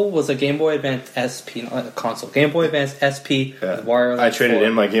console was a Game Boy Advance SP, not a console. Game Boy Advance SP with wireless. I traded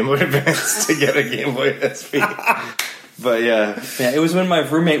in my Game Boy Advance to get a Game Boy SP. But yeah, it was when my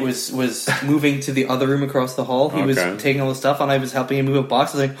roommate was moving to the other room across the hall. He was taking all the stuff, and I was helping him move a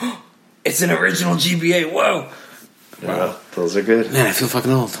box. I was like, oh, "It's an original GBA! Whoa!" Wow, those are good. Man, I feel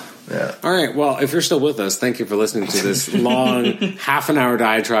fucking old. Yeah. All right. Well, if you're still with us, thank you for listening to this long half-an-hour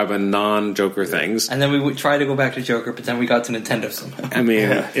diatribe on non-Joker things. And then we would try to go back to Joker, but then we got to Nintendo somehow. I mean,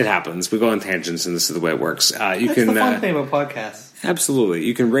 it happens. We go on tangents, and this is the way it works. That's the fun thing about podcasts. Absolutely.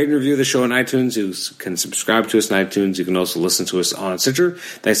 You can rate and review the show on iTunes. You can subscribe to us on iTunes. You can also listen to us on Stitcher.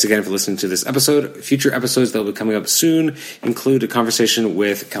 Thanks again for listening to this episode. Future episodes that will be coming up soon include a conversation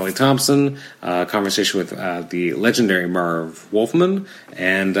with Kelly Thompson, a conversation with the legendary Marv Wolfman,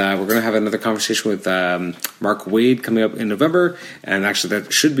 and we're going to have another conversation with Mark Wade coming up in November, and actually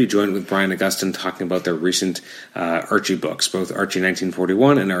that should be joined with Brian Augustine talking about their recent Archie books, both Archie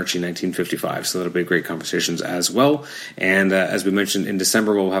 1941 and Archie 1955, so that'll be great conversations as well. And as we mentioned, in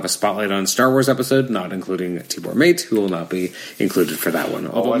December we'll have a Spotlight on Star Wars episode, not including Tibor Mate, who will not be included for that one.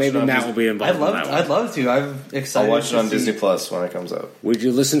 Although maybe Matt will be involved in that one. I'd love to. I'm excited. I'll watch it on Disney Plus when it comes out. Would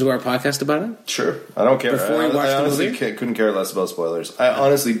you listen to our podcast about it? Sure. I don't care. Before you watch I the honestly movie? couldn't care less about spoilers. I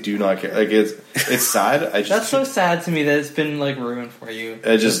honestly do not care. Like it's sad. That's so sad to me that it's been like ruined for you.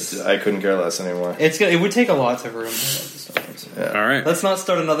 I couldn't care less anymore. It would take a lot to ruin Star Wars. Yeah. All right. Let's not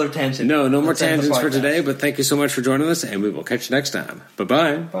start another tangent. No more tangents for today, but thank you so much for joining us, and we will catch you next time.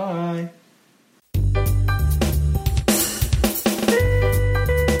 Bye-bye. Bye.